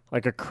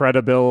a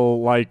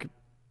credible like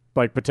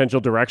potential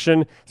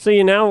direction. So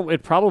now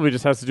it probably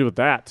just has to do with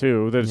that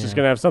too. That it's just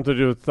going to have something to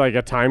do with like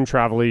a time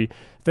travel-y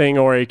thing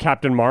or a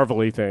Captain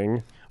Marvel-y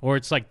thing. Or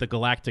it's like the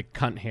galactic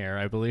cunt hair,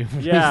 I believe.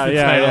 Yeah, is the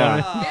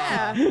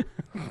yeah.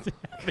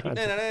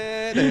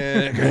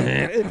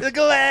 The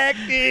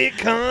galactic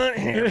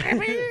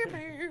cunt.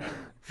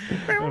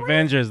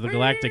 Avengers, the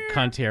galactic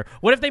cunt hair.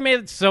 What if they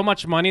made so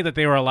much money that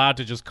they were allowed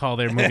to just call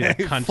their movie the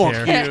cunt Fuck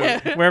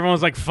hair? you. Where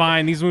everyone's like,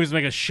 fine, these movies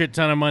make a shit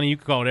ton of money. You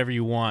can call it whatever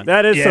you want.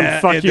 That is some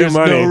fuck you there's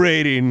money. no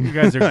rating. You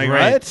guys are Like,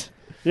 great. what?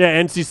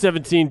 Yeah,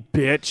 NC-17,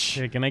 bitch.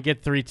 Hey, can I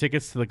get 3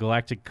 tickets to the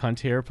galactic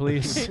cunt hair,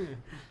 please?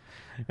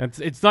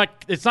 It's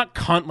not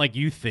cunt like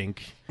you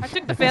think. I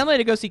took the family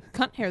to go see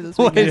Cunt Hair this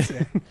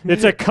weekend.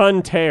 It's a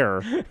cunt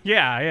hair.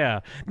 Yeah.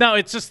 No,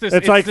 it's just this.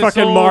 It's like this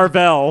fucking old,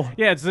 Marvel.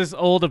 Yeah, it's this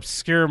old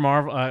obscure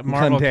Marvel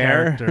Cunt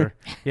hair. character.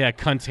 Yeah,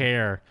 cunt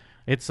hair.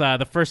 It's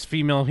the first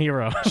female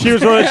hero. She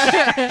was one of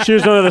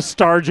the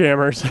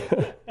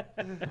Starjammers.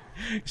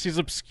 She's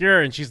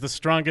obscure and she's the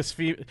strongest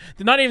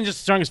not even just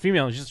the strongest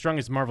female, she's the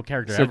strongest Marvel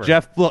character So ever.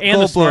 Jeff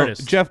and the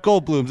smartest. Jeff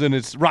Goldblum's in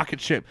his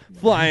rocket ship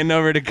flying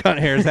over to Cunt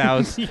Hair's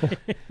house.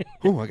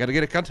 Ooh, I gotta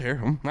get a cunt hair.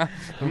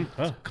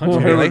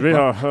 Cunt Here would hair. be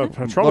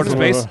a Lord of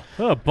Space.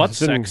 Oh, butt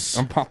sex.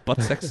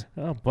 Butt sex.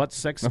 Oh, butt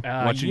sex.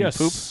 Watching yes.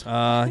 you poop.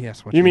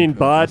 Yes. You mean poop.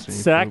 butt Watching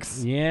you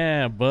sex?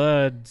 Yeah,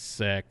 bud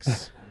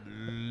sex.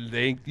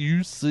 Thank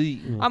you,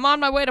 see. I'm on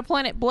my way to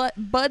Planet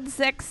Bud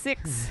Sex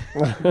 6.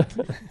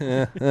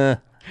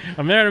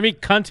 I'm there to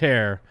meet cunt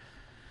hair.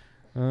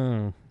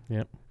 Oh,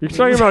 yep. You're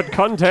talking about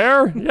cunt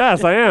hair?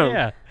 Yes, I am.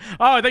 Yeah.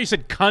 Oh, I thought you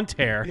said cunt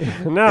hair.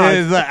 No, It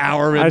is an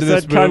hour into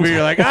this said cunt. movie.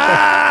 You're like,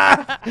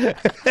 ah!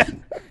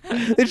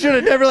 They should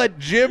have never let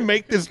Jim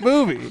make this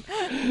movie.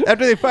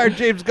 After they fired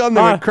James Gunn,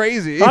 they went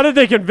crazy. How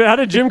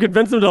did Jim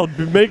convince them to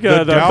make the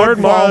third downfall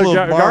Marvel of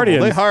Marvel.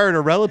 Guardians? They hired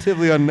a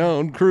relatively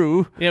unknown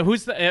crew. Yeah,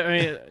 who's the? I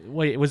mean,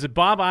 wait, was it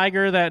Bob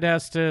Iger that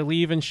has to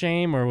leave in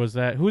shame, or was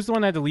that who's the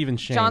one that had to leave in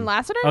shame? John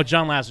Lasseter? Oh,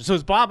 John Lasseter. So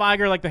is Bob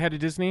Iger like the head of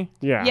Disney?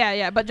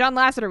 Yeah. But John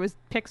Lasseter was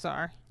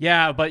Pixar.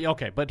 Yeah, but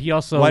okay, but he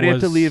also Why do you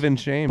was, have to leave in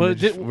shame?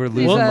 But We're He's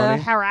losing a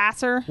money.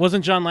 harasser.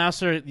 Wasn't John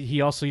Lasseter? He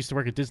also used to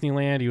work at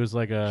Disneyland. He was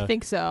like a. I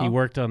think so. He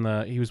worked on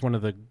the. He was one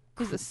of the.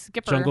 He's a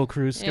skipper. Jungle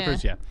Cruise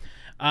skippers. Yeah.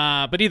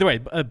 But either way,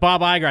 Bob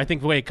Iger, I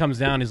think the way it comes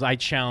down is I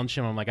challenge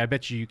him. I'm like, I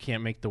bet you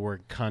can't make the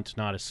word cunt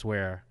not a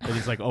swear. And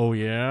he's like, oh,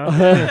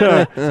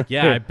 yeah?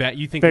 Yeah, I bet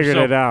you think Figured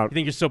you're so, it out. You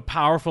think you're so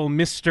powerful,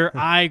 Mr.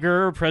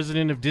 Iger,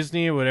 president of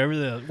Disney, or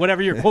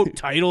whatever your quote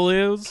title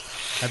is.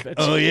 I bet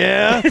Oh, you-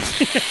 yeah?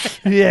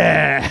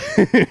 Yeah.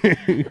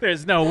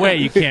 There's no way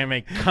you can't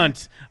make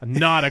cunt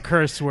not a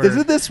curse word.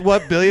 Isn't this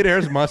what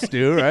billionaires must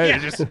do, right? Yeah.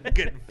 They're just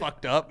getting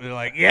fucked up. They're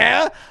like,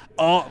 yeah?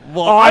 Oh,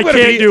 well, I I'm gonna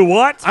can't do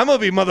what? I'm going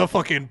to be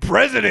motherfucking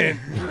president.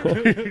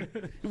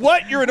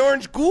 What? You're an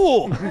orange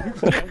ghoul.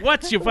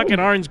 What's your fucking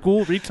orange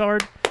ghoul,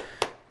 retard?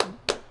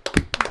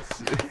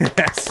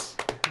 Yes.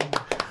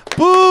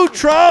 Boo,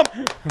 Trump.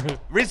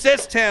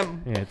 Resist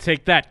him. Yeah,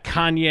 take that,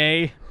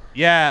 Kanye.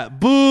 Yeah,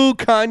 boo,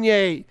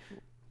 Kanye.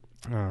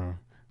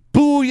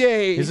 Boo,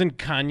 yay. Isn't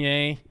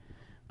Kanye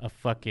a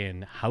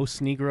fucking house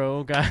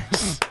Negro,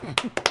 guys?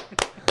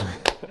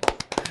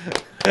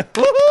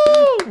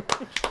 Woohoo!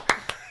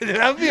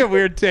 That would be a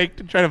weird take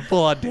to try to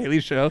pull on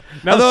Daily Show.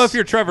 Although if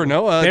you're Trevor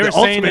Noah, they the were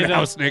saying ultimate it,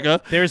 house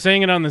nigga. They were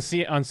saying it on on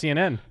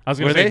CNN. I was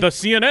going Were to say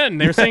they? the CNN.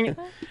 They were saying,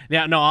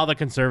 yeah, no, all the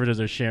conservatives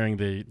are sharing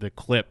the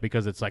clip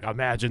because it's like,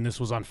 imagine this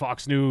was on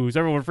Fox News.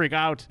 Everyone would freak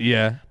out.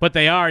 Yeah. But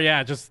they are,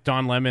 yeah, just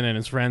Don Lemon and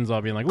his friends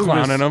all being like,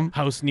 Clowning this him.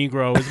 house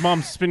Negro. His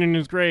mom's spinning in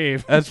his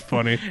grave. That's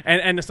funny.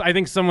 And I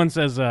think someone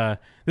says,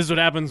 this is what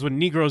happens when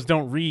Negroes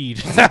don't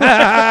read.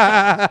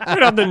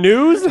 On the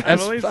news?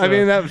 I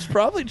mean, that was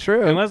probably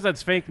true. Unless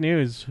that's fake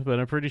news, but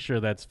I'm pretty sure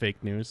that's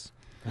fake news.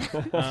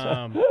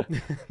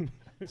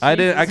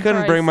 I couldn't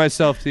Christ. bring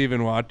myself to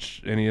even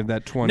watch any of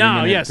that 20 No,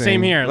 minute yeah, thing.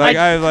 same here. Like,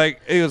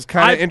 Like, it was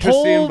kind I of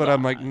interesting, pulled- but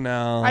I'm like,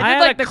 no. I did had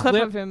like a the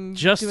clip of him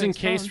just doing in his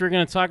case phone. we're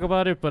going to talk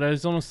about it, but I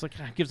was almost like,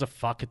 who gives a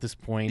fuck at this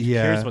point? Who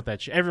Yeah. cares about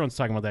that shit? Everyone's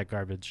talking about that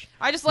garbage.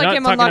 I just Not like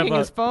him talking unlocking about-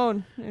 his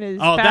phone. And his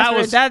Oh, that password.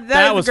 was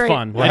that was great.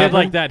 fun. What I did happened?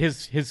 like that.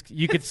 His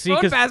you could see Phone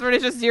because password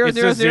is just it's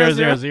 00000.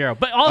 just 000.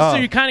 But also,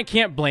 Oh. you kind of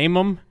can't blame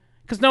him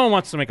because no one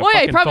wants to make a Well, yeah,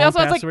 fucking he probably phone also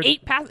password. has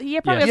like 8 pass.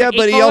 He probably Yeah. has Yeah, like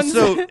but 8 he phones.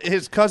 also,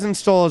 his cousin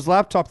stole his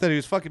laptop that he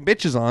was fucking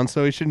bitches on,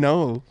 so he should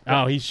know.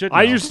 Oh, he should.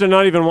 I know. used to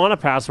not even want a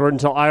password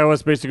until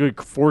iOS basically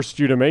forced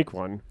you to make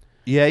one.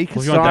 Yeah, you can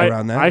Well, if you start want that-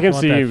 around that. I can You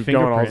want see that you going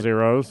all fingerprint.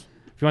 zeros.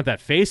 If you want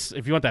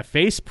that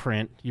face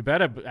print, you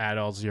better add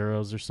all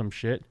zeros or some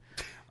shit.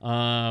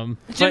 Jim,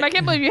 but- I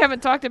can't believe you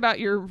haven't talked about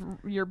your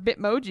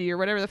Bitmoji or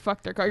whatever the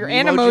fuck they're called. Your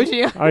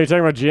Memoji? Animoji. Oh, you're talking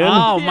about Jin?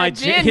 Oh, Yeah, my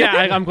Jin. Yeah,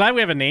 I'm glad we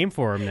have a name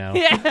for him now.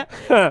 Yeah.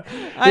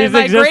 He's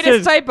My existed-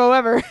 greatest typo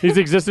ever. He's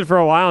existed for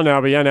a while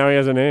now, but yeah, now he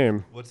has a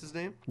name. What's his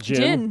name?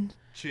 Jin.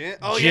 Jin.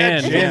 Oh, yeah,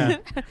 Jin, Jin.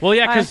 yeah. Well,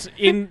 yeah, because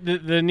in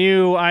the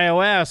new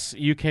iOS,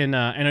 you can,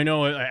 and I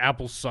know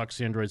Apple sucks,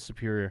 Android's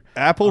superior.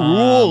 Apple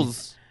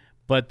rules.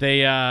 But they,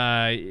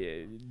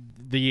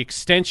 the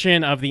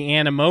extension of the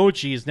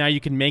Animojis, now you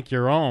can make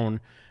your own.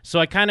 So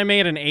I kind of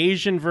made an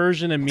Asian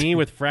version of me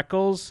with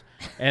freckles,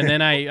 and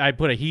then I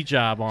put a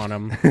hijab on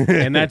him,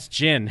 and that's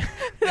Jin.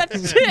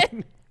 That's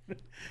Jin.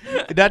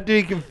 Not to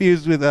be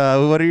confused with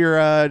what are your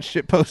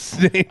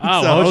shitpost names?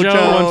 Oh, Hojo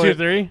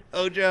 123.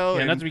 Hojo.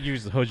 Yeah, not to be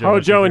confused with Hojo.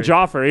 Hojo and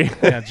 123.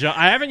 Joffrey. Yeah,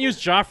 I haven't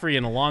used Joffrey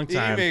in a long You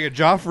time. make a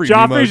Joffrey.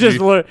 Joffrey's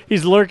emoji. just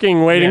he's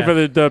lurking, waiting Yeah.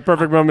 for the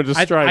perfect moment to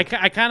strike.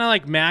 I kind of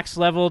like max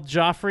leveled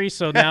Joffrey,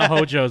 so now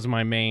Hojo's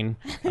my main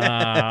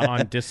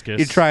on Discus.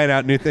 You're trying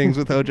out new things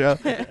with Hojo.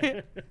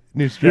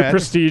 New You're strat.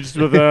 prestiged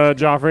with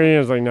Joffrey. I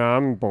was like, nah,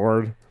 I'm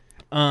bored.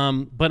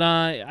 But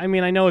I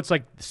mean, I know it's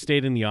like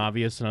stating the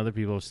obvious, and other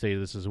people have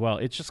stated this as well.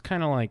 It's just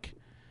kind of like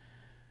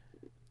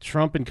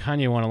Trump and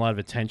Kanye want a lot of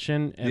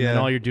attention, and then Yeah.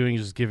 all you're doing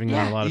is just giving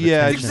Yeah. them a lot of Yeah, I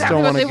attention. just Exactly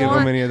don't what want to they give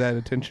want. him any of that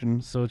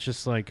attention. So it's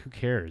just like, who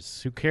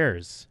cares? Who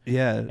cares?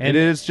 Yeah, And- it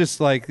is just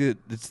like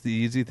it's the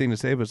easy thing to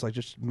say, but it's like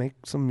just make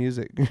some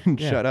music and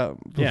Yeah. shut up.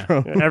 Yeah.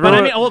 bro. But I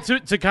Everyone- mean, well, to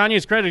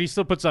Kanye's credit, he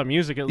still puts out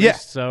music at Yeah.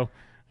 least, so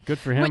good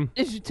for him.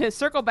 To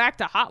circle back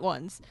to Hot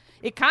Ones,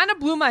 it kind of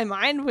blew my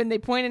mind when they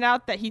pointed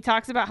out that he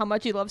talks about how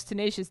much he loves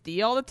Tenacious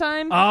D all the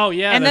time. Oh,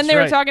 yeah, and then that's they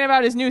were right. talking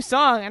about his new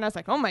song, and I was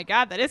like, oh my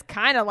god, that is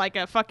kind of like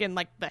a fucking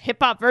like the hip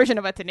hop version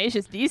of a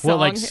Tenacious D song. What,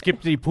 like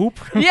Skippity Poop?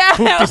 Yeah,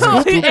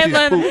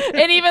 Poop-de-scoop.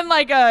 and even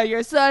like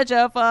you're such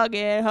a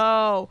fucking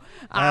hoe.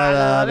 I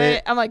love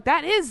it. I'm like,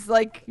 that is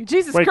like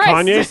Jesus Wait, Christ.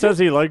 Kanye says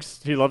he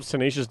loves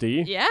Tenacious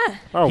D? Yeah.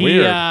 Oh, He,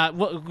 weird.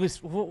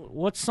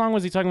 what song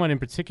was he talking about in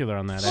particular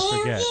on that? I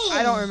forget.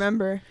 I don't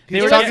remember.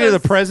 They were talking to the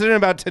president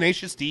about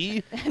Tenacious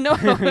D. No.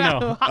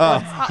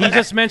 He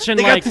just mentioned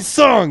they got this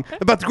song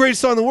about the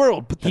greatest song in the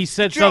world. But he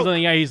said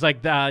something. Yeah, he's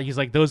like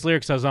those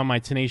lyrics. I was on my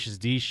Tenacious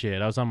D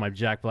shit. I was on my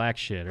Jack Black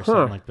shit or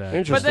something like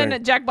that. But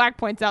then Jack Black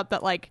points out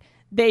that like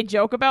they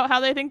joke about how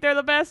they think they're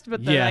the best,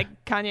 but then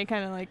like Kanye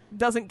kind of like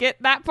doesn't get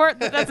that part.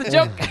 That's a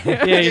joke.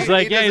 He's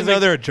like they're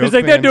a joke. He's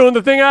like they're doing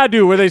the thing I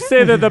do, where they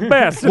say they're the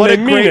best. What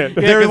and a they mean great!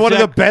 it. They're one of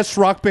the best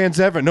rock bands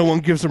ever. No one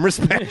gives them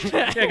respect.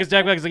 Yeah, because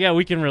Jack Black's like,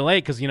 we can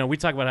relate because we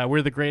talk about how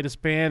we're the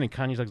greatest band, and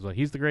Kanye's like, well,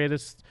 he's the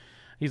greatest.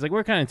 He's like,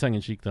 we're kind of tongue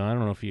in cheek though. I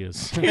don't know if he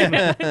is.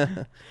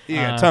 You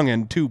got tongue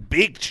in two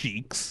big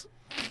cheeks.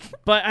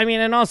 But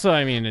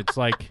it's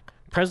like.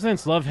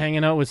 Presidents love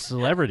hanging out with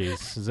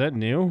celebrities. Is that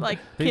new? Like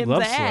they Kim's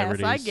love ass.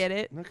 celebrities. I get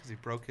it. No, because he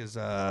broke his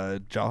jaw. I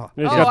thought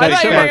you were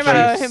talking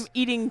about him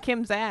eating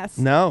Kim's ass.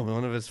 No,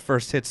 one of his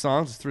first hit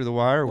songs is Through the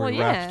Wire. Where he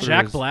rapped through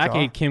Jack his Black jaw.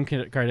 ate Kim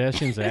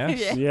Kardashian's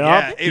ass.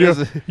 Yeah.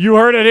 You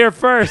heard it here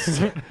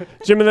first.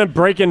 Jim and then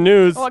breaking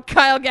news. What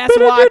Kyle Gass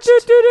watched.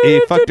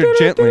 He fucked her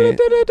gently.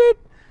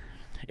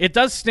 It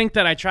does stink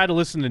that I try to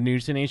listen to New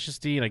Tenacious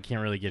D and I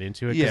can't really get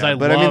into it. Yeah, I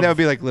but I mean that would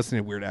be like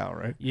listening to Weird Al,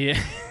 right?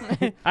 Yeah,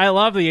 I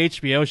love the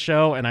HBO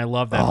show and I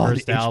love that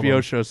first the album.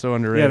 HBO show is so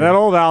underrated. Yeah, that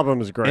old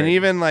album is great. And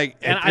even like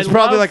it's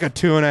probably like a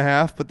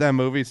 2.5, but that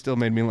movie still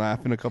made me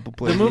laugh in a couple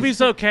places. The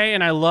movie's okay,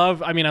 and I love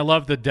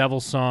the Devil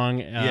song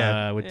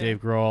with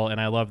Dave Grohl, and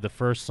I love the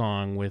first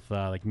song with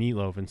like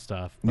Meatloaf and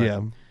stuff.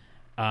 But,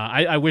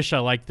 I wish I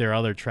liked their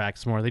other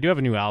tracks more. They do have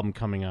a new album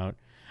coming out.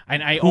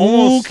 And I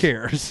almost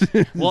cares.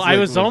 Well, I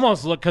was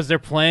almost because they're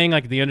playing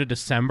like the end of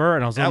December,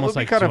 and I was almost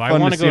like, do I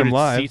want to go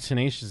to see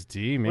Tenacious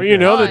D? Maybe well, you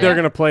know that they're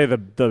going to play the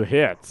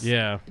hits.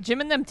 Yeah. Jim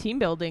and them team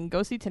building.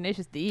 Go see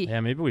Tenacious D. Yeah,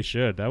 maybe we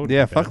should. That would.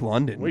 Yeah, be fuck bad.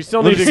 London. We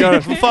still need to go.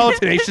 We'll follow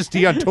Tenacious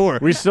D on tour.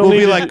 We still we'll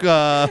need be to- like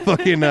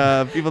fucking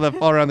people that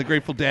fall around the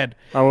Grateful Dead.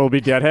 Oh, we'll be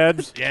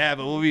Deadheads. Yeah,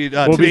 but we'll be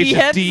We'll be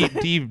Tenacious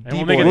D. And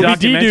we'll make a We'll be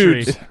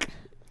documentary. D-dudes.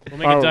 We'll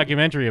make a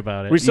documentary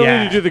about it. We still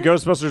need to do the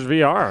Ghostbusters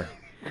VR.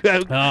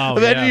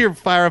 Imagine you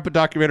fire up a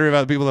documentary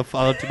about the people that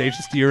follow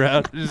Tenacious D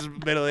around, just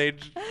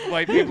middle-aged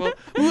white people.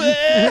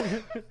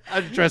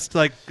 I'm dressed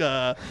like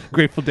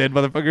Grateful Dead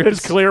motherfuckers.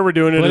 It's clear we're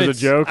doing it as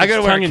a joke. I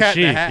gotta wear a cat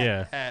in the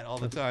tongue-in-cheek, hat all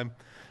the time.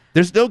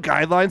 There's no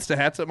guidelines to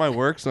hats at my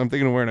work, so I'm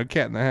thinking of wearing a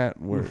cat in the hat.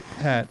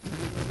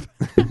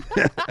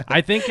 I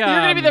think You're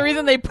gonna be the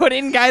reason they put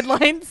in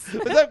guidelines.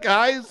 What's up,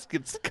 guys?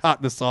 Gets caught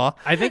in the saw.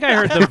 I think I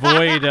heard the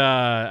Void.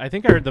 I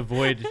think I heard the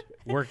Void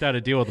worked out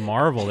a deal with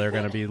Marvel. They're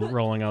going to be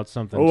rolling out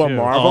something. Oh, too. a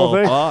Marvel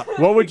thing?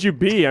 What would you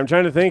be? I'm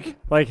trying to think.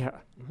 Like,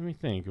 let me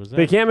think. Was that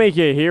they can't make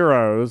you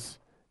heroes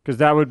because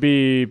there'd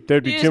be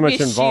too much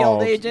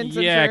involved.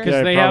 Yeah, because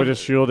they probably have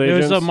just Shield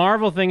agents. There's a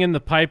Marvel thing in the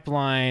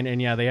pipeline, and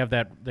yeah, they have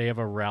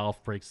a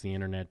Ralph breaks the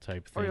internet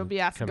type thing. Or you'll be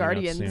coming up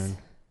Asgardians. soon.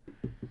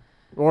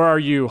 Or are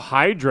you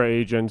Hydra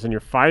agents and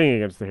you're fighting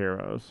against the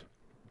heroes?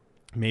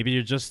 Maybe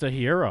you're just a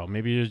hero.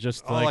 Maybe you're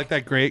just like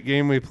that great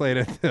game we played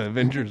at the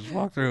Avengers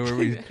walkthrough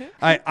where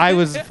I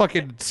was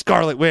fucking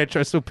Scarlet Witch. I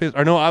was so pissed.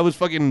 Or no, I was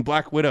fucking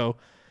Black Widow.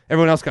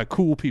 Everyone else got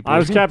cool people. I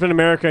was Captain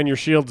America, and your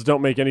shields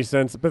don't make any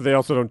sense, but they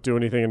also don't do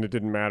anything, and it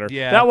didn't matter.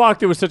 Yeah. That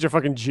walkthrough was such a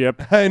fucking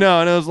jip. I know,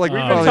 and it was like we've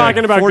been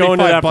talking about going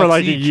to that for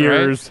like each,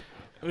 years.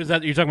 Right? Was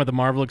that you're talking about the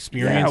Marvel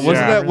experience? Yeah,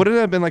 wasn't that? Wouldn't it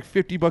have been like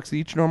 $50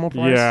 each normal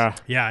price? Yeah.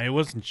 Yeah, it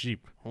wasn't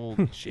cheap.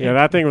 Holy shit. Yeah,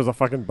 that thing was a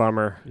fucking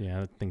bummer.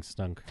 Yeah, that thing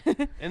stunk.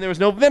 And there was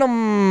no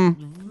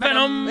Venom.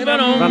 Venom.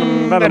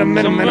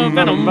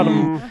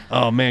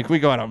 Oh man, can we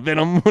go out on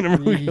Venom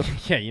whenever we go?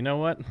 Yeah, you know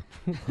what?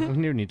 we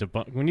need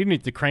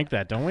to crank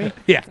that, don't we?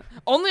 Yeah.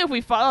 Only if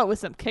we follow it with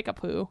some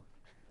Kickapoo.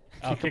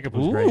 Oh,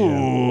 Kickapoo's great.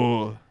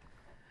 Yeah.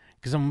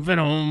 Because I'm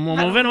Venom.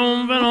 I'm a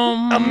Venom.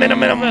 I'm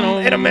Venom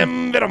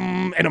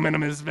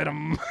is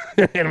Venom.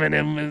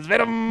 Venom is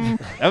Venom.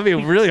 That would be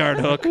a really hard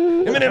hook.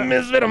 Venom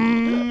is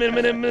Venom.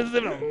 Venom is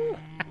Venom.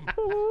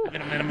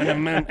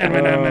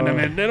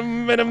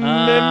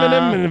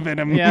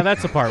 Yeah,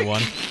 that's a part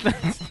one.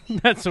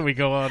 That's what we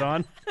go out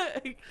on.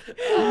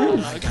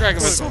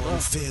 Song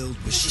filled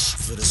with shit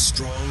for the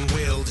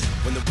strong-willed.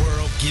 When the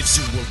world gives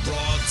you a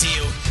raw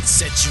deal,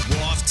 set you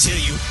off till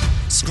you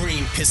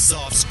scream, piss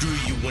off, screw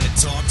you when it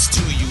talks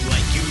to you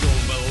like you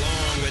don't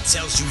belong, or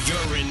tells you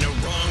you're in the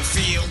wrong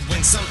field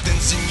when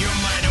something's in your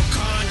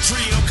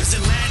mitochondria, cause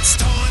it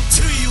latched on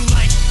to you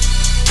like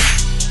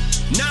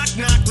knock,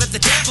 knock, let the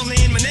devil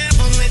in,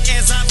 malevolent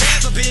as I've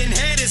ever been,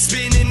 head is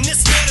spinning,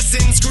 this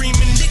medicine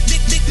screaming, dick,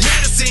 dick, dick,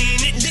 medicine,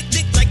 it dick,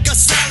 dick like a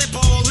solid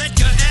ball,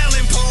 Edgar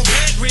Allan Poe,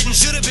 bedridden,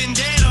 should have been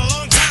dead a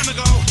long time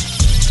ago,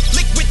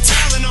 liquid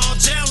Tylenol,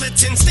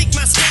 gelatin, sneak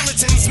my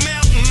skeletons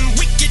melting,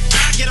 wicked,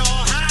 I get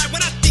all high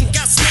when I think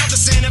I smell the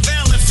scent of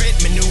elephant,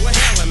 manure,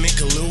 element,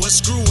 Kahlua,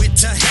 screw it,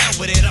 to hell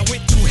with it, I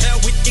went through hell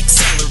with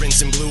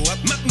accelerants and blew up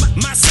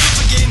myself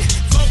again,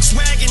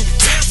 Volkswagen,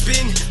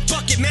 tailspin,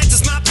 bucket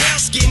matches my pale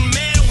skin,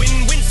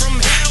 Manwin, went from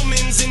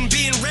Hellman's and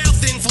being rail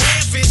thin,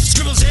 flare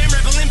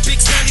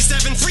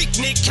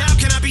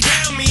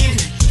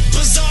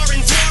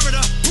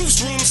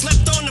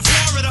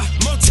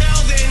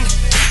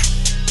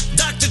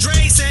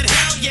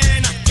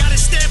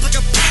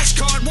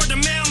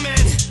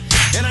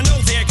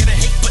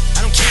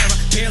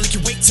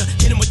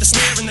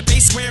snare and the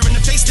bass square in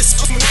the face. This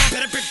fucking wall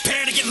better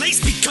prepare to get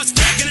laced because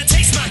they're gonna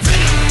taste my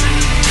venom.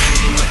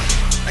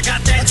 I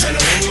got that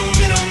adrenaline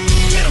momentum,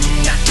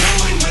 not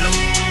knowing when I'm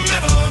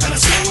ever gonna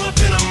slow up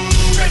and I'm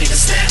ready to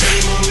snap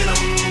any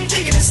momentum.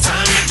 Thinking it's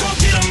time to go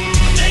get 'em.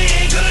 They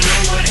ain't gonna know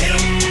what hit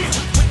 'em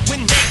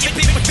when they get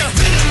me with the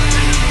venom.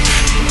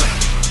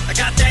 I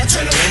got that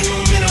adrenaline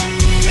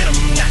momentum,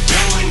 not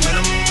knowing when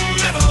I'm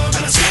ever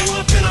gonna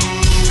slow up and I'm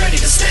ready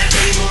to snap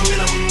any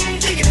momentum.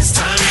 Thinking it's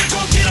time to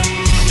go get 'em.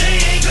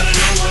 They ain't gonna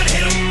know what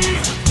hit 'em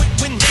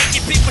when they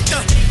get beat with the.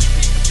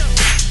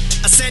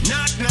 I said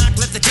knock knock,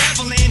 let the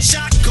devil in.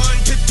 Shotgun,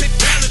 pick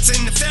pellets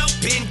in the felt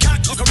pin. Cock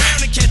look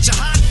around and catch a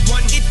hot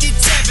one.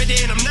 It's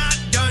evident I'm not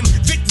done.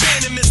 Vic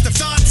venomous, the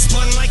thoughts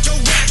spun like a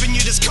weapon.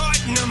 You're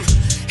discarding them.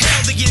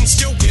 Held against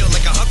your will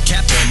like a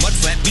hubcap or a mud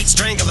flat. Beat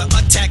strangler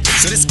attack.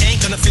 So this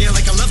ain't gonna feel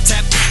like a love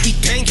tap. Eat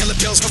painkiller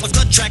pills from a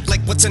gut track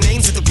like what's her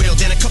name's at the wheel.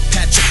 Then a cup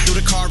patch through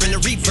the car in the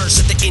reverse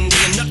at the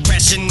Indian nut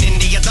crash in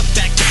India. The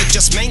back of it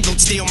just mangled.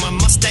 Steal my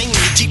Mustang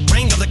and the Jeep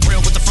Wrangler the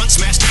grill with the front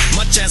smashed.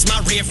 Much as my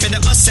rear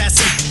fender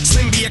assassin.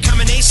 Slim be a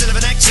combination of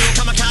an actual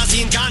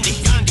kamikaze and Gandhi.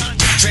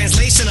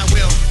 Translation, I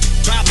will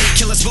probably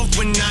kill us both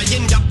when I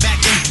end up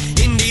back in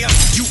India.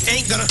 You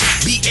ain't gonna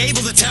be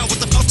able to tell what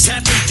the fuck's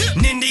happened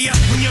in India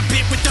when you're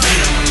bit with the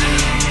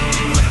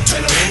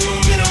adrenaline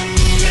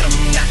momentum,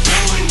 not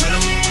knowing when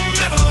I'm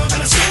ever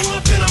gonna slow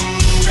up and I'm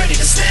ready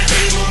to snap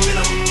any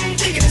momentum.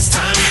 Thinking it's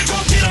time to go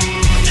get 'em.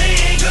 They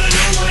ain't gonna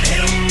know what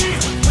hit 'em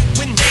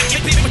when they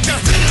get bit with the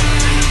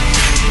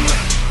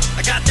I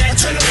got that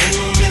adrenaline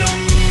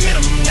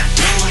momentum, not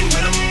knowing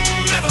when I'm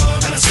ever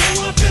gonna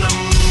slow up and I'm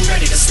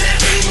ready to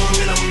snap any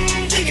momentum.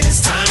 Thinking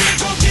it's time to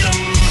go get 'em.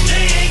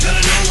 They ain't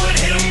gonna know what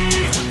hit 'em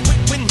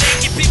when they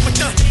get beat with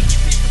the.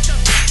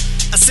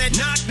 I said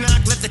knock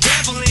knock, let the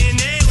devil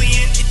in.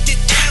 Alien, it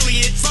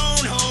Elliot,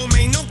 phone home.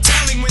 Ain't no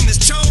telling when this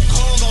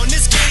chokehold on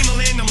this game will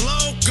end. I'm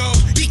loco,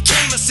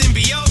 became a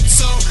symbiote,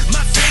 so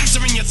my fangs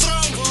are in your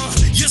throat.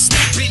 You're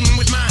snake bitten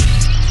with my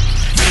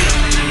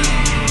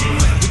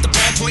with the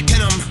ballpoint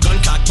pin 'em. Gun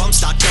cock, bump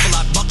stock, double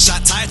lock,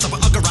 buckshot, tire thumper,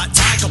 uggerot,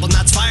 tie, couple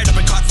knots fired up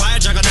and caught fire,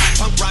 juggernaut,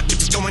 punk rock,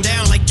 it's going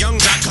down like young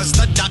jock, cause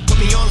the doc put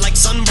me on like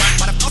sunblock,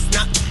 but if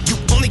not, you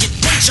only get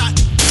one shot.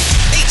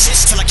 H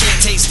till I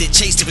can't taste it,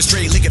 chased it with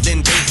stray liquor,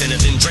 then bathed in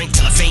it, then drank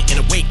till I faint and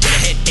awake with a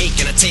headache,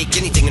 and I take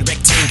anything in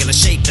rectangular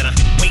shape, then I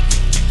wait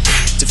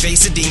to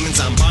face the demons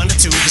I'm bonded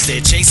to, cause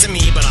they're chasing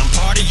me, but I'm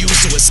part of you,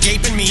 so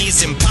escaping me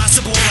is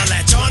impossible. I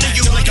latch onto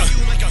you like a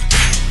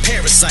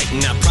parasite,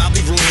 and I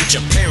probably ruined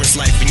your parents'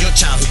 life and your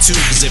childhood too,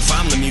 cause if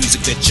I'm the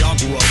music that y'all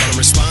grew up on, I'm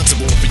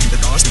responsible for you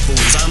that arson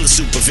fools. I'm the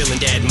super villain,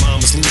 dad and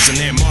mom was losing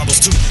their marbles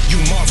too. You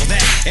marvel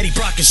that Eddie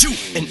Brock is you,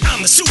 and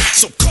I'm the suit,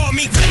 so call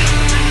me Venom.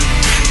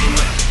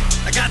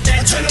 I got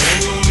that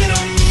adrenaline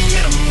momentum,